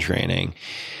 human training,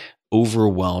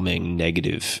 overwhelming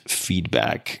negative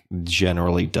feedback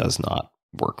generally does not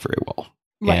work very well.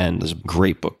 Right. And there's a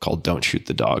great book called Don't Shoot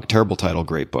the Dog. Terrible title,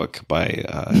 great book by,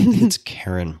 I think it's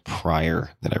Karen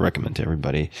Pryor that I recommend to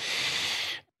everybody.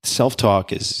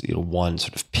 Self-talk is one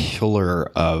sort of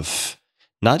pillar of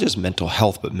not just mental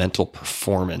health, but mental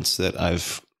performance that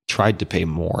I've tried to pay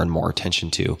more and more attention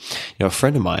to. A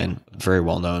friend of mine, a very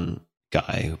well-known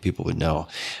guy who people would know,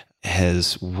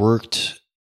 has worked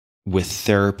with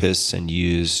therapists and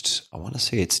used, I want to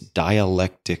say it's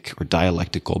dialectic or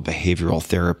dialectical behavioral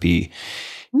therapy.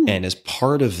 And as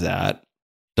part of that,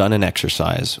 done an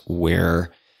exercise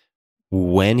where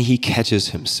when he catches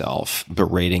himself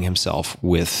berating himself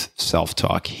with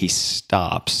self-talk, he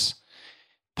stops,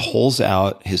 pulls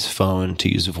out his phone to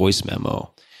use a voice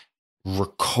memo,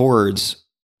 records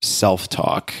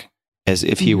self-talk as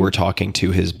if he were talking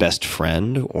to his best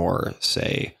friend or,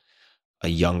 say, a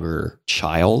younger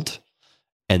child,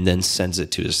 and then sends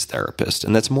it to his therapist.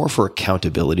 And that's more for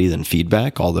accountability than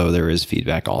feedback, although there is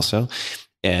feedback also.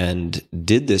 And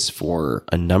did this for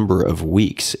a number of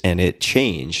weeks, and it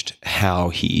changed how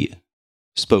he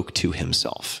spoke to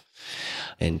himself.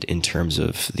 and in terms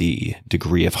of the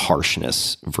degree of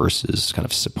harshness versus kind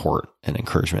of support and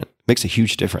encouragement. Makes a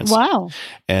huge difference. Wow.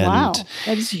 And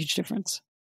That is a huge difference.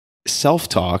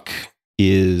 self-talk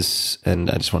is, and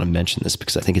I just want to mention this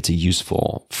because I think it's a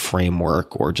useful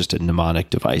framework or just a mnemonic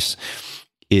device,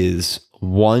 is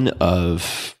one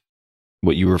of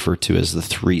what you refer to as the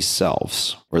three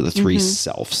selves or the three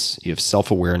selves. You have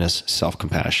self-awareness,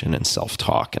 self-compassion, and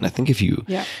self-talk. And I think if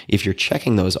you're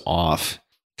checking those off,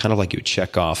 kind of like you would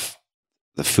check off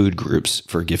the food groups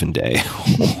for a given day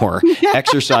or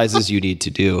exercises you need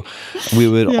to do, we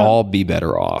would all be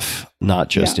better off, not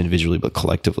just individually, but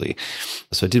collectively.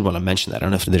 So I did want to mention that. I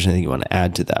don't know if there's anything you want to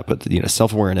add to that, but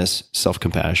self-awareness,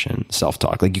 self-compassion,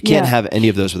 self-talk, like you can't have any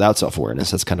of those without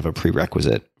self-awareness. That's kind of a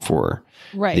prerequisite for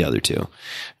the other two.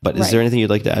 But is there anything you'd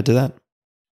like to add to that?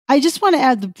 I just want to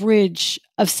add the bridge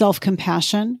of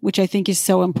self-compassion, which I think is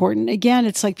so important. Again,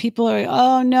 it's like people are,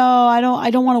 oh no, I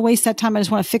don't want to waste that time. I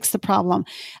just want to fix the problem.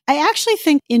 I actually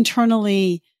think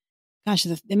internally, gosh,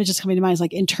 the image that's coming to mind is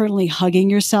like internally hugging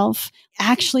yourself,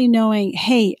 actually knowing,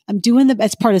 hey,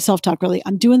 that's part of self-talk really.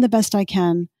 I'm doing the best I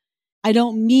can. I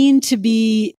don't mean to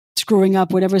be screwing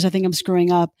up, whatever it is I think I'm screwing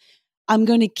up. I'm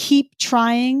going to keep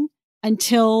trying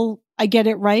until I get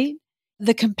it right.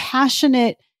 The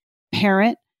compassionate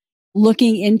parent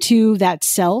looking into that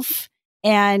self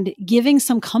and giving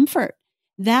some comfort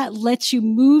that lets you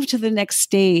move to the next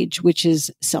stage, which is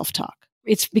self-talk.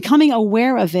 It's becoming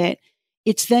aware of it.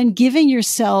 It's then giving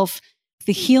yourself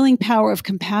the healing power of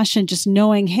compassion, just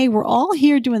knowing, hey, we're all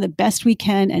here doing the best we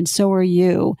can, and so are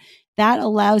you. That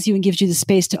allows you and gives you the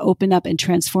space to open up and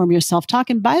transform your self-talk.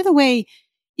 And by the way,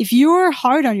 if you're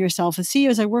hard on yourself, the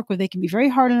CEOs I work with, they can be very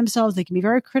hard on themselves. They can be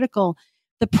very critical.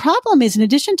 The problem is, in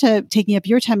addition to taking up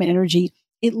your time and energy,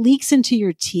 it leaks into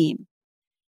your team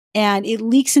and it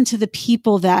leaks into the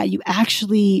people that you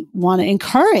actually want to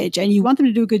encourage, and you want them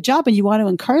to do a good job and you want to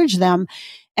encourage them.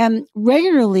 And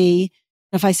regularly,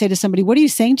 if I say to somebody, what are you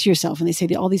saying to yourself? And they say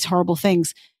all these horrible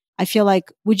things. I feel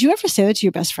like, would you ever say that to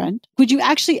your best friend? Would you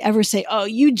actually ever say, oh,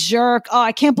 you jerk. Oh,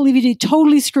 I can't believe you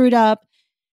totally screwed up.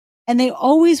 And they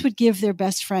always would give their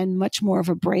best friend much more of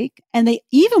a break. And they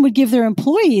even would give their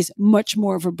employees much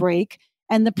more of a break.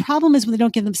 And the problem is when they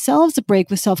don't give themselves a break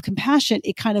with self-compassion,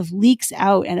 it kind of leaks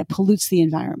out and it pollutes the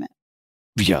environment.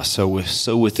 Yeah. So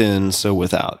within, so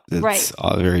without. It's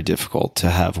very difficult to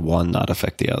have one not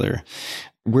affect the other.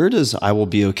 Where does I will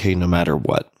be okay no matter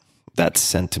what, that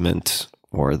sentiment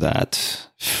or that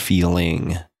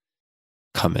feeling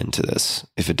come into this,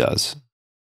 if it does?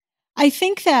 I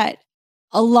think that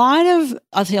a lot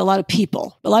of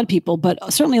people,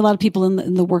 but certainly a lot of people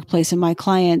in the workplace and my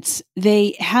clients,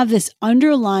 they have this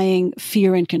underlying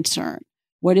fear and concern.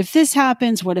 What if this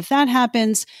happens? What if that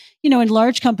happens? In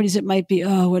large companies, it might be,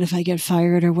 oh, what if I get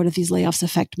fired? Or what if these layoffs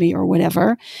affect me or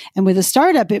whatever? And with a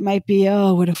startup, it might be,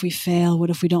 oh, what if we fail?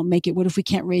 What if we don't make it? What if we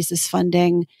can't raise this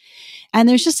funding? And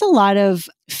there's just a lot of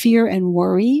fear and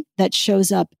worry that shows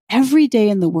up every day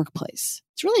in the workplace.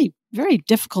 It's really very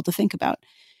difficult to think about.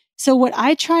 So what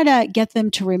I try to get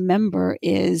them to remember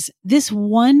is this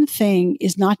one thing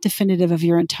is not definitive of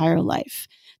your entire life.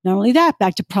 Not only that,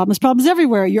 back to problems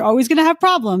everywhere. You're always going to have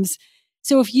problems.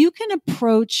 So if you can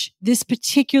approach this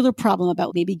particular problem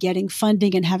about maybe getting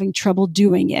funding and having trouble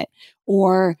doing it,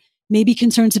 or maybe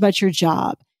concerns about your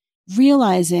job,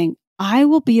 realizing I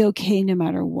will be okay no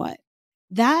matter what,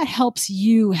 that helps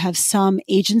you have some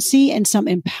agency and some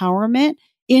empowerment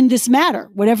in this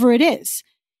matter, whatever it is.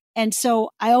 And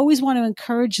so I always want to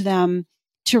encourage them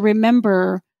to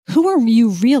remember, who are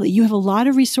you really? You have a lot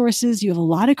of resources. You have a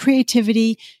lot of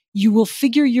creativity. You will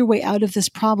figure your way out of this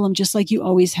problem just like you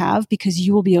always have, because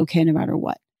you will be okay no matter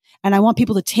what. And I want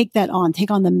people to take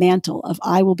on the mantle of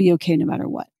I will be okay no matter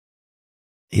what.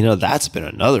 That's been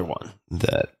another one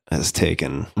that has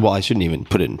taken, well, I shouldn't even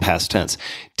put it in past tense,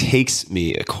 takes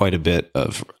me quite a bit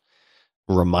of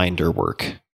reminder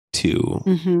work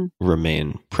to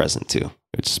remain present to.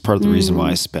 It's part of the reason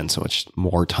why I spend so much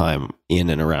more time in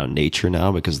and around nature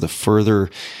now, because the further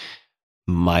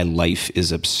my life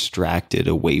is abstracted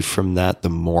away from that, the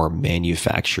more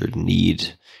manufactured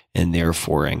need and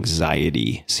therefore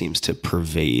anxiety seems to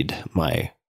pervade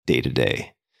my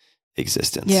day-to-day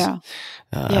existence. Yeah.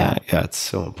 It's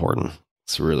so important.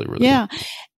 It's really, really important.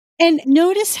 And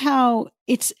notice how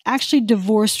it's actually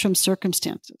divorced from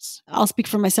circumstances. I'll speak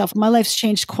for myself. My life's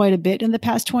changed quite a bit in the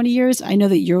past 20 years. I know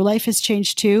that your life has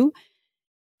changed too.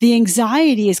 The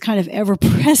anxiety is kind of ever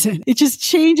present. It just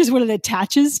changes what it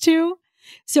attaches to.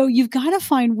 So you've got to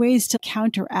find ways to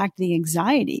counteract the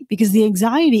anxiety, because the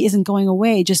anxiety isn't going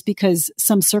away just because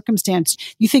some circumstance,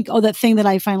 you think, oh, that thing that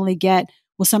I finally get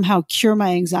will somehow cure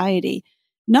my anxiety.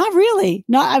 Not really.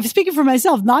 I'm speaking for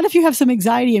myself. Not if you have some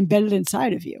anxiety embedded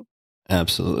inside of you.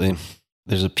 Absolutely.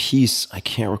 There's a piece, I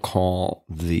can't recall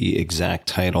the exact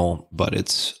title, but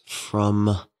it's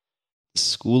from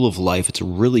School of Life. It's a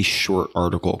really short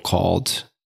article called,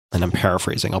 and I'm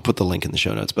paraphrasing, I'll put the link in the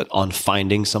show notes, but On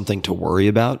Finding Something to Worry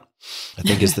About, I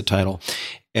think is the title.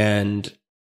 And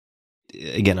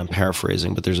again, I'm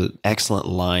paraphrasing, but there's an excellent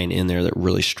line in there that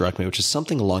really struck me, which is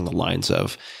something along the lines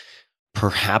of,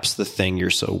 perhaps the thing you're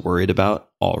so worried about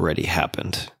already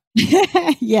happened.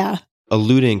 Yeah.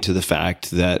 Alluding to the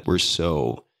fact that we're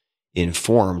so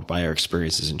informed by our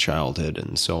experiences in childhood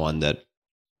and so on, that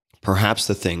perhaps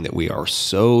the thing that we are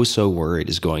so worried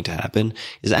is going to happen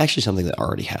is actually something that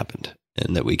already happened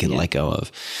and that we can let go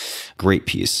of. Great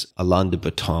piece. Alain de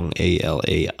Botton,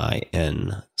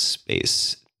 Alain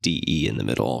space DE in the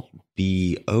middle,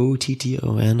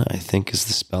 Botton, I think is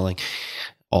the spelling.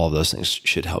 All of those things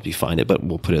should help you find it, but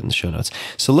we'll put it in the show notes.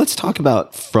 So let's talk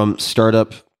about From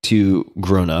Startup to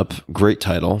Grown Up. Great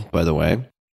title, by the way.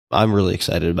 I'm really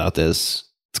excited about this.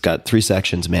 It's got 3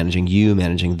 sections: managing you,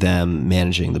 managing them,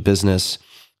 managing the business.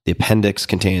 The appendix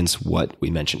contains what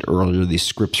we mentioned earlier, these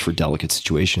scripts for delicate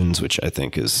situations, which I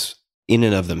think is in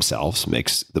and of themselves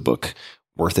makes the book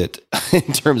worth it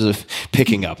in terms of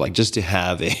picking up, like just to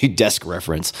have a desk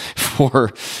reference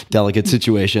for delicate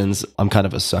situations. I'm kind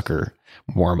of a sucker,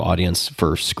 warm audience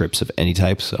for scripts of any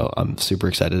type. So I'm super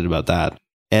excited about that.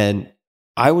 And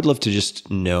I would love to just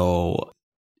know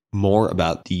more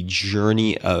about the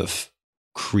journey of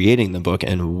creating the book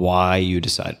and why you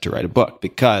decided to write a book,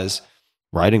 because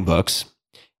writing books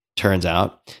turns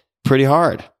out pretty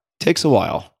hard. Takes a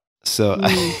while. So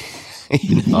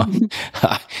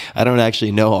I don't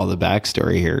actually know all the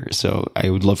backstory here. So I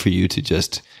would love for you to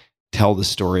just tell the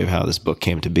story of how this book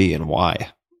came to be and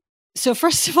why. So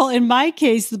first of all, in my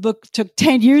case, the book took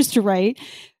 10 years to write,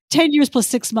 10 years plus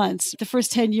 6 months. The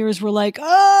first 10 years were like,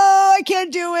 oh, I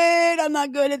can't do it. I'm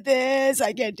not good at this.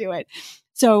 I can't do it.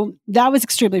 So that was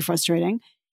extremely frustrating.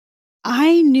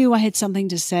 I knew I had something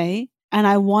to say and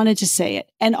I wanted to say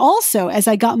it. And also, as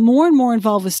I got more and more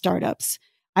involved with startups,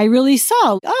 I really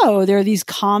saw, there are these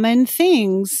common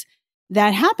things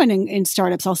that happen in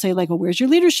startups. I'll say like, well, where's your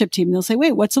leadership team? And they'll say,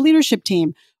 wait, what's a leadership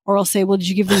team? Or I'll say, well, did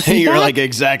you give them feedback? You're like,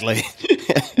 exactly.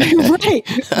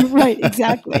 Right.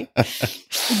 Exactly.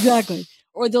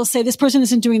 Or they'll say, this person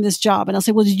isn't doing this job. And I'll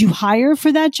say, well, did you hire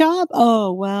for that job?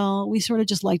 Oh, well, we sort of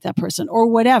just like that person or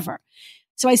whatever.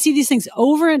 So I see these things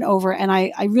over and over. And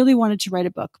I really wanted to write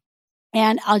a book.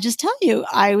 And I'll just tell you,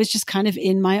 I was just kind of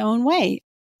in my own way.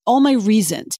 All my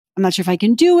reasons. I'm not sure if I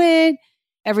can do it.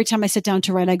 Every time I sit down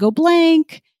to write, I go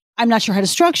blank. I'm not sure how to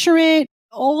structure it.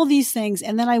 All these things.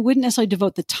 And then I wouldn't necessarily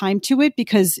devote the time to it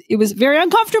because it was very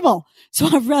uncomfortable. So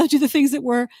I'd rather do the things that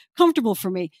were comfortable for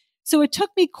me. So it took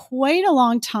me quite a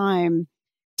long time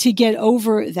to get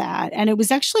over that. And it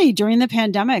was actually during the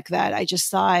pandemic that I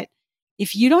just thought,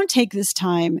 if you don't take this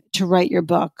time to write your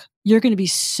book, you're going to be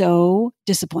so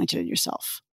disappointed in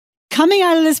yourself. Coming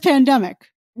out of this pandemic,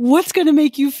 what's going to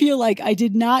make you feel like I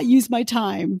did not use my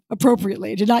time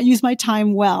appropriately, did not use my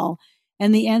time well?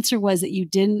 And the answer was that you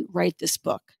didn't write this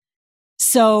book.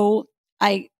 So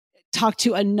I talked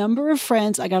to a number of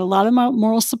friends. I got a lot of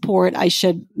moral support. I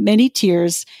shed many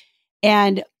tears.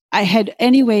 And I had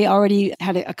anyway already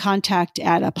had a contact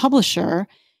at a publisher.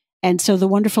 And so the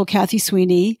wonderful Kathy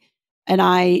Sweeney and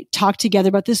I talked together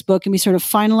about this book and we sort of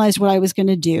finalized what I was going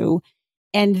to do.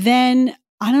 And then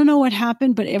I don't know what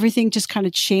happened, but everything just kind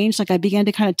of changed. Like I began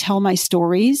to kind of tell my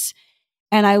stories.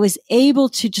 And I was able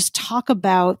to just talk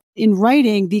about, in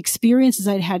writing, the experiences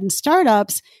I'd had in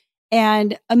startups.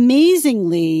 And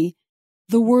amazingly,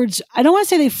 the words, I don't want to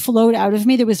say they flowed out of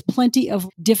me. There was plenty of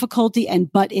difficulty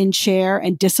and butt in chair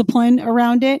and discipline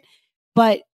around it.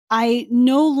 But I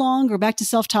no longer, back to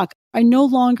self-talk, I no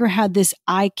longer had this,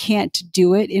 I can't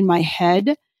do it in my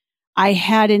head. I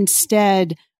had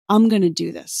instead, I'm going to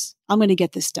do this. I'm going to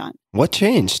get this done. What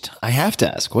changed? I have to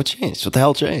ask, what changed? What the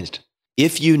hell changed?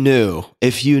 If you knew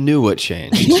what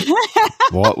changed,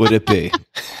 what would it be?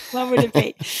 What would it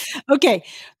be? Okay.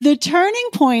 The turning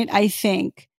point, I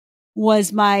think,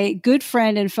 was my good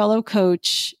friend and fellow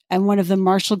coach and one of the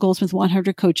Marshall Goldsmith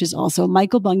 100 coaches also,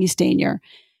 Michael Bungy-Stanier.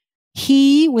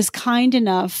 He was kind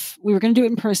enough, we were going to do it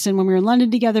in person when we were in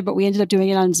London together, but we ended up doing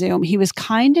it on Zoom. He was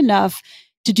kind enough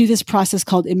to do this process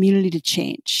called immunity to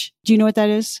change. Do you know what that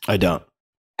is? I don't.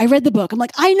 I read the book. I'm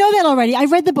like, I know that already. I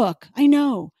read the book. I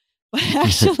know. But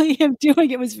actually him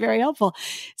doing it was very helpful.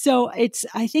 So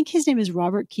I think his name is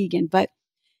Robert Keegan, but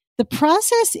the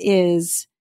process is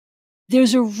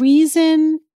there's a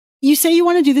reason you say you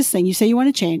want to do this thing. You say you want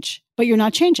to change, but you're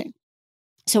not changing.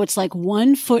 So it's like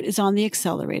one foot is on the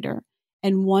accelerator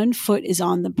and one foot is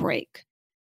on the brake.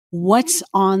 What's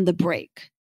on the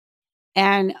brake?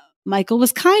 And Michael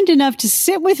was kind enough to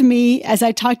sit with me as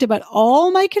I talked about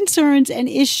all my concerns and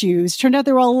issues. Turned out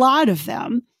there were a lot of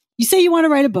them. You say you want to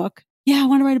write a book. Yeah, I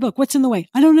want to write a book. What's in the way?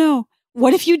 I don't know.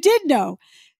 What if you did know?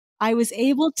 I was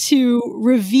able to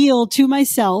reveal to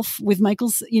myself, with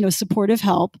Michael's, supportive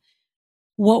help,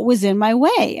 what was in my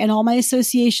way and all my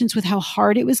associations with how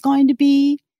hard it was going to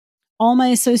be. All my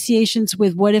associations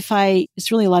with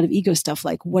it's really a lot of ego stuff.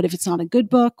 Like, what if it's not a good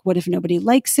book? What if nobody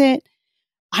likes it?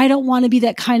 I don't want to be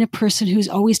that kind of person who's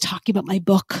always talking about my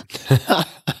book.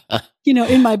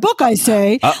 In my book, I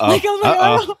say, I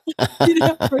don't be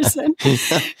that person.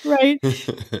 Right.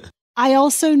 I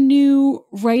also knew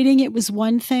writing it was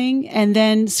one thing. And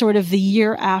then sort of the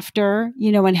year after,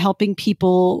 and helping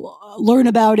people learn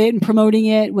about it and promoting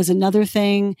it was another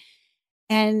thing.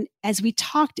 And as we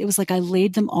talked, it was like I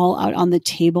laid them all out on the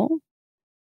table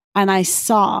and I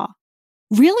saw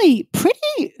really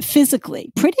pretty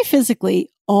physically,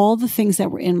 all the things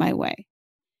that were in my way.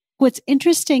 What's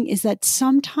interesting is that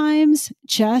sometimes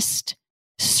just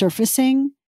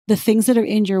surfacing the things that are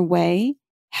in your way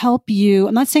help you.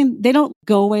 I'm not saying they don't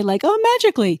go away like,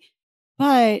 magically,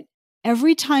 but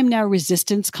every time now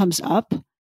resistance comes up,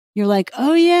 you're like,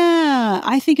 oh yeah,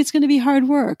 I think it's going to be hard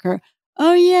work, or,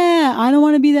 oh yeah, I don't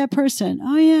want to be that person.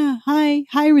 Oh yeah,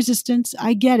 hi resistance.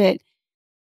 I get it.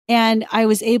 And I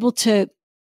was able to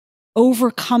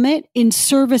overcome it in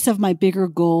service of my bigger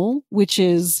goal, which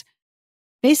is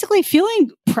basically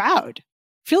feeling proud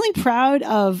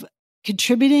of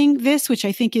contributing this, which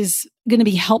I think is going to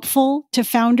be helpful to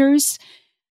founders,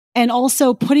 and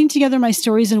also putting together my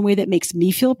stories in a way that makes me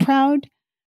feel proud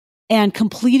and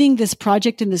completing this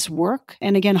project and this work.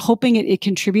 And again, hoping it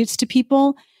contributes to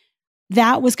people.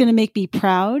 That was going to make me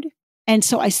proud. And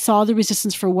so I saw the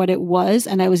resistance for what it was,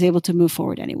 and I was able to move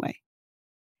forward anyway.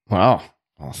 Wow.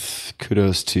 Well,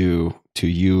 kudos to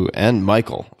you and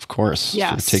Michael, of course,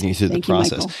 for taking you through the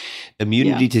process.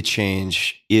 Immunity to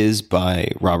Change is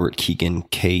by Robert Kegan,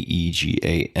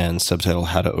 Kegan, subtitle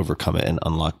How to Overcome It and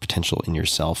Unlock Potential in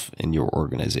Yourself and Your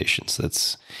Organizations.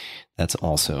 That's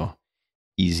also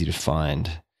easy to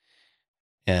find.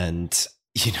 And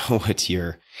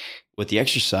what the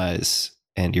exercise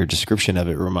and your description of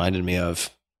it reminded me of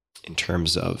in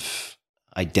terms of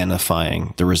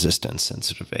identifying the resistance and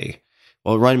sort of it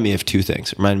reminded me of two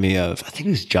things. It reminded me of, I think it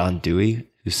was John Dewey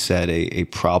who said a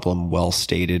problem well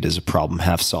stated is a problem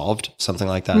half solved, something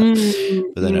like that.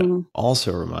 Mm-hmm. But then it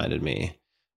also reminded me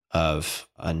of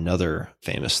another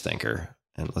famous thinker.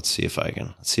 And let's see if I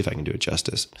can do it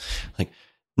justice. Like,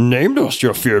 name dost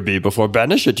your fear be before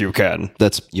banish it you can.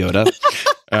 That's Yoda.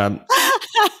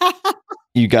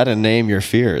 You got to name your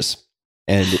fears.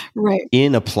 And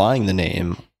in applying the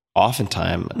name,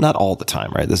 oftentimes, not all the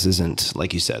time, right? This isn't,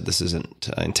 like you said, this isn't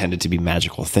intended to be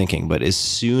magical thinking, but as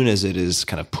soon as it is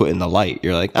kind of put in the light,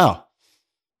 you're like, oh,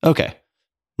 okay.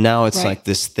 Now it's like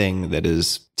this thing that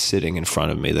is sitting in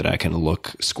front of me that I can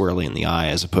look squarely in the eye,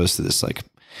 as opposed to this like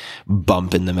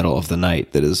bump in the middle of the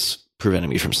night that is preventing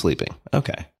me from sleeping.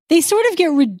 Okay. They sort of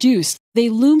get reduced. They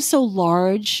loom so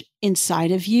large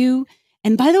inside of you.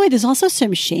 And by the way, there's also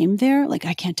some shame there. Like,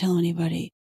 I can't tell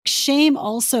anybody. Shame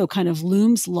also kind of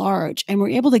looms large, and we're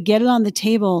able to get it on the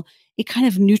table. It kind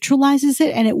of neutralizes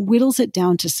it and it whittles it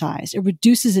down to size. It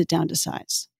reduces it down to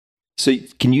size. So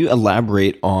can you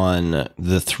elaborate on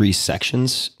the 3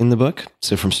 sections in the book?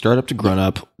 So from startup to grown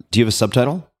up, do you have a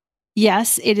subtitle?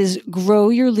 Yes, it is Grow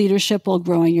Your Leadership While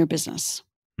Growing Your Business.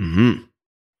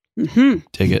 Mm-hmm. Mm-hmm.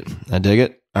 Dig it. I dig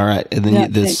it. All right. And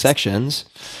then the sections,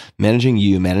 managing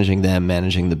you, managing them,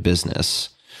 managing the business.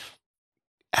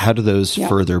 How do those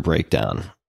further break down?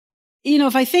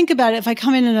 If I think about it, if I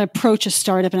come in and approach a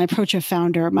startup and I approach a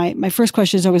founder, my first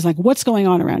question is always like, what's going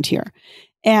on around here?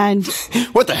 And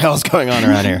what the hell is going on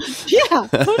around here?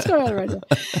 What's going on around here?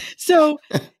 So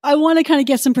I want to kind of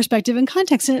get some perspective and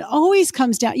context. And it always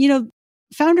comes down,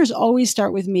 founders always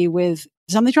start with me with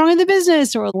something's wrong in the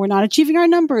business, or we're not achieving our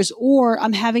numbers, or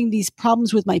I'm having these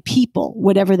problems with my people,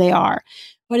 whatever they are.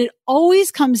 But it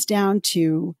always comes down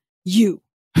to you.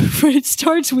 It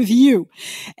starts with you.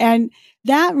 And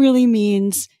that really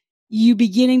means you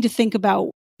beginning to think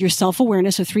about your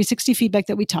self-awareness, so 360 feedback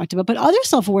that we talked about, but other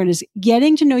self-awareness,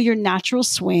 getting to know your natural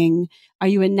swing. Are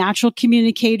you a natural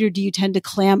communicator? Do you tend to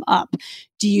clam up?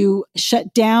 Do you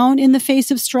shut down in the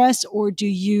face of stress, or do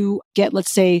you get,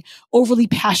 let's say, overly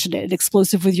passionate and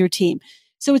explosive with your team?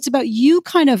 So it's about you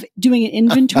kind of doing an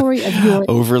inventory of your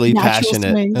overly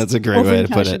passionate. Swings. That's a great way to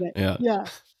put it.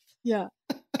 Yeah.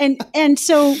 And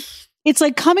so it's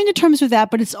like coming to terms with that,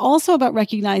 but it's also about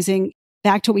recognizing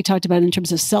back to what we talked about in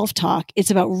terms of self-talk,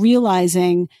 it's about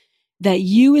realizing that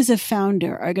you as a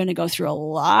founder are going to go through a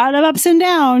lot of ups and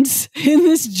downs in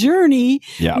this journey,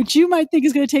 which you might think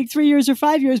is going to take 3 years or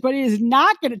 5 years, but it is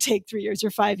not going to take 3 years or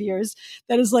 5 years.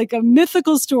 That is like a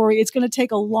mythical story. It's going to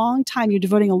take a long time. You're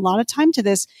devoting a lot of time to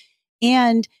this.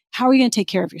 And how are you going to take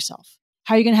care of yourself?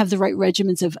 How are you going to have the right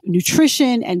regimens of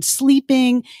nutrition and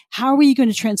sleeping? How are you going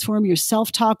to transform your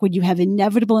self-talk when you have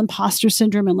inevitable imposter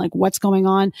syndrome and like what's going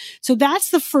on? So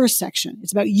that's the first section.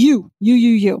 It's about you.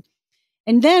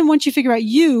 And then once you figure out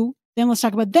you, then let's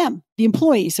talk about them, the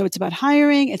employee. So it's about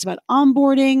hiring. It's about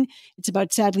onboarding. It's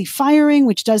about sadly firing,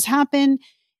 which does happen.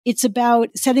 It's about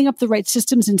setting up the right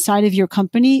systems inside of your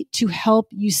company to help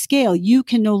you scale. You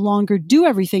can no longer do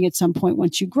everything at some point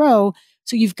once you grow.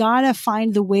 So you've got to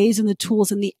find the ways and the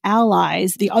tools and the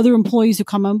allies, the other employees who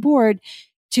come on board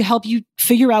to help you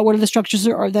figure out what are the structures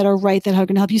that are right that are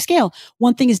going to help you scale.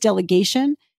 One thing is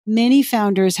delegation. Many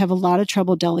founders have a lot of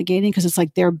trouble delegating because it's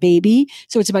like their baby.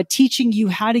 So it's about teaching you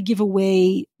how to give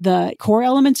away the core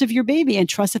elements of your baby and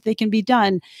trust that they can be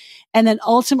done. And then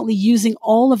ultimately using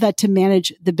all of that to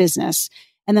manage the business.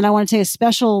 And then I want to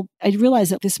say I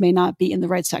realize that this may not be in the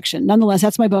right section. Nonetheless,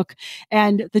 that's my book.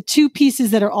 And the two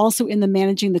pieces that are also in the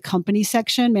managing the company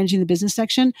section, managing the business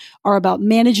section, are about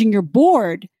managing your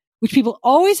board, which people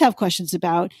always have questions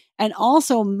about, and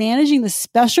also managing the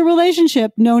special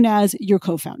relationship known as your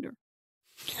co-founder.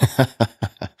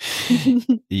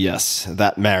 Yes,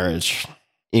 that marriage,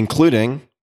 including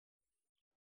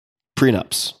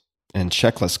prenups and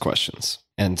checklist questions.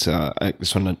 And I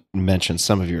just want to mention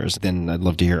some of yours. Then I'd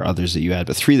love to hear others that you had,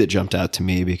 but 3 that jumped out to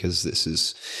me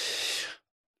because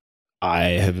I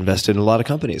have invested in a lot of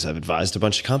companies. I've advised a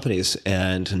bunch of companies,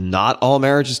 and not all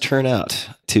marriages turn out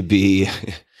to be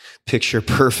picture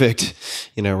perfect,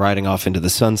 riding off into the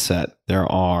sunset. There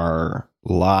are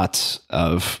lots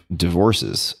of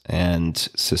divorces. And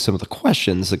so some of the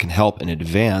questions that can help in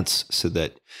advance so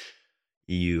that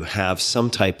you have some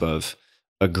type of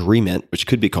agreement, which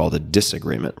could be called a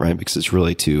disagreement, right? Because it's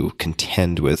really to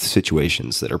contend with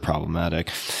situations that are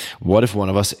problematic. What if one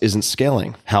of us isn't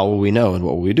scaling? How will we know, and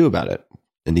what will we do about it?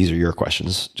 And these are your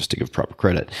questions, just to give proper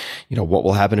credit. What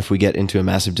will happen if we get into a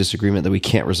massive disagreement that we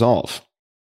can't resolve?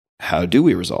 How do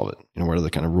we resolve it? What are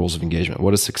the kind of rules of engagement? What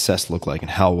does success look like,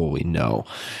 and how will we know?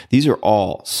 These are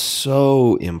all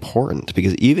so important,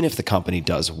 because even if the company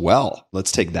does well,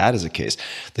 let's take that as a case.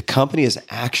 The company is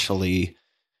actually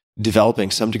developing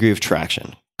some degree of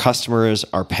traction. Customers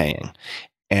are paying.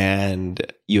 And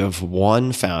you have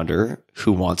one founder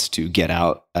who wants to get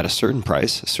out at a certain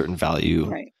price, a certain value.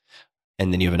 Right.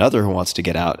 And then you have another who wants to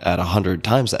get out at 100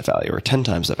 times that value, or 10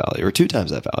 times that value, or 2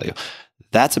 times that value.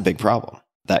 That's a big problem.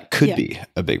 That could be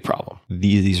a big problem.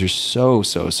 These are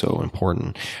so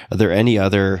important. Are there any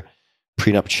other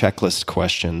prenup checklist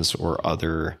questions or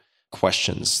other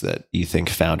questions that you think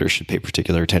founders should pay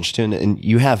particular attention to? And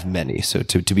you have many, so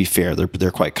to be fair,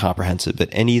 they're quite comprehensive, but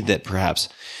any that perhaps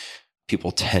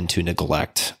people tend to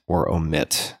neglect or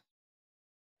omit?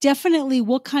 Definitely,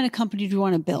 what kind of company do we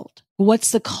want to build?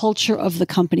 What's the culture of the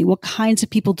company? What kinds of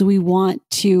people do we want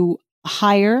to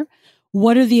hire?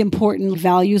 What are the important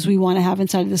values we want to have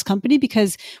inside of this company?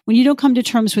 Because when you don't come to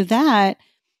terms with that,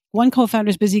 one co-founder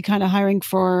is busy kind of hiring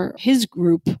for his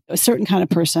group, a certain kind of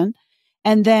person.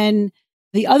 And then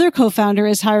the other co-founder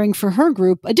is hiring for her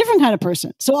group, a different kind of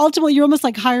person. So ultimately, you're almost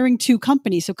like hiring 2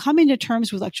 companies. So coming to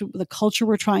terms with actually the culture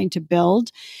we're trying to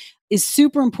build is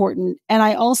super important. And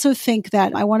I also think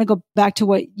that I want to go back to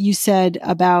what you said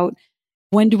about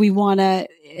when do we want to,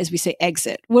 as we say,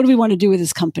 exit? What do we want to do with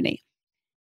this company?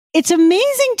 It's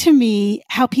amazing to me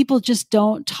how people just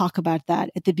don't talk about that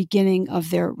at the beginning of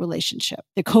their relationship,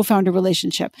 their co-founder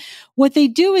relationship. What they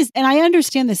do is, and I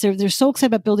understand this, they're so excited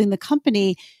about building the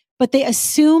company, but they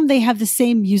assume they have the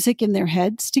same music in their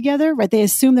heads together, right? They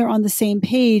assume they're on the same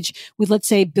page with, let's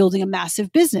say, building a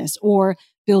massive business or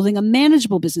building a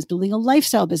manageable business, building a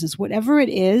lifestyle business, whatever it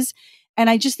is. And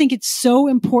I just think it's so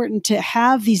important to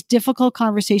have these difficult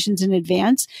conversations in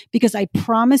advance, because I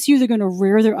promise you they're going to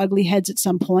rear their ugly heads at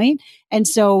some point. And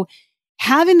so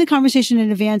having the conversation in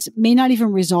advance may not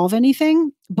even resolve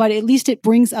anything, but at least it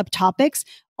brings up topics.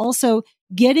 Also,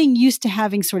 getting used to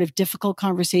having sort of difficult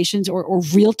conversations or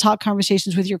real talk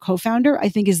conversations with your co-founder, I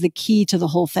think is the key to the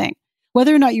whole thing.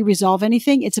 Whether or not you resolve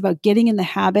anything, it's about getting in the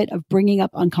habit of bringing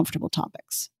up uncomfortable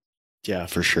topics. Yeah,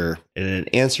 for sure. And an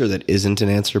answer that isn't an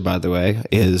answer, by the way,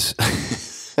 is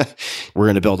we're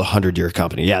going to build a 100-year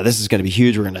company. Yeah, this is going to be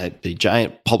huge. We're going to be a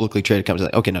giant publicly traded company.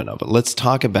 Like, okay, no. But let's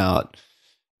talk about,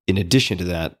 in addition to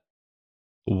that,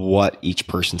 what each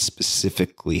person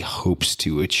specifically hopes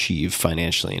to achieve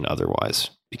financially and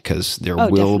otherwise. because there Oh,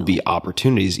 will definitely. be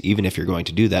opportunities. Even if you're going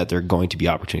to do that, there are going to be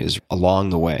opportunities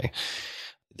along the way.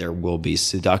 There will be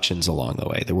seductions along the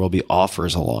way. There will be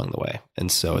offers along the way.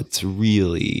 And so it's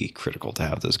really critical to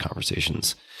have those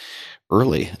conversations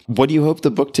early. What do you hope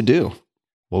the book to do?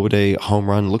 What would a home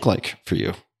run look like for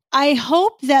you? I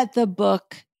hope that the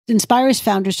book inspires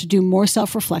founders to do more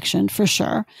self-reflection, for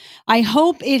sure. I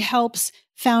hope it helps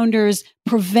founders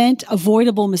prevent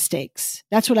avoidable mistakes.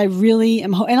 That's what I really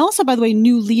am. And also, by the way,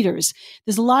 new leaders.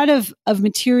 There's a lot of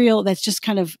material that's just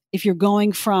kind of, if you're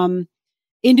going from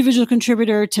individual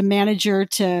contributor to manager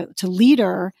to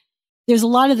leader, there's a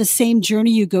lot of the same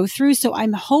journey you go through. So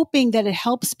I'm hoping that it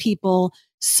helps people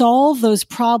solve those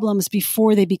problems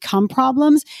before they become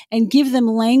problems and give them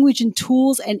language and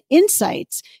tools and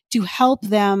insights to help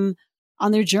them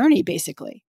on their journey,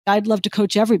 basically. I'd love to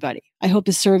coach everybody. I hope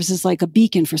this serves as like a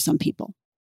beacon for some people.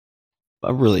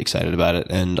 I'm really excited about it.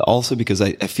 And also because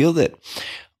I feel that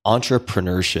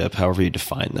entrepreneurship, however you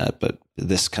define that, but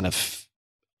this kind of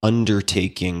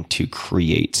undertaking to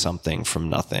create something from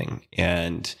nothing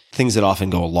and things that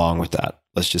often go along with that,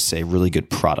 let's just say really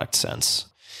good product sense,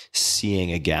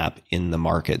 seeing a gap in the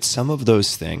market. Some of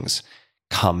those things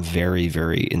come very,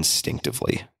 very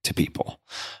instinctively to people.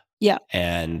 Yeah.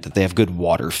 And they have good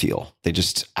water feel. They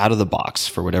just, out of the box,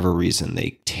 for whatever reason,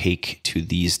 they take to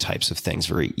these types of things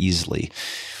very easily.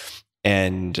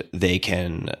 And they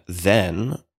can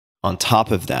then, on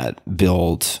top of that,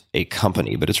 build a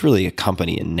company, but it's really a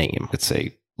company in name. It's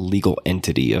a legal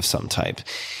entity of some type.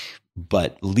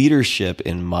 But leadership,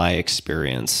 in my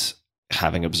experience,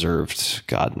 having observed,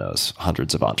 God knows,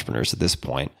 hundreds of entrepreneurs at this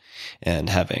point, and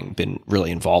having been really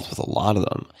involved with a lot of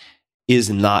them, is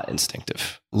not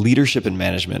instinctive. Leadership and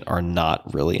management are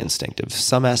not really instinctive.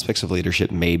 Some aspects of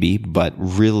leadership maybe, but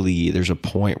really there's a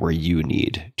point where you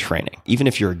need training. Even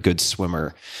if you're a good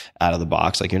swimmer out of the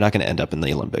box, like you're not going to end up in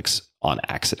the Olympics on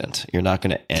accident. You're not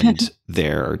going to end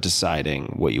there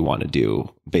deciding what you want to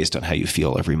do based on how you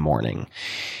feel every morning.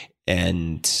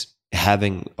 And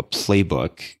having a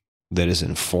playbook that is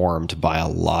informed by a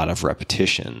lot of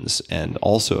repetitions and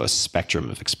also a spectrum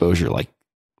of exposure like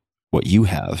what you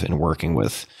have in working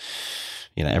with,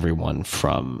 everyone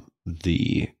from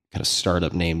the kind of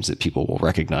startup names that people will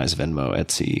recognize, Venmo,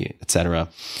 Etsy, et cetera,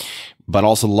 but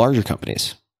also larger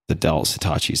companies, the Dells,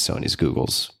 Hitachis, Sonys,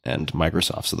 Googles, and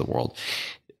Microsofts of the world.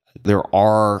 There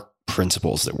are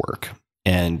principles that work,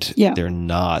 and they're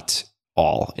not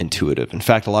all intuitive. In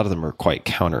fact, a lot of them are quite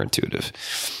counterintuitive.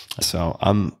 So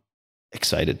I'm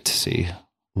excited to see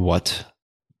what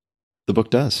the book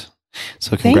does.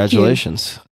 So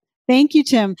congratulations. Thank you,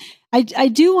 Tim. I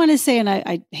do want to say, and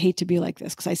I hate to be like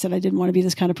this because I said I didn't want to be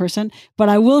this kind of person, but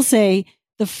I will say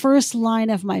the first line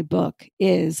of my book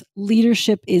is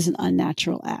leadership is an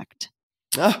unnatural act.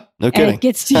 Ah, no kidding. And it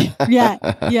gets to,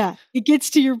 it gets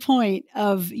to your point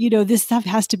of, this stuff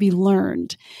has to be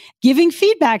learned. Giving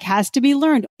feedback has to be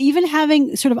learned. Even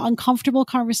having sort of uncomfortable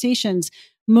conversations.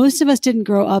 Most of us didn't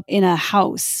grow up in a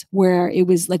house where it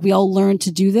was like we all learned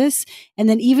to do this. And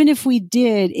then even if we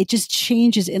did, it just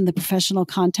changes in the professional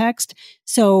context.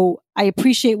 So I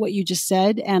appreciate what you just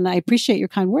said, and I appreciate your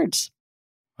kind words.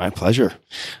 My pleasure.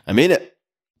 I mean it.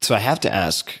 So I have to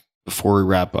ask, before we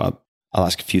wrap up, I'll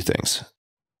ask a few things.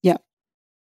 Yeah.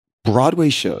 Broadway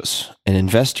shows, an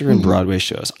investor in Broadway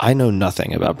shows. I know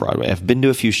nothing about Broadway. I've been to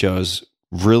a few shows,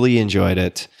 really enjoyed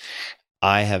it.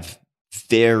 I have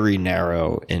very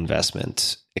narrow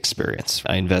investment experience.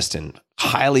 I invest in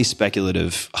highly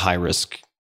speculative, high risk,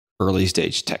 early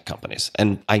stage tech companies.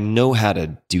 And I know how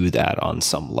to do that on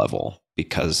some level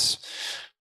because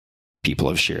people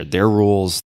have shared their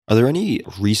rules. Are there any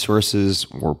resources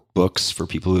or books for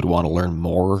people who would want to learn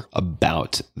more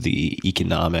about the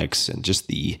economics and just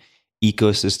the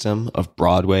ecosystem of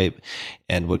Broadway?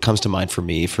 And what comes to mind for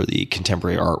me for the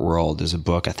contemporary art world is a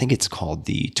book, I think it's called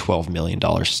The $12 Million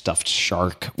Stuffed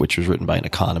Shark, which was written by an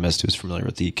economist who's familiar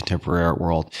with the contemporary art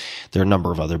world. There are a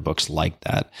number of other books like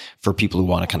that for people who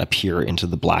want to kind of peer into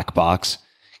the black box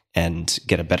and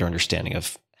get a better understanding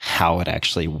of how it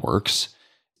actually works.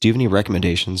 Do you have any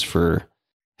recommendations for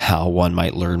how one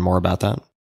might learn more about that?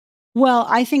 Well,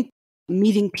 I think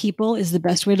meeting people is the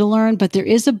best way to learn, but there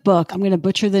is a book. I'm going to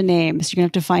butcher the name, so you're going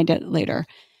to have to find it later.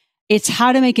 It's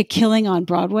How to Make a Killing on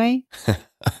Broadway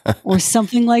or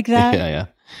something like that. Yeah.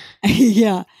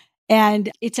 Yeah.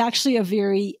 And it's actually a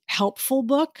very helpful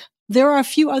book. There are a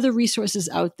few other resources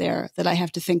out there that I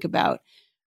have to think about,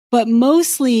 but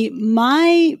mostly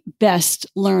my best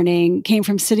learning came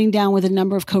from sitting down with a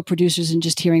number of co-producers and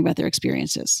just hearing about their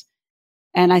experiences.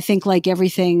 And I think like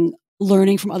everything,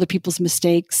 learning from other people's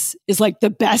mistakes is like the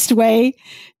best way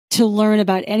to learn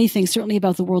about anything, certainly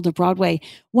about the world of Broadway.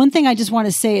 One thing I just want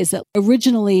to say is that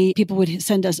originally people would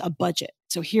send us a budget.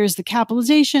 So here's the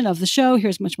capitalization of the show.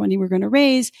 Here's how much money we're going to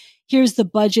raise. Here's the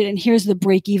budget and here's the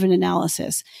break-even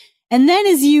analysis. And then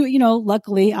as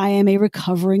luckily I am a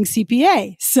recovering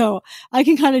CPA. So I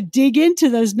can kind of dig into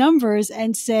those numbers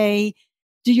and say,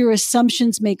 do your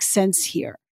assumptions make sense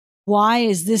here? Why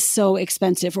is this so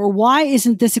expensive? Or why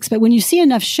isn't this expensive? When you see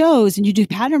enough shows and you do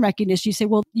pattern recognition, you say,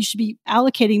 well, you should be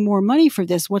allocating more money for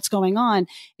this. What's going on?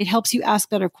 It helps you ask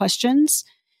better questions.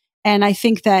 And I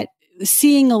think that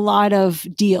seeing a lot of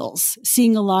deals,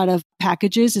 seeing a lot of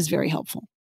packages is very helpful.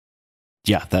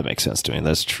 Yeah, that makes sense to me.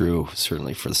 That's true,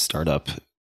 certainly for the startup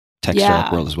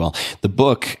world as well. The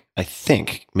book, I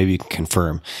think, maybe you can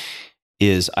confirm,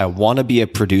 is I Want to Be a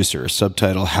Producer,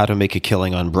 subtitle How to Make a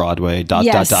Killing on Broadway, ...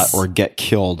 or Get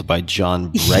Killed by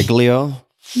John Breglio.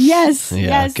 Yes. Yeah,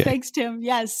 yes. okay. Thanks, Tim.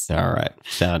 Yes. All right.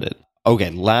 Found it.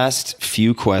 Okay. Last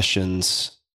few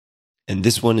questions. And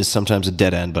this one is sometimes a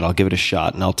dead end, but I'll give it a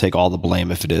shot and I'll take all the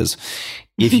blame if it is.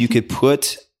 If you could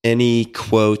put any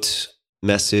quote,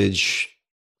 message,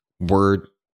 word,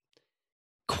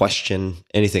 question,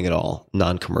 anything at all,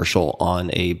 non-commercial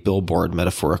on a billboard,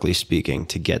 metaphorically speaking,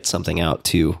 to get something out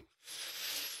to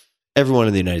everyone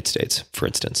in the United States, for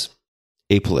instance,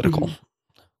 apolitical,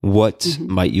 what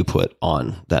might you put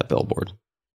on that billboard?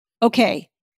 Okay.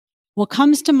 What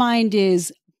comes to mind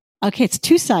is, it's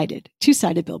two-sided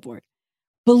billboard.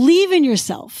 Believe in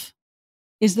yourself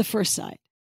is the first side.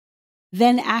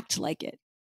 Then act like it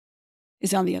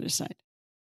is on the other side.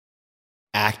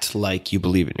 Act like you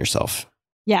believe in yourself.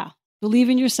 Yeah. Believe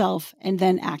in yourself and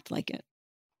then act like it.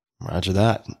 Roger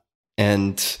that.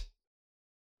 And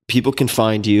people can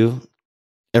find you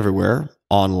everywhere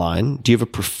online. Do you have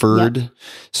a preferred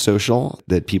social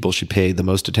that people should pay the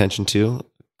most attention to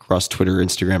across Twitter,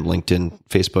 Instagram, LinkedIn,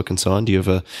 Facebook, and so on? Do you have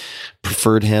a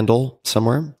preferred handle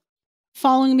somewhere?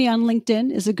 Following me on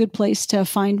LinkedIn is a good place to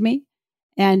find me.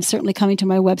 And certainly coming to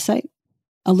my website,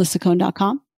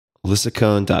 alyssacohn.com.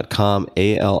 alyssacohn.com,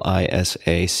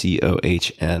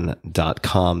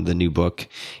 ALISACOHN.com. The new book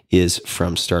is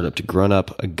From Startup to Grown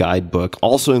Up, a guidebook,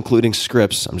 also including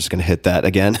scripts. I'm just going to hit that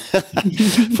again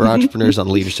for entrepreneurs on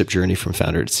the leadership journey from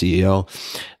founder to CEO.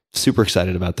 Super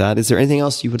excited about that. Is there anything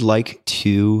else you would like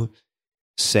to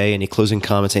say? Any closing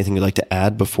comments? Anything you'd like to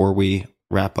add before we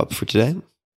wrap up for today?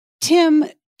 Tim,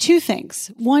 two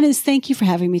things. One is thank you for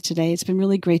having me today. It's been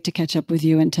really great to catch up with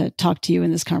you and to talk to you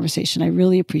in this conversation. I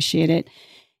really appreciate it.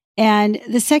 And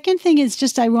the second thing is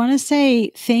just, I want to say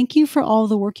thank you for all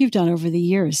the work you've done over the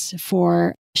years,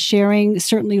 for sharing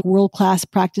certainly world-class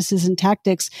practices and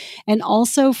tactics, and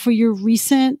also for your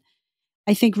recent,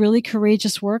 I think, really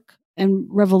courageous work and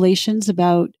revelations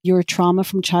about your trauma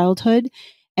from childhood.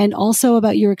 And also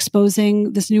about your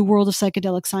exposing this new world of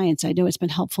psychedelic science. I know it's been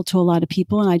helpful to a lot of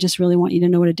people, and I just really want you to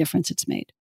know what a difference it's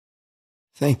made.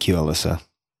 Thank you, Alyssa.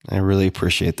 I really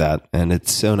appreciate that. And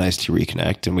it's so nice to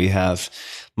reconnect. And we have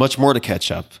much more to catch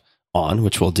up on,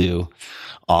 which we'll do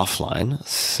offline.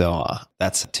 So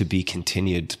that's to be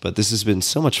continued. But this has been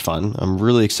so much fun. I'm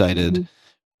really excited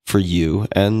for you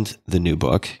and the new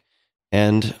book,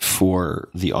 and for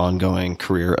the ongoing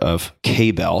career of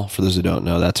K-Bell. For those who don't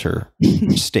know, that's her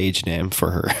stage name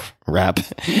for her rap,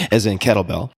 as in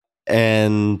kettlebell.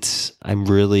 And I'm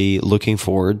really looking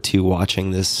forward to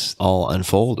watching this all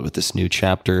unfold with this new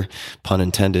chapter, pun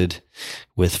intended,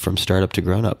 with From Startup to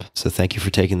Grown Up. So thank you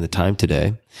for taking the time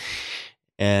today.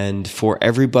 And for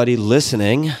everybody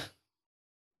listening,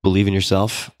 believe in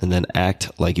yourself and then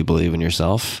act like you believe in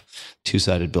yourself.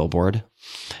 Two-sided billboard.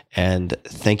 And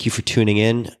thank you for tuning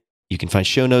in. You can find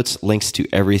show notes, links to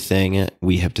everything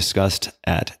we have discussed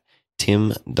at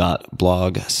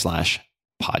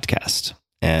tim.blog/podcast.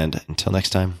 And until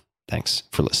next time, thanks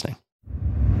for listening.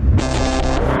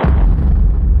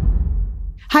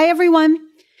 Hi, everyone.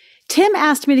 Tim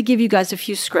asked me to give you guys a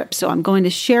few scripts, so I'm going to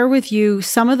share with you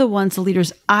some of the ones the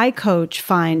leaders I coach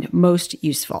find most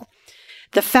useful.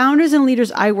 The founders and leaders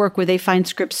I work with, they find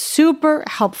scripts super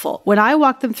helpful. When I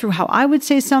walk them through how I would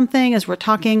say something as we're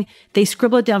talking, they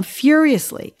scribble it down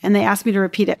furiously and they ask me to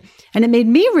repeat it. And it made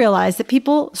me realize that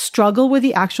people struggle with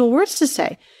the actual words to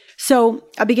say. So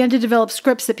I began to develop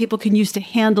scripts that people can use to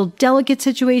handle delicate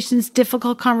situations,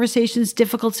 difficult conversations,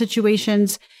 difficult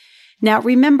situations. Now,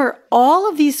 remember, all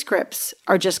of these scripts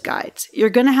are just guides. You're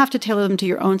going to have to tailor them to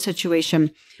your own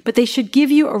situation, but they should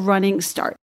give you a running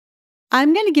start.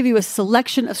 I'm going to give you a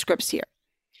selection of scripts here.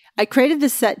 I created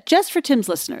this set just for Tim's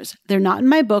listeners. They're not in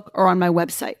my book or on my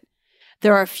website.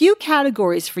 There are a few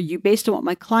categories for you based on what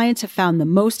my clients have found the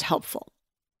most helpful.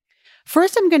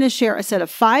 First, I'm going to share a set of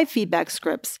 5 feedback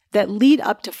scripts that lead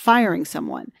up to firing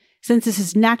someone, since this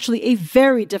is naturally a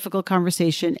very difficult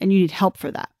conversation and you need help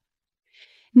for that.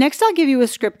 Next, I'll give you a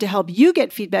script to help you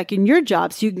get feedback in your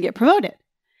job so you can get promoted.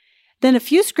 Then a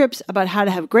few scripts about how to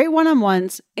have great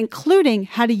one-on-ones, including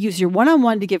how to use your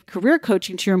one-on-one to give career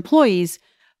coaching to your employees,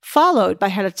 followed by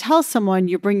how to tell someone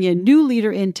you're bringing a new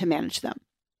leader in to manage them.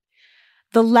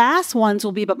 The last ones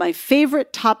will be about my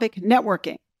favorite topic,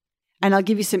 networking. And I'll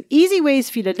give you some easy ways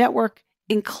for you to network,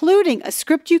 including a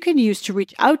script you can use to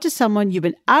reach out to someone you've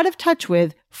been out of touch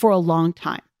with for a long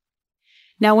time.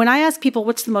 Now, when I ask people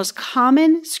what's the most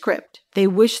common script they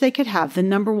wish they could have, the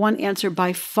number one answer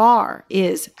by far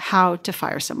is how to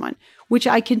fire someone, which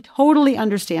I can totally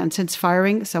understand since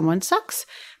firing someone sucks,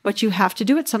 but you have to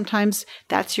do it sometimes.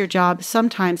 That's your job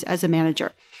sometimes as a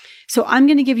manager. So I'm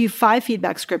going to give you 5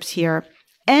 feedback scripts here,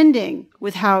 ending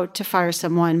with how to fire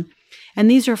someone. And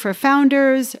these are for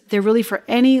founders. They're really for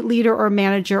any leader or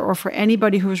manager or for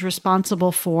anybody who is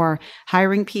responsible for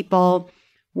hiring people,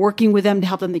 working with them to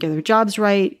help them to get their jobs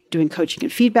right, doing coaching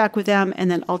and feedback with them, and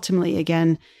then ultimately,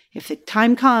 again, if the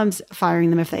time comes, firing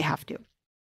them if they have to.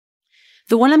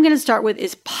 The one I'm going to start with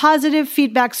is positive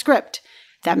feedback script.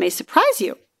 That may surprise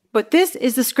you, but this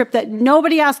is the script that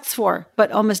nobody asks for,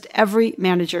 but almost every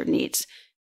manager needs.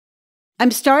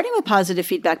 I'm starting with positive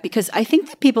feedback because I think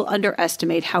that people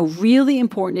underestimate how really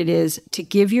important it is to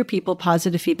give your people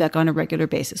positive feedback on a regular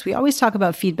basis. We always talk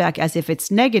about feedback as if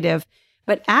it's negative,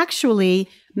 but actually,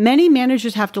 many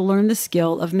managers have to learn the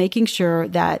skill of making sure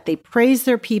that they praise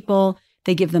their people,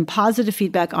 they give them positive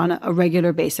feedback on a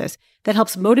regular basis. That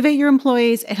helps motivate your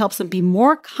employees, it helps them be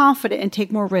more confident and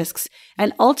take more risks,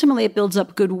 and ultimately it builds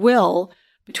up goodwill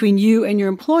between you and your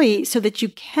employee so that you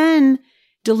can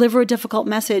deliver a difficult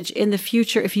message in the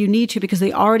future if you need to, because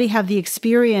they already have the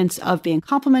experience of being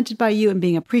complimented by you and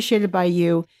being appreciated by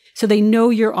you, so they know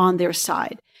you're on their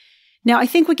side. Now, I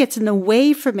think what gets in the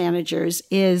way for managers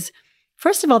is,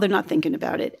 first of all, they're not thinking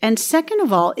about it. And second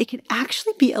of all, it can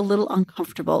actually be a little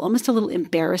uncomfortable, almost a little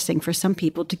embarrassing for some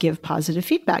people to give positive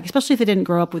feedback, especially if they didn't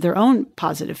grow up with their own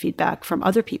positive feedback from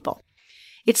other people.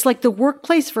 It's like the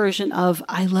workplace version of,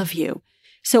 I love you.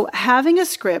 So having a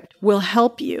script will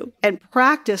help you, and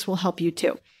practice will help you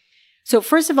too. So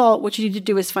first of all, what you need to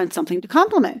do is find something to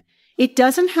compliment. It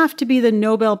doesn't have to be the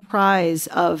Nobel Prize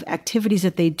of activities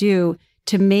that they do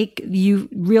to make you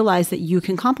realize that you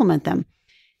can compliment them.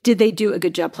 Did they do a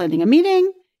good job planning a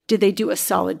meeting? Did they do a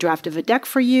solid draft of a deck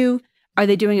for you? Are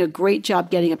they doing a great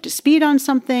job getting up to speed on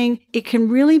something? It can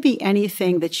really be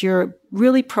anything that you're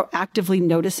really proactively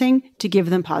noticing to give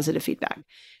them positive feedback.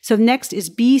 So next is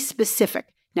be specific.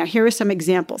 Now, here are some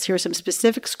examples. Here are some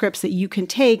specific scripts that you can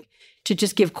take to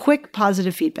just give quick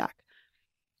positive feedback.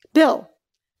 Bill,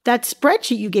 that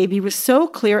spreadsheet you gave me was so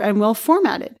clear and well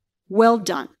formatted. Well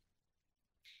done.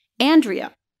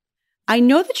 Andrea, I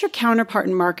know that your counterpart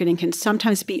in marketing can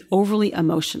sometimes be overly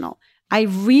emotional. I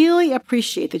really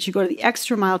appreciate that you go to the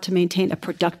extra mile to maintain a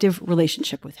productive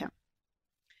relationship with him.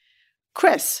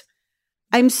 Chris,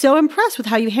 I'm so impressed with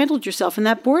how you handled yourself in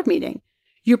that board meeting.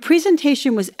 Your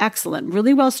presentation was excellent,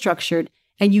 really well structured,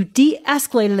 and you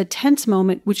de-escalated a tense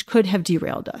moment which could have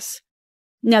derailed us.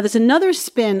 Now, there's another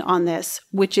spin on this,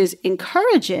 which is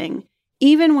encouraging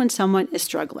even when someone is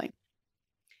struggling.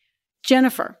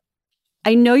 Jennifer,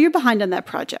 I know you're behind on that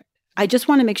project. I just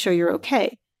want to make sure you're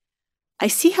okay. I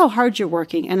see how hard you're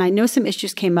working, and I know some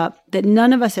issues came up that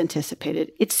none of us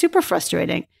anticipated. It's super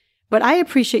frustrating, but I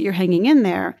appreciate your hanging in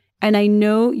there, and I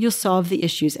know you'll solve the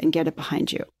issues and get it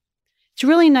behind you. It's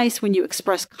really nice when you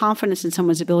express confidence in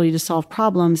someone's ability to solve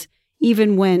problems,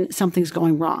 even when something's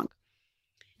going wrong.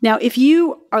 Now, if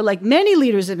you are like many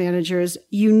leaders and managers,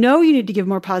 you know you need to give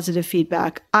more positive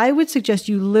feedback. I would suggest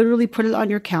you literally put it on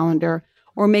your calendar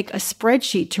or make a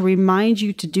spreadsheet to remind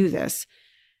you to do this,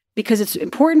 because it's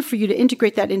important for you to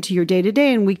integrate that into your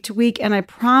day-to-day and week-to-week, and I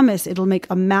promise it'll make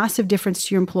a massive difference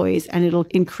to your employees and it'll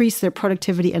increase their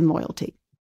productivity and loyalty.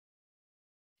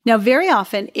 Now, very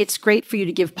often, it's great for you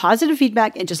to give positive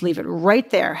feedback and just leave it right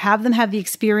there. Have them have the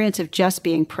experience of just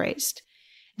being praised.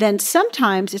 Then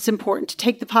sometimes it's important to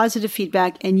take the positive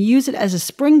feedback and use it as a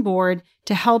springboard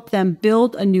to help them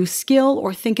build a new skill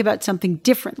or think about something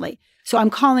differently. So I'm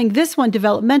calling this one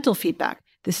developmental feedback.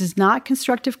 This is not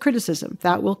constructive criticism.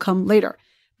 That will come later.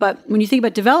 But when you think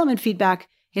about development feedback,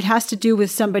 it has to do with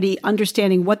somebody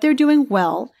understanding what they're doing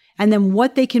well and then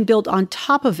what they can build on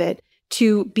top of it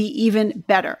to be even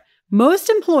better. Most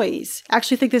employees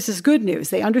actually think this is good news.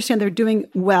 They understand they're doing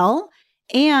well,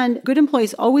 and good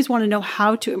employees always want to know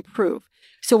how to improve.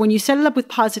 So when you set it up with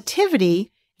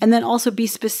positivity and then also be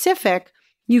specific,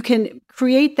 you can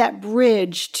create that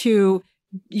bridge to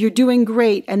you're doing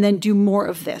great, and then do more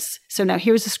of this. So now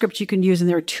here's a script you can use, and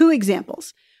there are two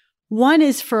examples. One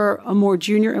is for a more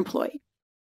junior employee.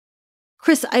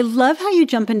 Chris, I love how you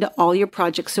jump into all your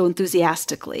projects so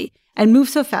enthusiastically and move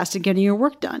so fast at getting your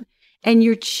work done. And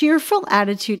your cheerful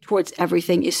attitude towards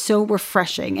everything is so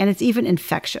refreshing, and it's even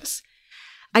infectious.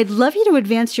 I'd love you to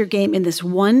advance your game in this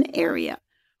one area.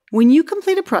 When you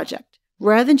complete a project,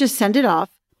 rather than just send it off,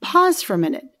 pause for a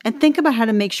minute and think about how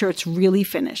to make sure it's really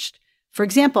finished. For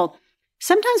example,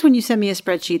 sometimes when you send me a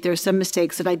spreadsheet, there are some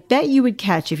mistakes that I bet you would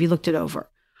catch if you looked it over.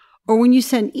 Or when you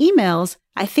send emails,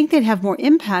 I think they'd have more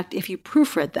impact if you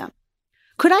proofread them.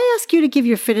 Could I ask you to give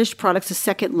your finished products a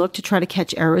second look to try to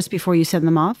catch errors before you send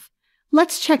them off?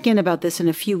 Let's check in about this in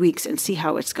a few weeks and see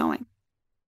how it's going.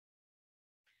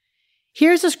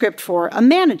 Here's a script for a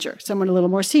manager, someone a little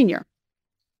more senior.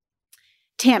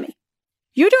 Tammy,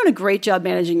 you're doing a great job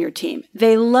managing your team.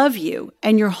 They love you,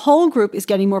 and your whole group is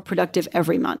getting more productive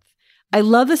every month. I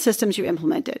love the systems you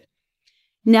implemented.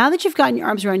 Now that you've gotten your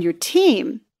arms around your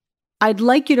team, I'd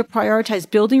like you to prioritize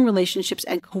building relationships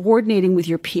and coordinating with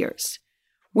your peers.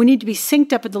 We need to be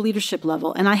synced up at the leadership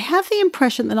level, and I have the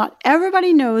impression that not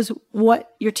everybody knows what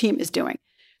your team is doing.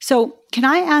 So can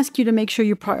I ask you to make sure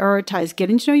you prioritize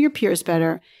getting to know your peers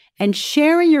better and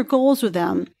sharing your goals with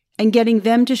them and getting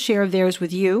them to share theirs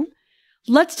with you?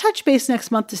 Let's touch base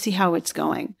next month to see how it's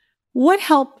going. What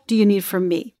help do you need from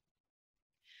me?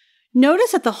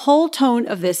 Notice that the whole tone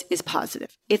of this is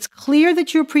positive. It's clear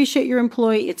that you appreciate your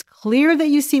employee. It's clear that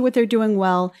you see what they're doing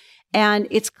well. And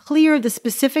it's clear the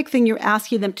specific thing you're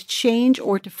asking them to change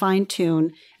or to fine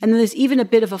tune. And then there's even a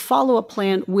bit of a follow-up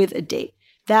plan with a date.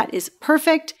 That is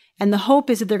perfect. And the hope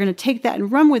is that they're going to take that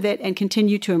and run with it and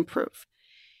continue to improve.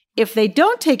 If they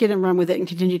don't take it and run with it and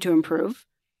continue to improve,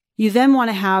 you then want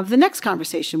to have the next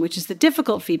conversation, which is the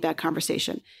difficult feedback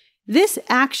conversation. This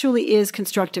actually is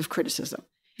constructive criticism.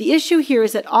 The issue here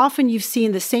is that often you've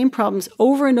seen the same problems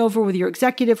over and over with your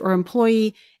executive or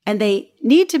employee, and they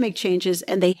need to make changes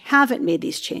and they haven't made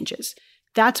these changes.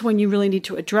 That's when you really need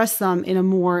to address them in a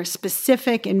more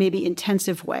specific and maybe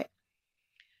intensive way.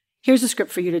 Here's a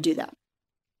script for you to do that.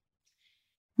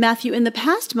 Matthew, in the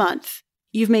past month,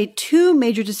 you've made two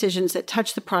major decisions that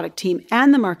touch the product team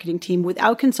and the marketing team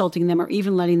without consulting them or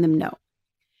even letting them know.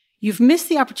 You've missed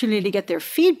the opportunity to get their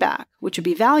feedback, which would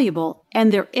be valuable,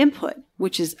 and their input,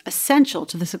 which is essential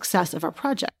to the success of our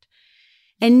project.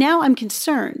 And now I'm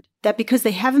concerned that because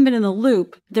they haven't been in the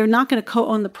loop, they're not going to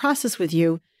co-own the process with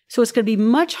you, so it's going to be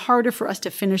much harder for us to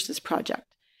finish this project.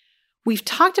 We've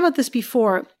talked about this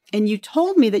before, and you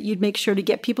told me that you'd make sure to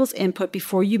get people's input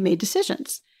before you made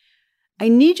decisions. I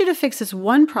need you to fix this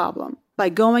one problem by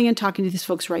going and talking to these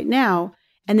folks right now,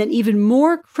 and then even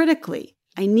more critically,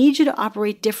 I need you to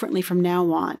operate differently from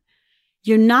now on.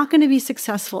 You're not going to be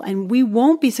successful, and we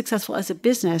won't be successful as a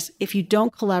business if you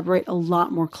don't collaborate a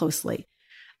lot more closely.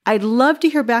 I'd love to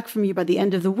hear back from you by the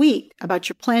end of the week about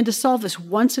your plan to solve this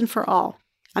once and for all.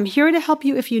 I'm here to help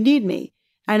you if you need me,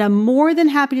 and I'm more than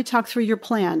happy to talk through your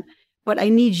plan, but I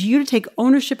need you to take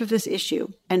ownership of this issue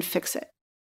and fix it.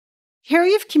 Here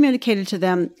you've communicated to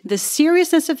them the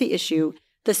seriousness of the issue,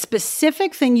 the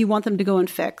specific thing you want them to go and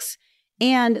fix,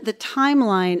 and the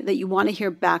timeline that you want to hear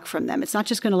back from them. It's not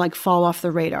just going to fall off the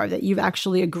radar, that you've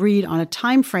actually agreed on a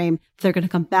time frame that they're going to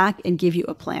come back and give you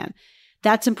a plan.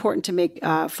 That's important to make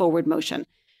forward motion.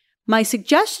 My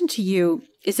suggestion to you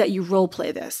is that you role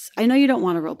play this. I know you don't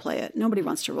want to role play it. Nobody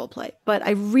wants to role play. But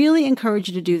I really encourage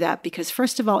you to do that because,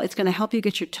 first of all, it's going to help you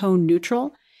get your tone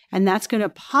neutral. And that's going to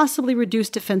possibly reduce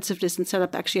defensiveness and set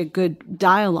up actually a good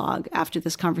dialogue after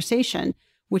this conversation,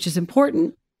 which is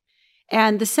important.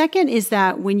 And the second is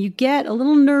that when you get a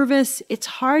little nervous, it's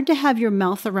hard to have your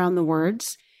mouth around the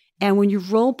words. And when you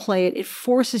role play it, it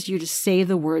forces you to say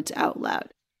the words out loud.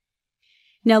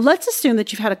 Now, let's assume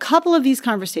that you've had a couple of these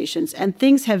conversations and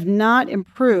things have not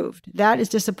improved. That is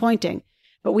disappointing.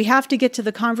 But we have to get to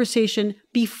the conversation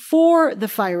before the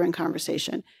firing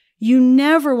conversation. You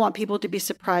never want people to be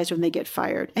surprised when they get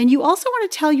fired. And you also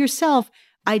want to tell yourself,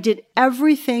 I did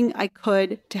everything I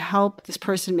could to help this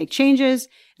person make changes,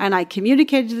 and I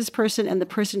communicated to this person, and the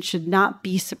person should not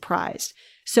be surprised.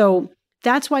 So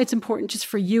that's why it's important just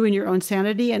for you and your own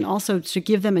sanity, and also to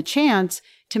give them a chance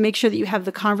to make sure that you have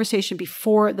the conversation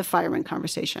before the firing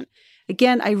conversation.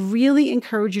 Again, I really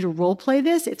encourage you to role play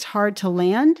this. It's hard to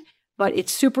land, but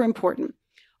it's super important.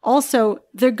 Also,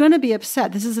 they're going to be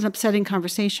upset. This is an upsetting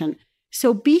conversation.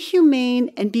 So be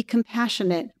humane and be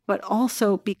compassionate, but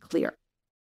also be clear.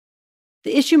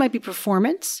 The issue might be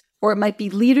performance, or it might be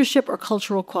leadership or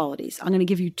cultural qualities. I'm going to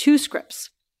give you two scripts.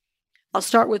 I'll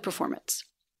start with performance.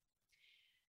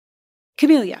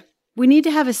 Camelia, we need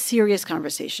to have a serious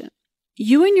conversation.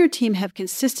 You and your team have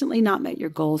consistently not met your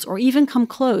goals or even come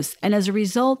close, and as a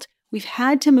result, we've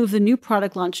had to move the new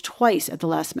product launch twice at the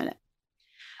last minute.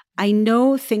 I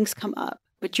know things come up,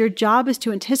 but your job is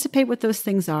to anticipate what those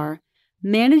things are,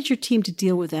 manage your team to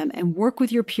deal with them, and work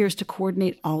with your peers to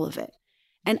coordinate all of it.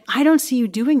 And I don't see you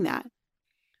doing that.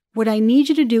 What I need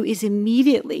you to do is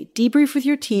immediately debrief with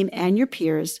your team and your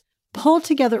peers, pull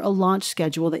together a launch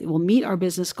schedule that will meet our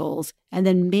business goals, and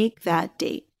then make that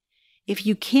date. If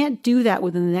you can't do that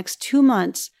within the next 2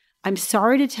 months, I'm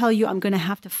sorry to tell you I'm going to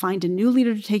have to find a new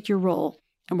leader to take your role,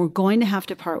 and we're going to have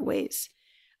to part ways.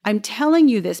 I'm telling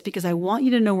you this because I want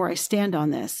you to know where I stand on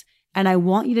this, and I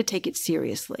want you to take it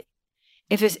seriously.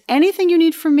 If there's anything you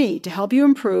need from me to help you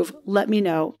improve, let me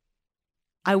know.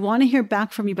 I want to hear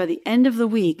back from you by the end of the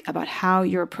week about how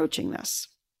you're approaching this.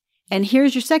 And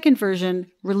here's your second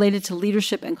version related to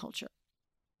leadership and culture.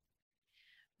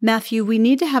 Matthew, we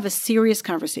need to have a serious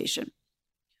conversation.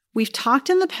 We've talked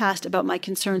in the past about my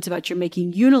concerns about you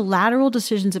making unilateral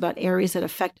decisions about areas that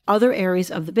affect other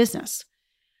areas of the business.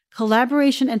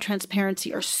 Collaboration and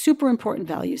transparency are super important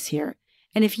values here.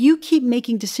 And if you keep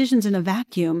making decisions in a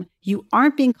vacuum, you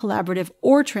aren't being collaborative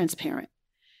or transparent.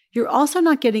 You're also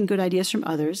not getting good ideas from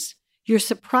others. You're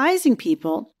surprising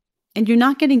people, and you're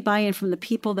not getting buy-in from the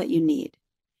people that you need.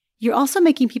 You're also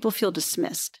making people feel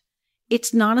dismissed.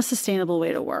 It's not a sustainable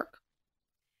way to work.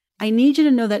 I need you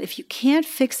to know that if you can't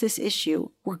fix this issue,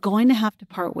 we're going to have to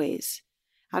part ways.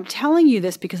 I'm telling you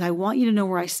this because I want you to know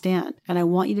where I stand, and I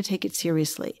want you to take it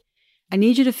seriously. I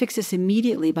need you to fix this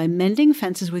immediately by mending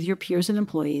fences with your peers and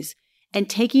employees and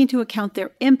taking into account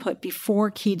their input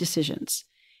before key decisions.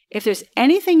 If there's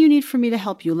anything you need from me to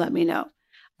help you, let me know.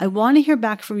 I want to hear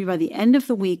back from you by the end of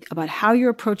the week about how you're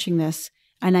approaching this,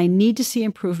 and I need to see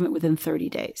improvement within 30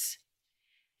 days.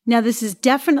 Now, this is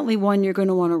definitely one you're going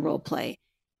to want to role play.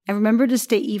 And remember to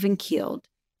stay even-keeled.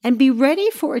 And be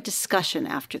ready for a discussion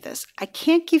after this. I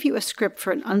can't give you a script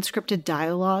for an unscripted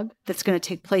dialogue that's going to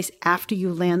take place after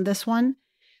you land this one.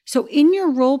 So in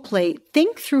your role play,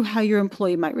 think through how your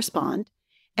employee might respond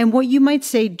and what you might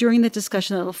say during the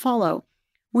discussion that will follow.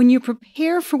 When you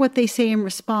prepare for what they say in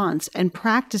response and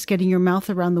practice getting your mouth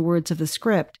around the words of the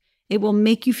script, it will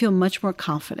make you feel much more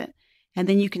confident. And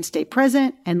then you can stay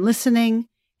present and listening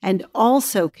and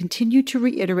also continue to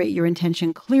reiterate your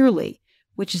intention clearly,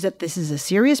 which is that this is a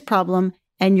serious problem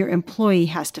and your employee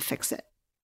has to fix it.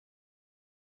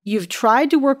 You've tried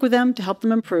to work with them to help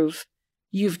them improve.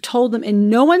 You've told them in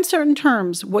no uncertain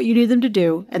terms what you need them to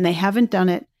do, and they haven't done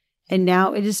it. And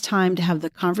now it is time to have the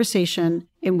conversation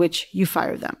in which you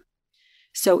fire them.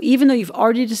 So even though you've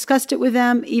already discussed it with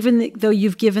them, even though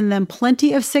you've given them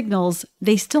plenty of signals,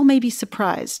 they still may be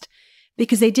surprised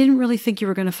because they didn't really think you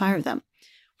were going to fire them.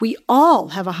 We all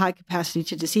have a high capacity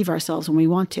to deceive ourselves when we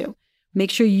want to. Make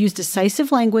sure you use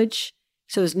decisive language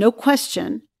so there's no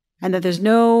question and that there's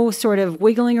no sort of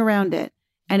wiggling around it.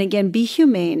 And again, be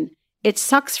humane. It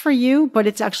sucks for you, but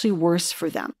it's actually worse for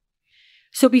them.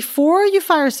 So before you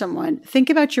fire someone,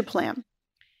 think about your plan.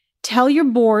 Tell your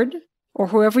board or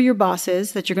whoever your boss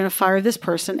is that you're going to fire this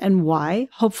person and why.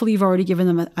 Hopefully, you've already given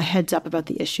them a heads up about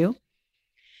the issue.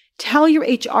 Tell your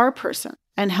HR person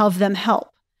and have them help.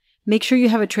 Make sure you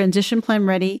have a transition plan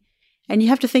ready. And you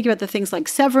have to think about the things like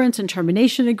severance and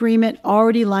termination agreement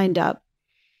already lined up.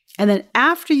 And then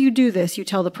after you do this, you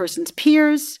tell the person's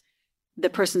peers, the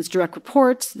person's direct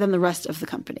reports, then the rest of the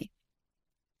company.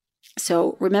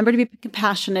 So remember to be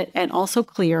compassionate and also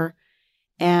clear.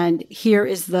 And here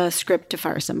is the script to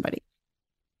fire somebody.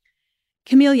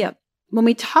 Camelia, when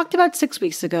we talked about 6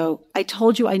 weeks ago, I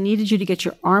told you I needed you to get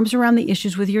your arms around the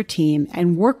issues with your team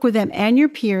and work with them and your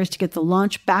peers to get the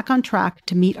launch back on track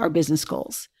to meet our business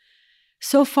goals.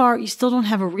 So far, you still don't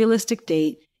have a realistic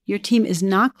date. Your team is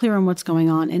not clear on what's going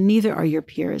on, and neither are your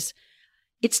peers.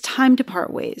 It's time to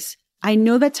part ways. I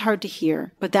know that's hard to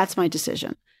hear, but that's my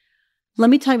decision.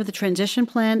 Let me tell you about the transition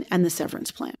plan and the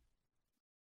severance plan.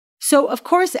 So, of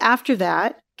course, after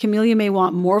that, Camelia may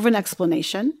want more of an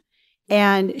explanation,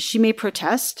 and she may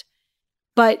protest,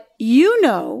 but you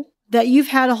know that you've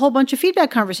had a whole bunch of feedback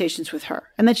conversations with her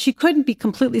and that she couldn't be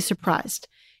completely surprised.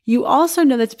 You also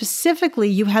know that specifically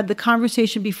you had the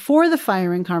conversation before the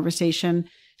firing conversation.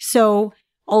 So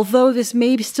although this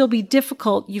may still be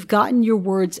difficult, you've gotten your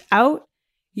words out.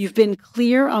 You've been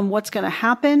clear on what's going to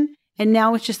happen. And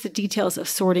now it's just the details of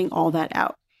sorting all that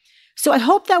out. So I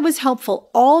hope that was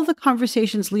helpful. All the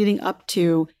conversations leading up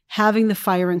to having the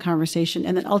firing conversation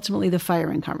and then ultimately the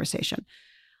firing conversation.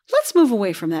 Let's move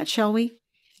away from that, shall we?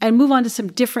 And move on to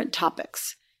some different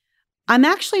topics. I'm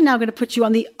actually now going to put you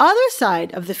on the other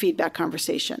side of the feedback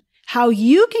conversation, how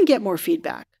you can get more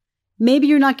feedback, Maybe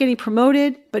you're not getting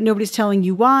promoted, but nobody's telling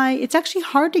you why. It's actually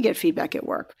hard to get feedback at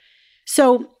work.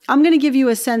 So I'm going to give you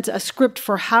a script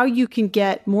for how you can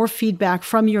get more feedback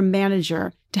from your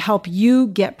manager to help you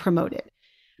get promoted.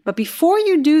 But before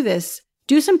you do this,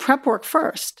 do some prep work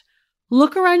first.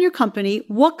 Look around your company.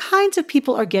 What kinds of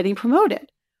people are getting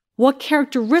promoted? What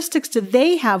characteristics do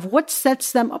they have? What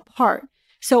sets them apart?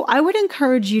 So I would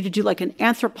encourage you to do like an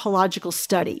anthropological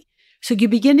study. So you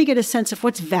begin to get a sense of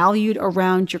what's valued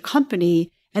around your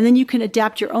company, and then you can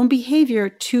adapt your own behavior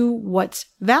to what's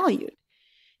valued.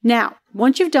 Now,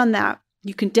 once you've done that,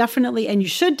 you can definitely, and you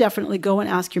should definitely go and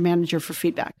ask your manager for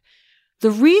feedback. The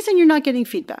reason you're not getting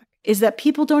feedback is that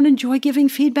people don't enjoy giving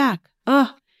feedback.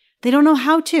 They don't know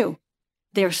how to.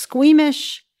 They're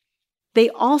squeamish. They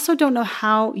also don't know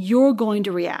how you're going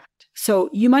to react.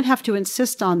 So you might have to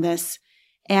insist on this,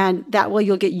 and that way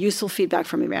you'll get useful feedback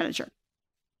from your manager.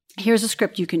 Here's a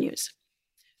script you can use.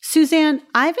 Suzanne,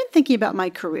 I've been thinking about my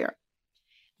career.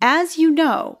 As you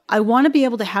know, I want to be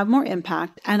able to have more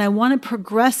impact and I want to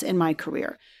progress in my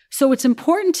career. So it's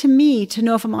important to me to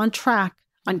know if I'm on track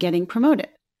on getting promoted.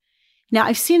 Now,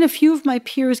 I've seen a few of my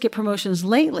peers get promotions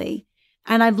lately,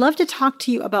 and I'd love to talk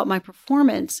to you about my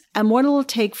performance and what it'll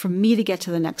take for me to get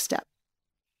to the next step.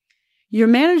 Your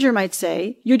manager might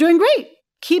say, you're doing great.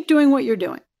 Keep doing what you're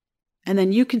doing. And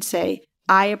then you can say,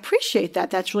 I appreciate that.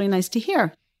 That's really nice to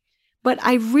hear. But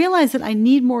I realize that I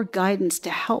need more guidance to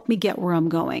help me get where I'm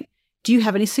going. Do you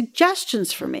have any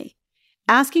suggestions for me?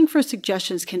 Asking for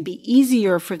suggestions can be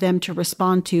easier for them to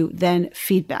respond to than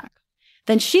feedback.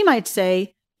 Then she might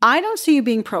say, I don't see you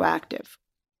being proactive,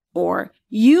 or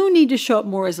you need to show up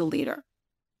more as a leader.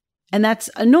 And that's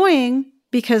annoying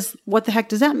because what the heck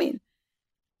does that mean?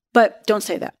 But don't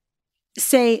say that.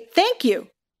 Say thank you,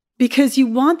 because you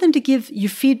want them to give you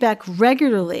feedback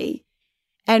regularly.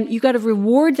 And you got to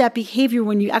reward that behavior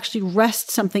when you actually wrest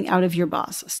something out of your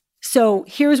bosses. So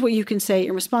here's what you can say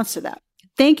in response to that.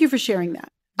 Thank you for sharing that.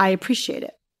 I appreciate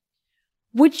it.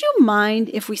 Would you mind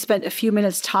if we spent a few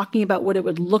minutes talking about what it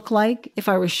would look like if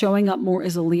I were showing up more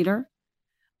as a leader?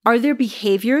 Are there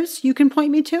behaviors you can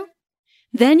point me to?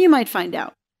 Then you might find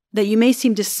out that you may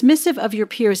seem dismissive of your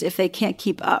peers if they can't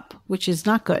keep up, which is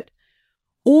not good.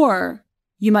 Or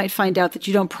you might find out that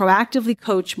you don't proactively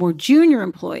coach more junior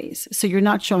employees, so you're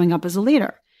not showing up as a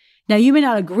leader. Now, you may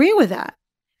not agree with that,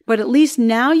 but at least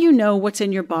now you know what's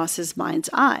in your boss's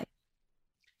mind's eye.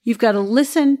 You've got to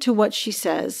listen to what she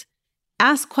says,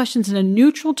 ask questions in a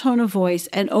neutral tone of voice,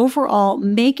 and overall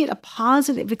make it a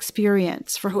positive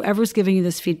experience for whoever's giving you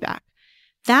this feedback.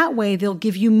 That way, they'll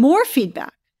give you more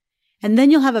feedback, and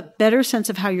then you'll have a better sense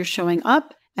of how you're showing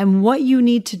up and what you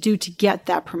need to do to get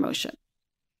that promotion.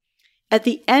 At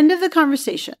the end of the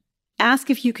conversation, ask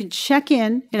if you can check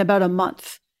in about a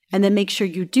month, and then make sure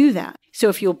you do that. So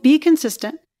if you'll be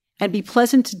consistent and be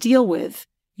pleasant to deal with,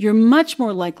 you're much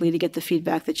more likely to get the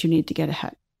feedback that you need to get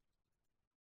ahead.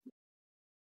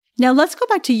 Now let's go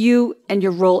back to you and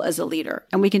your role as a leader,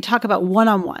 and we can talk about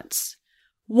one-on-ones.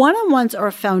 One-on-ones are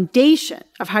a foundation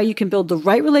of how you can build the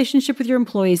right relationship with your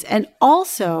employees, and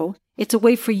also it's a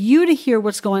way for you to hear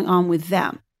what's going on with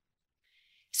them.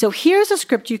 So here's a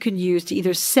script you can use to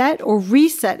either set or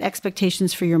reset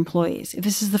expectations for your employees. If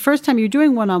this is the first time you're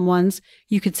doing one-on-ones,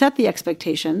 you could set the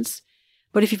expectations.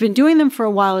 But if you've been doing them for a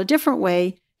while a different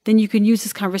way, then you can use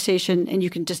this conversation and you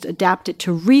can just adapt it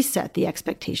to reset the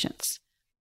expectations.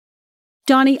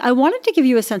 Donnie, I wanted to give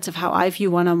you a sense of how I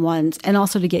view one-on-ones and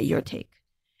also to get your take.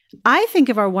 I think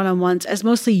of our one-on-ones as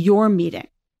mostly your meeting.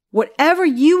 Whatever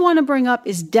you want to bring up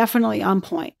is definitely on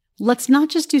point. Let's not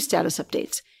just do status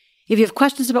updates. If you have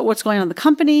questions about what's going on in the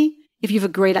company, if you have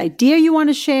a great idea you want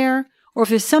to share, or if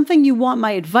there's something you want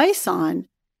my advice on,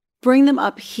 bring them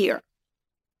up here.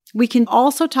 We can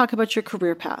also talk about your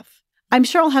career path. I'm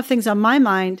sure I'll have things on my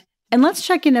mind, and let's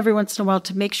check in every once in a while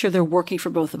to make sure they're working for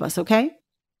both of us, okay?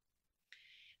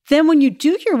 Then when you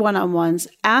do your one-on-ones,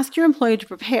 ask your employee to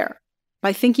prepare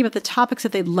by thinking about the topics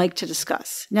that they'd like to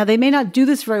discuss. Now, they may not do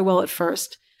this very well at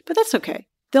first, but that's okay.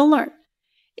 They'll learn.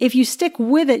 If you stick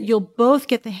with it, you'll both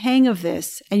get the hang of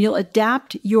this, and you'll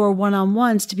adapt your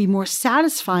one-on-ones to be more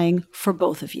satisfying for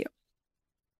both of you.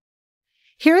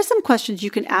 Here are some questions you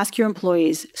can ask your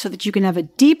employees so that you can have a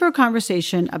deeper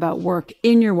conversation about work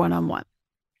in your one-on-one.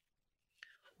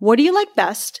 What do you like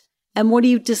best, and what do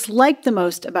you dislike the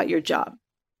most about your job?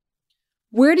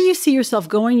 Where do you see yourself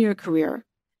going in your career,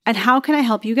 and how can I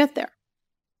help you get there?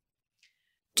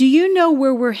 Do you know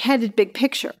where we're headed big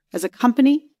picture as a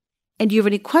company? And do you have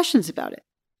any questions about it?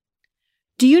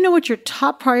 Do you know what your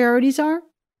top priorities are?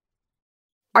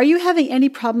 Are you having any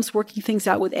problems working things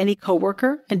out with any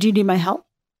coworker? And do you need my help?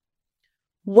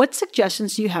 What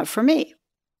suggestions do you have for me?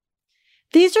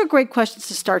 These are great questions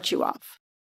to start you off.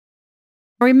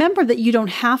 Remember that you don't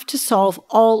have to solve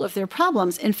all of their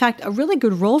problems. In fact, a really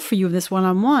good role for you in this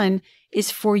one-on-one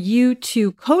is for you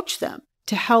to coach them,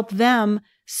 to help them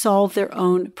solve their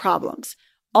own problems.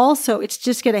 Also, it's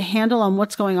just get a handle on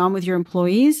what's going on with your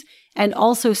employees. And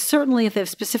also, certainly, if they have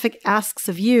specific asks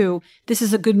of you, this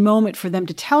is a good moment for them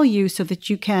to tell you so that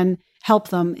you can help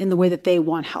them in the way that they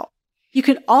want help. You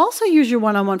can also use your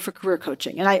one-on-one for career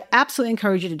coaching, and I absolutely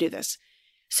encourage you to do this.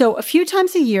 So a few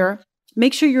times a year,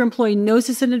 make sure your employee knows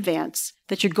this in advance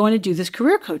that you're going to do this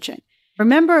career coaching.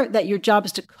 Remember that your job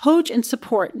is to coach and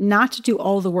support, not to do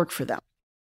all the work for them.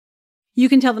 You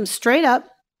can tell them straight up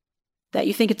that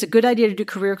you think it's a good idea to do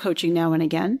career coaching now and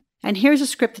again. And here's a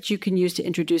script that you can use to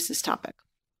introduce this topic.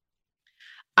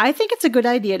 I think it's a good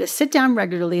idea to sit down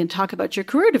regularly and talk about your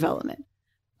career development.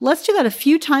 Let's do that a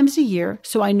few times a year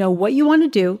so I know what you want to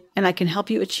do and I can help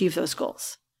you achieve those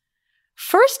goals.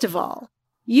 First of all,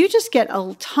 you just get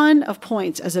a ton of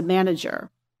points as a manager,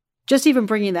 just even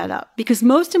bringing that up, because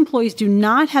most employees do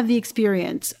not have the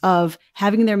experience of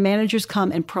having their managers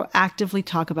come and proactively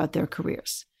talk about their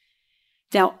careers.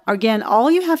 Now, again, all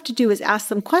you have to do is ask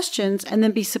them questions and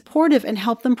then be supportive and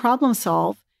help them problem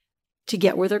solve to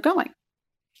get where they're going.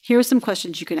 Here are some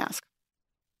questions you can ask.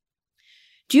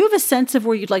 Do you have a sense of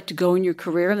where you'd like to go in your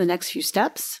career in the next few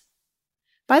steps?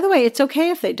 By the way, it's okay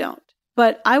if they don't,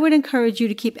 but I would encourage you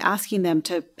to keep asking them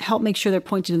to help make sure they're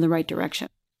pointed in the right direction.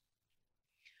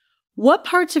 What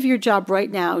parts of your job right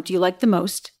now do you like the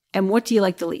most, and what do you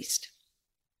like the least?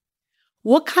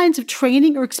 What kinds of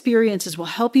training or experiences will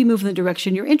help you move in the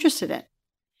direction you're interested in?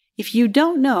 If you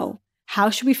don't know, how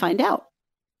should we find out?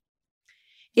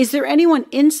 Is there anyone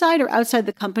inside or outside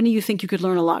the company you think you could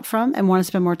learn a lot from and want to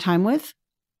spend more time with?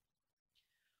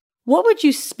 What would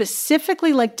you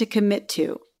specifically like to commit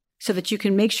to so that you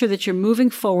can make sure that you're moving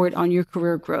forward on your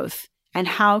career growth? And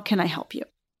how can I help you?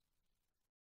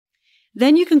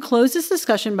 Then you can close this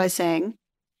discussion by saying,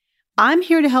 I'm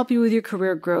here to help you with your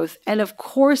career growth and, of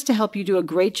course, to help you do a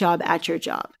great job at your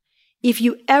job. If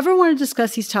you ever want to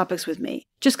discuss these topics with me,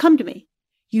 just come to me.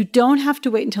 You don't have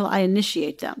to wait until I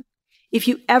initiate them. If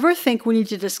you ever think we need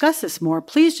to discuss this more,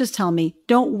 please just tell me.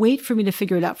 Don't wait for me to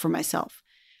figure it out for myself.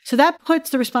 So that puts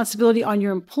the responsibility on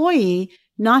your employee,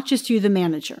 not just you, the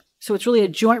manager. So it's really a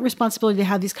joint responsibility to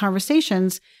have these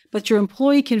conversations, but your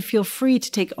employee can feel free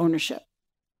to take ownership.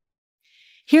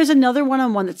 Here's another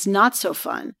one-on-one that's not so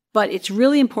fun, but it's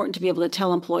really important to be able to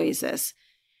tell employees this.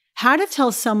 How to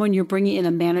tell someone you're bringing in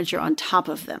a manager on top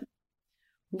of them.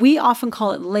 We often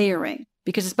call it layering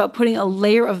because it's about putting a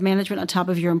layer of management on top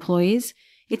of your employees.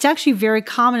 It's actually very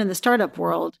common in the startup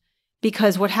world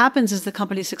because what happens is the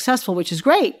company's successful, which is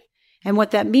great. And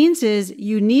what that means is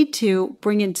you need to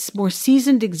bring in more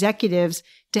seasoned executives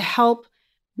to help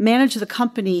manage the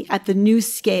company at the new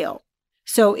scale.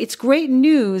 So it's great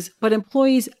news, but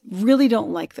employees really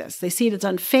don't like this. They see it as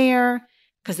unfair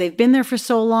because they've been there for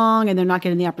so long and they're not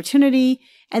getting the opportunity.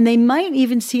 And they might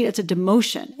even see it as a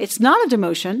demotion. It's not a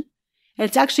demotion. And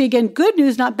it's actually, again, good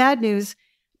news, not bad news,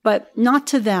 but not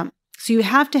to them. So you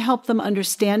have to help them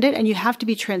understand it and you have to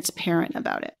be transparent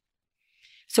about it.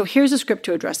 So here's a script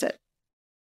to address it.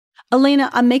 Elena,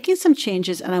 I'm making some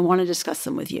changes and I want to discuss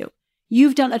them with you.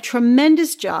 You've done a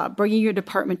tremendous job bringing your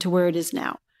department to where it is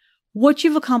now. What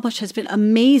you've accomplished has been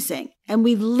amazing, and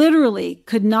we literally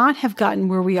could not have gotten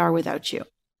where we are without you.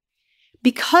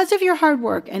 Because of your hard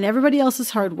work and everybody else's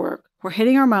hard work, we're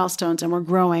hitting our milestones and we're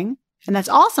growing, and that's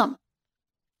awesome.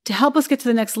 To help us get to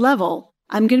the next level,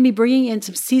 I'm going to be bringing in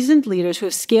some seasoned leaders who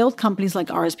have scaled companies like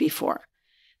ours before.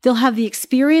 They'll have the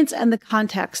experience and the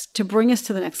context to bring us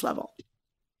to the next level.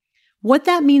 What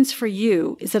that means for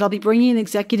you is that I'll be bringing an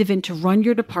executive in to run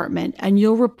your department, and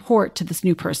you'll report to this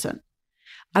new person.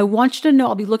 I want you to know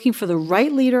I'll be looking for the right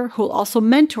leader who will also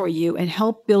mentor you and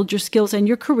help build your skills and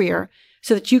your career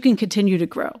so that you can continue to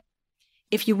grow.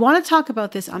 If you want to talk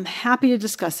about this, I'm happy to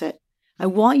discuss it. I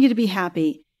want you to be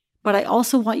happy, but I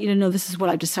also want you to know this is what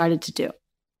I've decided to do.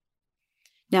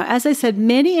 Now, as I said,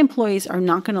 many employees are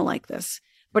not going to like this,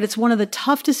 but it's one of the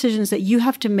tough decisions that you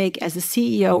have to make as a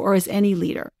CEO or as any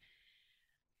leader.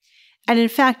 And in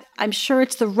fact, I'm sure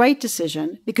it's the right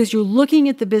decision because you're looking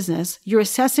at the business, you're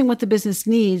assessing what the business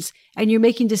needs, and you're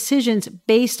making decisions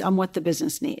based on what the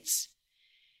business needs.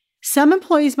 Some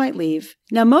employees might leave.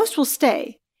 Now, most will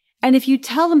stay. And if you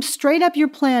tell them straight up your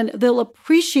plan, they'll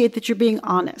appreciate that you're being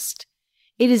honest.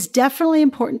 It is definitely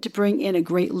important to bring in a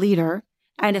great leader.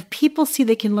 And if people see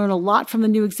they can learn a lot from the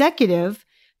new executive,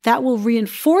 that will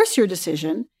reinforce your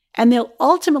decision, and they'll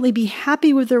ultimately be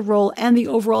happy with their role and the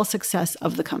overall success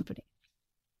of the company.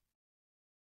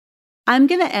 I'm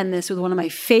going to end this with one of my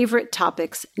favorite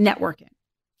topics, networking.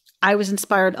 I was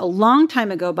inspired a long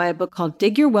time ago by a book called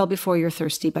Dig Your Well Before You're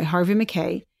Thirsty by Harvey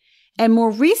Mackay, and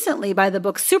more recently by the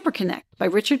book Super Connect by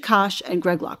Richard Koch and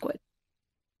Greg Lockwood.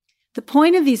 The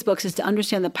point of these books is to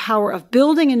understand the power of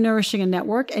building and nourishing a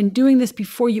network and doing this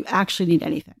before you actually need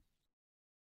anything.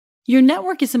 Your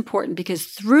network is important because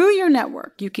through your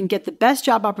network, you can get the best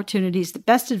job opportunities, the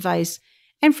best advice,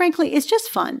 and frankly, it's just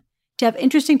fun to have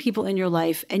interesting people in your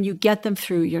life, and you get them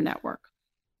through your network.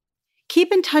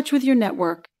 Keep in touch with your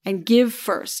network and give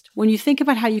first. When you think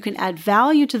about how you can add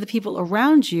value to the people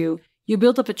around you, you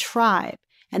build up a tribe,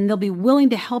 and they'll be willing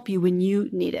to help you when you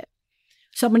need it.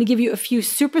 So I'm going to give you a few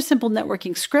super simple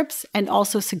networking scripts and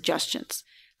also suggestions.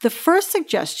 The first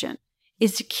suggestion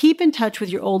is to keep in touch with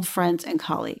your old friends and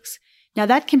colleagues. Now,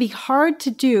 that can be hard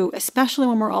to do, especially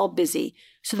when we're all busy.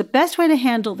 So the best way to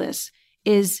handle this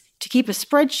is to keep a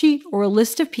spreadsheet or a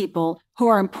list of people who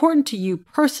are important to you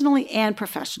personally and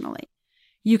professionally.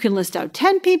 You can list out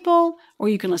 10 people, or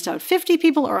you can list out 50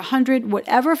 people or 100,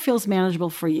 whatever feels manageable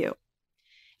for you.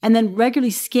 And then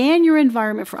regularly scan your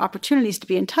environment for opportunities to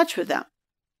be in touch with them.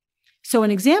 So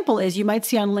an example is you might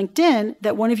see on LinkedIn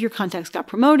that one of your contacts got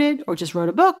promoted or just wrote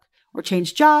a book or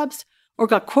changed jobs or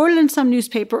got quoted in some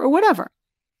newspaper or whatever.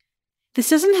 This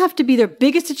doesn't have to be their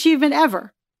biggest achievement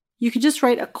ever. You can just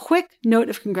write a quick note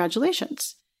of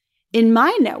congratulations. In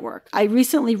my network, I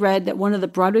recently read that one of the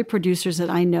Broadway producers that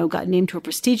I know got named to a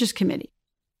prestigious committee.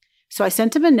 So I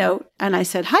sent him a note and I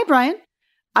said, "Hi, Brian.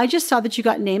 I just saw that you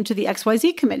got named to the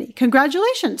XYZ committee.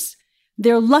 Congratulations.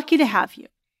 They're lucky to have you.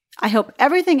 I hope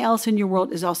everything else in your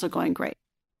world is also going great."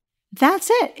 That's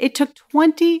it. It took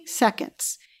 20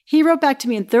 seconds. He wrote back to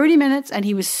me in 30 minutes, and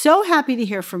he was so happy to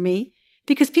hear from me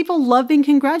because people love being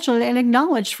congratulated and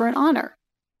acknowledged for an honor.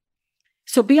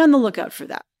 So be on the lookout for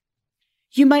that.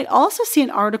 You might also see an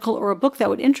article or a book that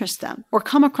would interest them or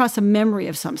come across a memory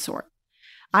of some sort.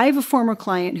 I have a former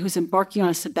client who's embarking on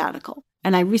a sabbatical,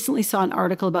 and I recently saw an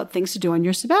article about things to do on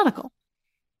your sabbatical.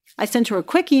 I sent her a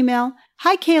quick email.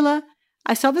 "Hi, Kayla.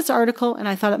 I saw this article and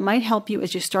I thought it might help you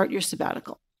as you start your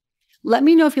sabbatical. Let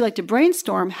me know if you'd like to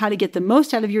brainstorm how to get the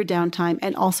most out of your downtime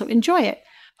and also enjoy it.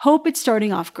 Hope it's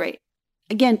starting off great."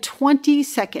 Again, 20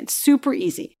 seconds, super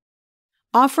easy.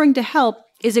 Offering to help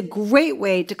is a great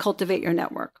way to cultivate your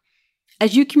network.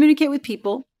 As you communicate with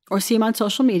people or see them on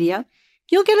social media,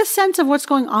 you'll get a sense of what's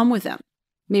going on with them.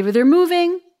 Maybe they're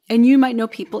moving and you might know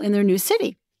people in their new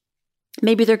city.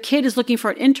 Maybe their kid is looking for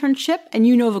an internship and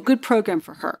you know of a good program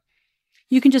for her.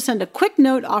 You can just send a quick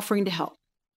note offering to help.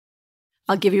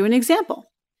 I'll give you an example.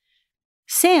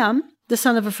 Sam, the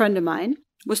son of a friend of mine,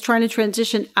 was trying to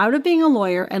transition out of being a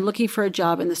lawyer and looking for a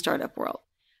job in the startup world.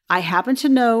 I happen to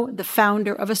know the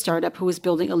founder of a startup who was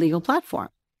building a legal platform.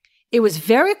 It was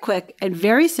very quick and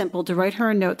very simple to write her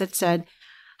a note that said,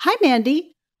 "Hi,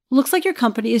 Mandy. Looks like your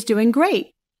company is doing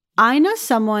great. I know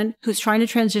someone who's trying to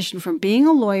transition from being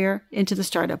a lawyer into the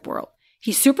startup world.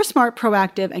 He's super smart,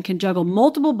 proactive, and can juggle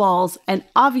multiple balls, and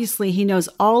obviously he knows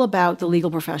all about the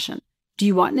legal profession. Do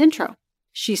you want an intro?"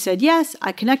 She said yes.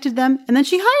 I connected them, and then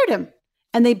she hired him.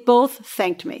 And they both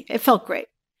thanked me. It felt great.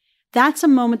 That's a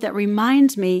moment that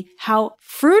reminds me how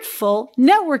fruitful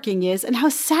networking is and how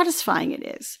satisfying it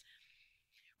is.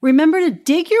 Remember to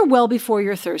dig your well before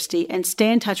you're thirsty and stay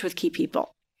in touch with key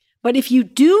people. But if you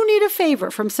do need a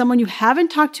favor from someone you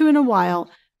haven't talked to in a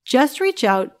while, just reach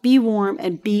out, be warm,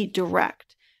 and be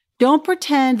direct. Don't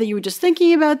pretend that you were just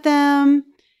thinking about them.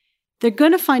 They're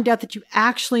going to find out that you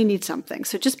actually need something.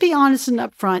 So just be honest and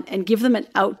upfront and give them an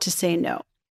out to say no.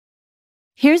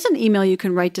 Here's an email you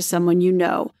can write to someone you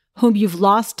know whom you've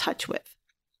lost touch with.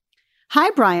 "Hi,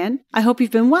 Brian. I hope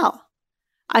you've been well.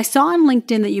 I saw on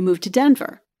LinkedIn that you moved to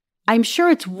Denver. I'm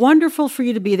sure it's wonderful for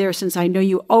you to be there since I know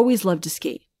you always love to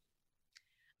ski.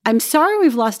 I'm sorry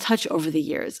we've lost touch over the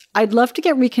years. I'd love to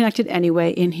get reconnected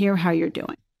anyway and hear how you're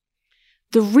doing.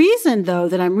 The reason, though,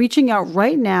 that I'm reaching out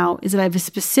right now is that I have a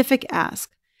specific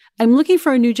ask. I'm looking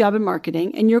for a new job in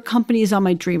marketing, and your company is on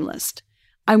my dream list.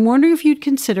 I'm wondering if you'd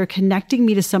consider connecting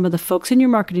me to some of the folks in your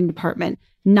marketing department,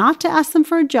 not to ask them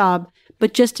for a job,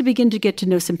 but just to begin to get to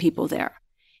know some people there.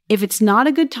 If it's not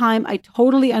a good time, I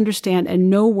totally understand and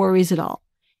no worries at all.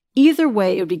 Either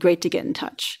way, it would be great to get in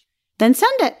touch. Then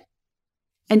send it.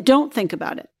 And don't think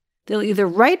about it. They'll either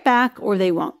write back or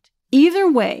they won't. Either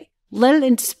way, let it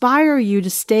inspire you to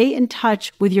stay in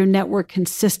touch with your network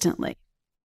consistently.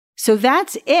 So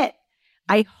that's it.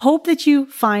 I hope that you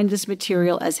find this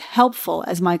material as helpful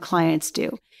as my clients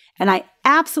do. And I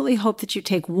absolutely hope that you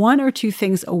take one or two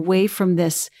things away from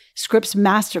this Scripts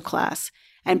Masterclass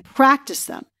and practice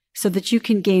them so that you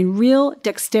can gain real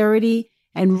dexterity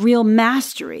and real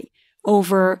mastery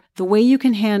over the way you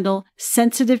can handle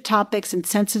sensitive topics and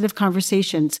sensitive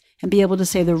conversations and be able to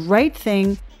say the right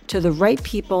thing to the right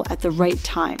people at the right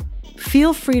time.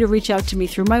 Feel free to reach out to me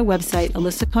through my website,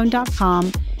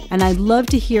 alyssacohn.com, and I'd love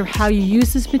to hear how you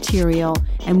use this material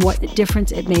and what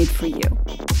difference it made for you.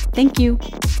 Thank you.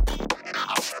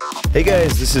 Hey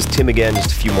guys, this is Tim again.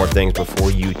 Just a few more things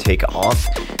before you take off.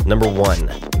 Number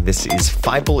one, this is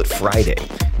 5 Bullet Friday.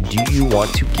 Do you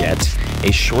want to get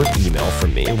a short email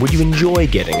from me? Would you enjoy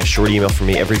getting a short email from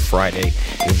me every Friday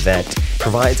that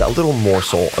provides a little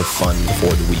morsel of fun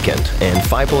before the weekend? And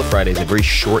 5 Bullet Friday is a very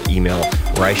short email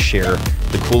where I share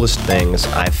the coolest things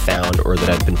I've found or that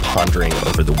I've been pondering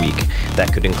over the week.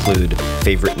 That could include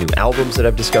favorite new albums that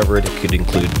I've discovered. It could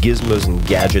include gizmos and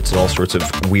gadgets and all sorts of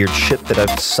weird shit that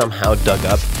I've somehow dug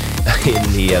up in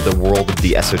the world of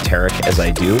the esoteric as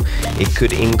I do. It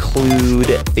could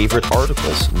include favorite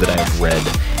articles that I've read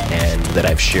and that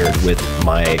I've shared with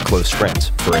my close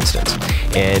friends, for instance.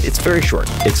 And it's very short.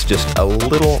 It's just a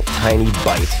little tiny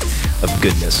bite of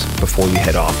goodness before you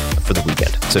head off for the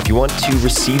weekend. So if you want to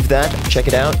receive that, check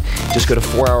it out. Just go to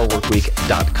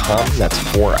 4hourworkweek.com. That's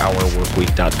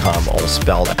 4hourworkweek.com, all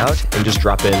spelled out, and just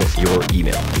drop in your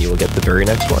email and you will get the very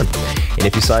next one. And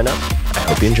if you sign up, I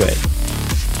hope you enjoy it.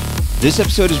 This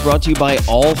episode is brought to you by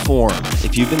Allform.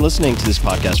 If you've been listening to this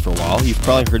podcast for a while, you've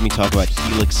probably heard me talk about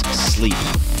Helix Sleep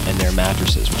and their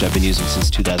mattresses, which I've been using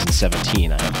since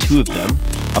 2017. I have 2 of them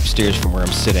upstairs from where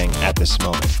I'm sitting at this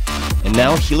moment. And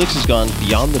now Helix has gone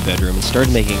beyond the bedroom and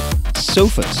started making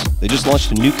sofas. They just launched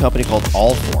a new company called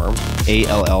Allform,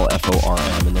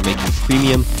 Allform, and they're making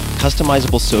premium,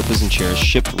 customizable sofas and chairs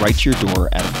shipped right to your door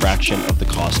at a fraction of the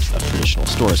cost of traditional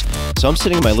stores. So I'm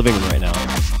sitting in my living room right now,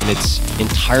 and it's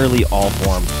entirely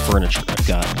Allform furniture. I've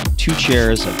got 2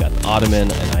 chairs, I've got an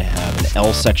ottoman, and I have an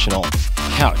L-sectional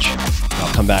couch.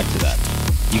 I'll come back to that.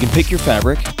 You can pick your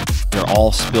fabric. They're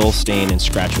all spill, stain, and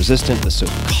scratch resistant. The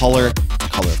sofa color, the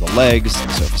color of the legs,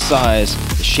 the sofa size,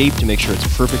 the shape to make sure it's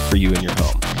perfect for you and your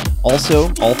home. Also,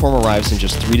 Allform arrives in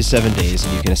just 3 to 7 days,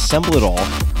 and you can assemble it all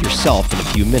yourself in a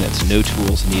few minutes. No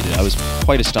tools needed. I was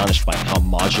quite astonished by how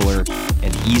modular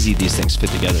and easy these things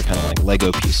fit together, kind of like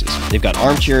Lego pieces. They've got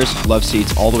armchairs, love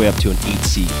seats, all the way up to an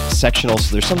 8-seat sectional,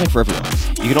 so there's something for everyone.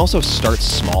 You can also start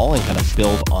small and kind of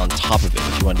build on top of it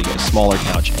if you wanted to get a smaller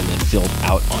couch and then build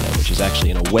out on it, which is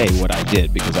actually in a way what I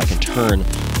did, because I can turn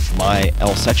my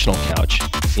L-sectional couch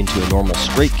into a normal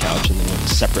straight couch and then with a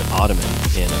separate ottoman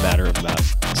in a matter of about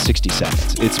 60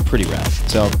 seconds. It's pretty rad.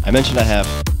 So I mentioned I have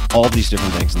all of these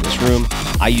different things in this room.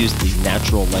 I use the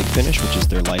natural light finish, which is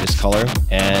their lightest color,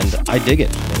 and I dig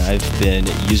it. And I've been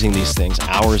using these things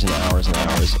hours and hours and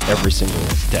hours every single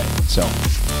day. So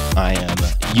I am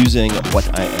using what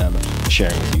I am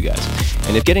sharing with you guys.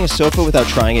 And if getting a sofa without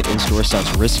trying it in-store sounds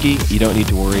risky, you don't need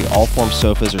to worry. Allform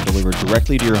sofas are delivered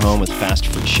directly to your home with fast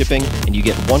free shipping, and you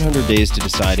get 100 days to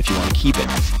decide if you want to keep it.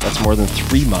 That's more than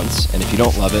 3 months, and if you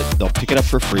don't love it, they'll pick it up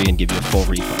for free and give you a full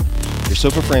refund. Your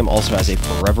sofa frame also has a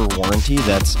forever warranty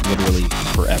that's literally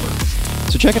forever.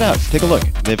 So check it out. Take a look.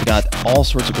 They've got all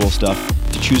sorts of cool stuff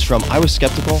to choose from. I was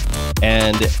skeptical,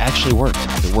 and it actually worked.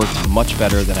 It worked much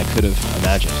better than I could have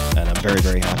imagined, and I'm very,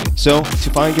 very happy. So to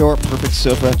find your perfect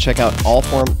sofa, check out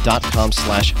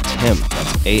allform.com/Tim.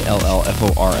 That's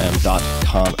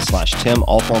allform.com/Tim.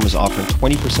 Allform is offering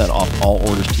 20% off all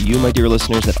orders to you, my dear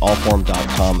listeners, at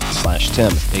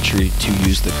allform.com/Tim. Make sure to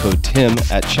use the code TIM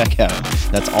at checkout.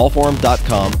 That's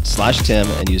allform.com/Tim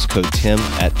and use code TIM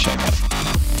at checkout.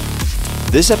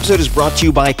 This episode is brought to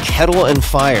you by Kettle and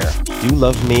Fire. Do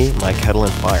love me my Kettle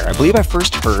and Fire. I believe I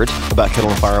first heard about Kettle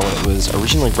and Fire when it was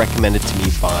originally recommended to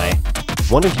me by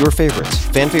one of your favorites,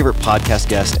 fan favorite podcast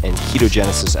guest and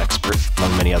ketogenesis expert,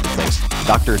 among many other things,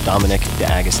 Dr. Dominic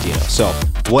D'Agostino. So,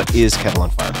 what is Kettle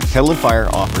and Fire? Kettle and Fire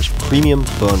offers premium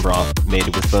bone broth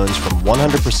made with bones from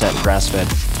 100% grass-fed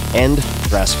and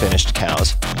grass-finished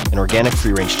cows and organic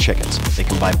free-range chickens. They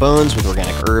combine bones with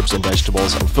organic herbs and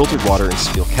vegetables and filtered water in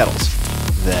steel kettles.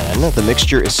 Then, the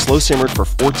mixture is slow simmered for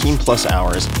 14 plus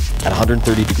hours at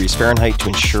 130 degrees Fahrenheit to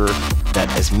ensure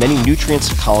that as many nutrients,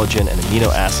 collagen, and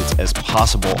amino acids as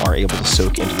possible are able to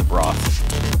soak into the broth.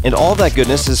 And all of that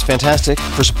goodness is fantastic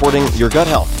for supporting your gut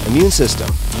health, immune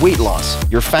system, weight loss,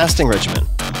 your fasting regimen,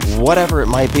 whatever it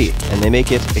might be. And they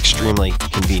make it extremely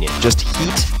convenient. Just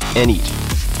heat and eat.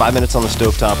 5 minutes on the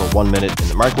stovetop or 1 minute in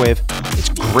the microwave. It's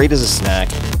great as a snack.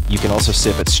 You can also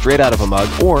sip it straight out of a mug,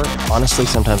 or honestly,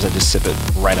 sometimes I just sip it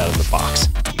right out of the box.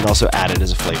 You can also add it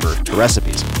as a flavor to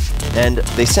recipes. And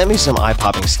they sent me some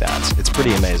eye-popping stats. It's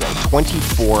pretty amazing.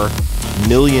 24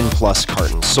 million plus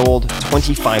cartons sold,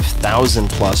 25,000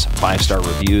 plus 5-star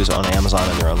reviews on Amazon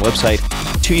and their own website,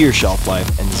 2-year shelf life,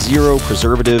 and 0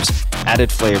 preservatives, added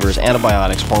flavors,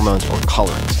 antibiotics, hormones, or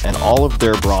colorants. And all of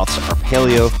their broths are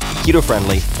paleo,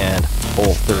 keto-friendly, and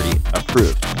Whole30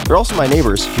 approved. They're also my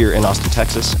neighbors here in Austin,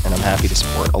 Texas, and I'm happy to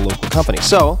support a local company.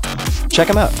 So check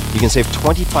them out. You can save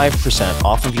 25%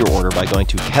 off of your order by going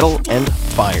to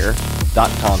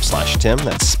kettleandfire.com/Tim.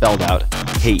 That's spelled out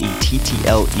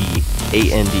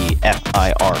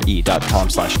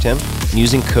kettleandfire.com/Tim, and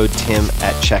using code Tim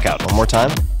at checkout. One more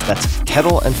time. That's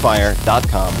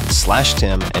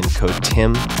kettleandfire.com/Tim and code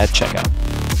Tim at checkout.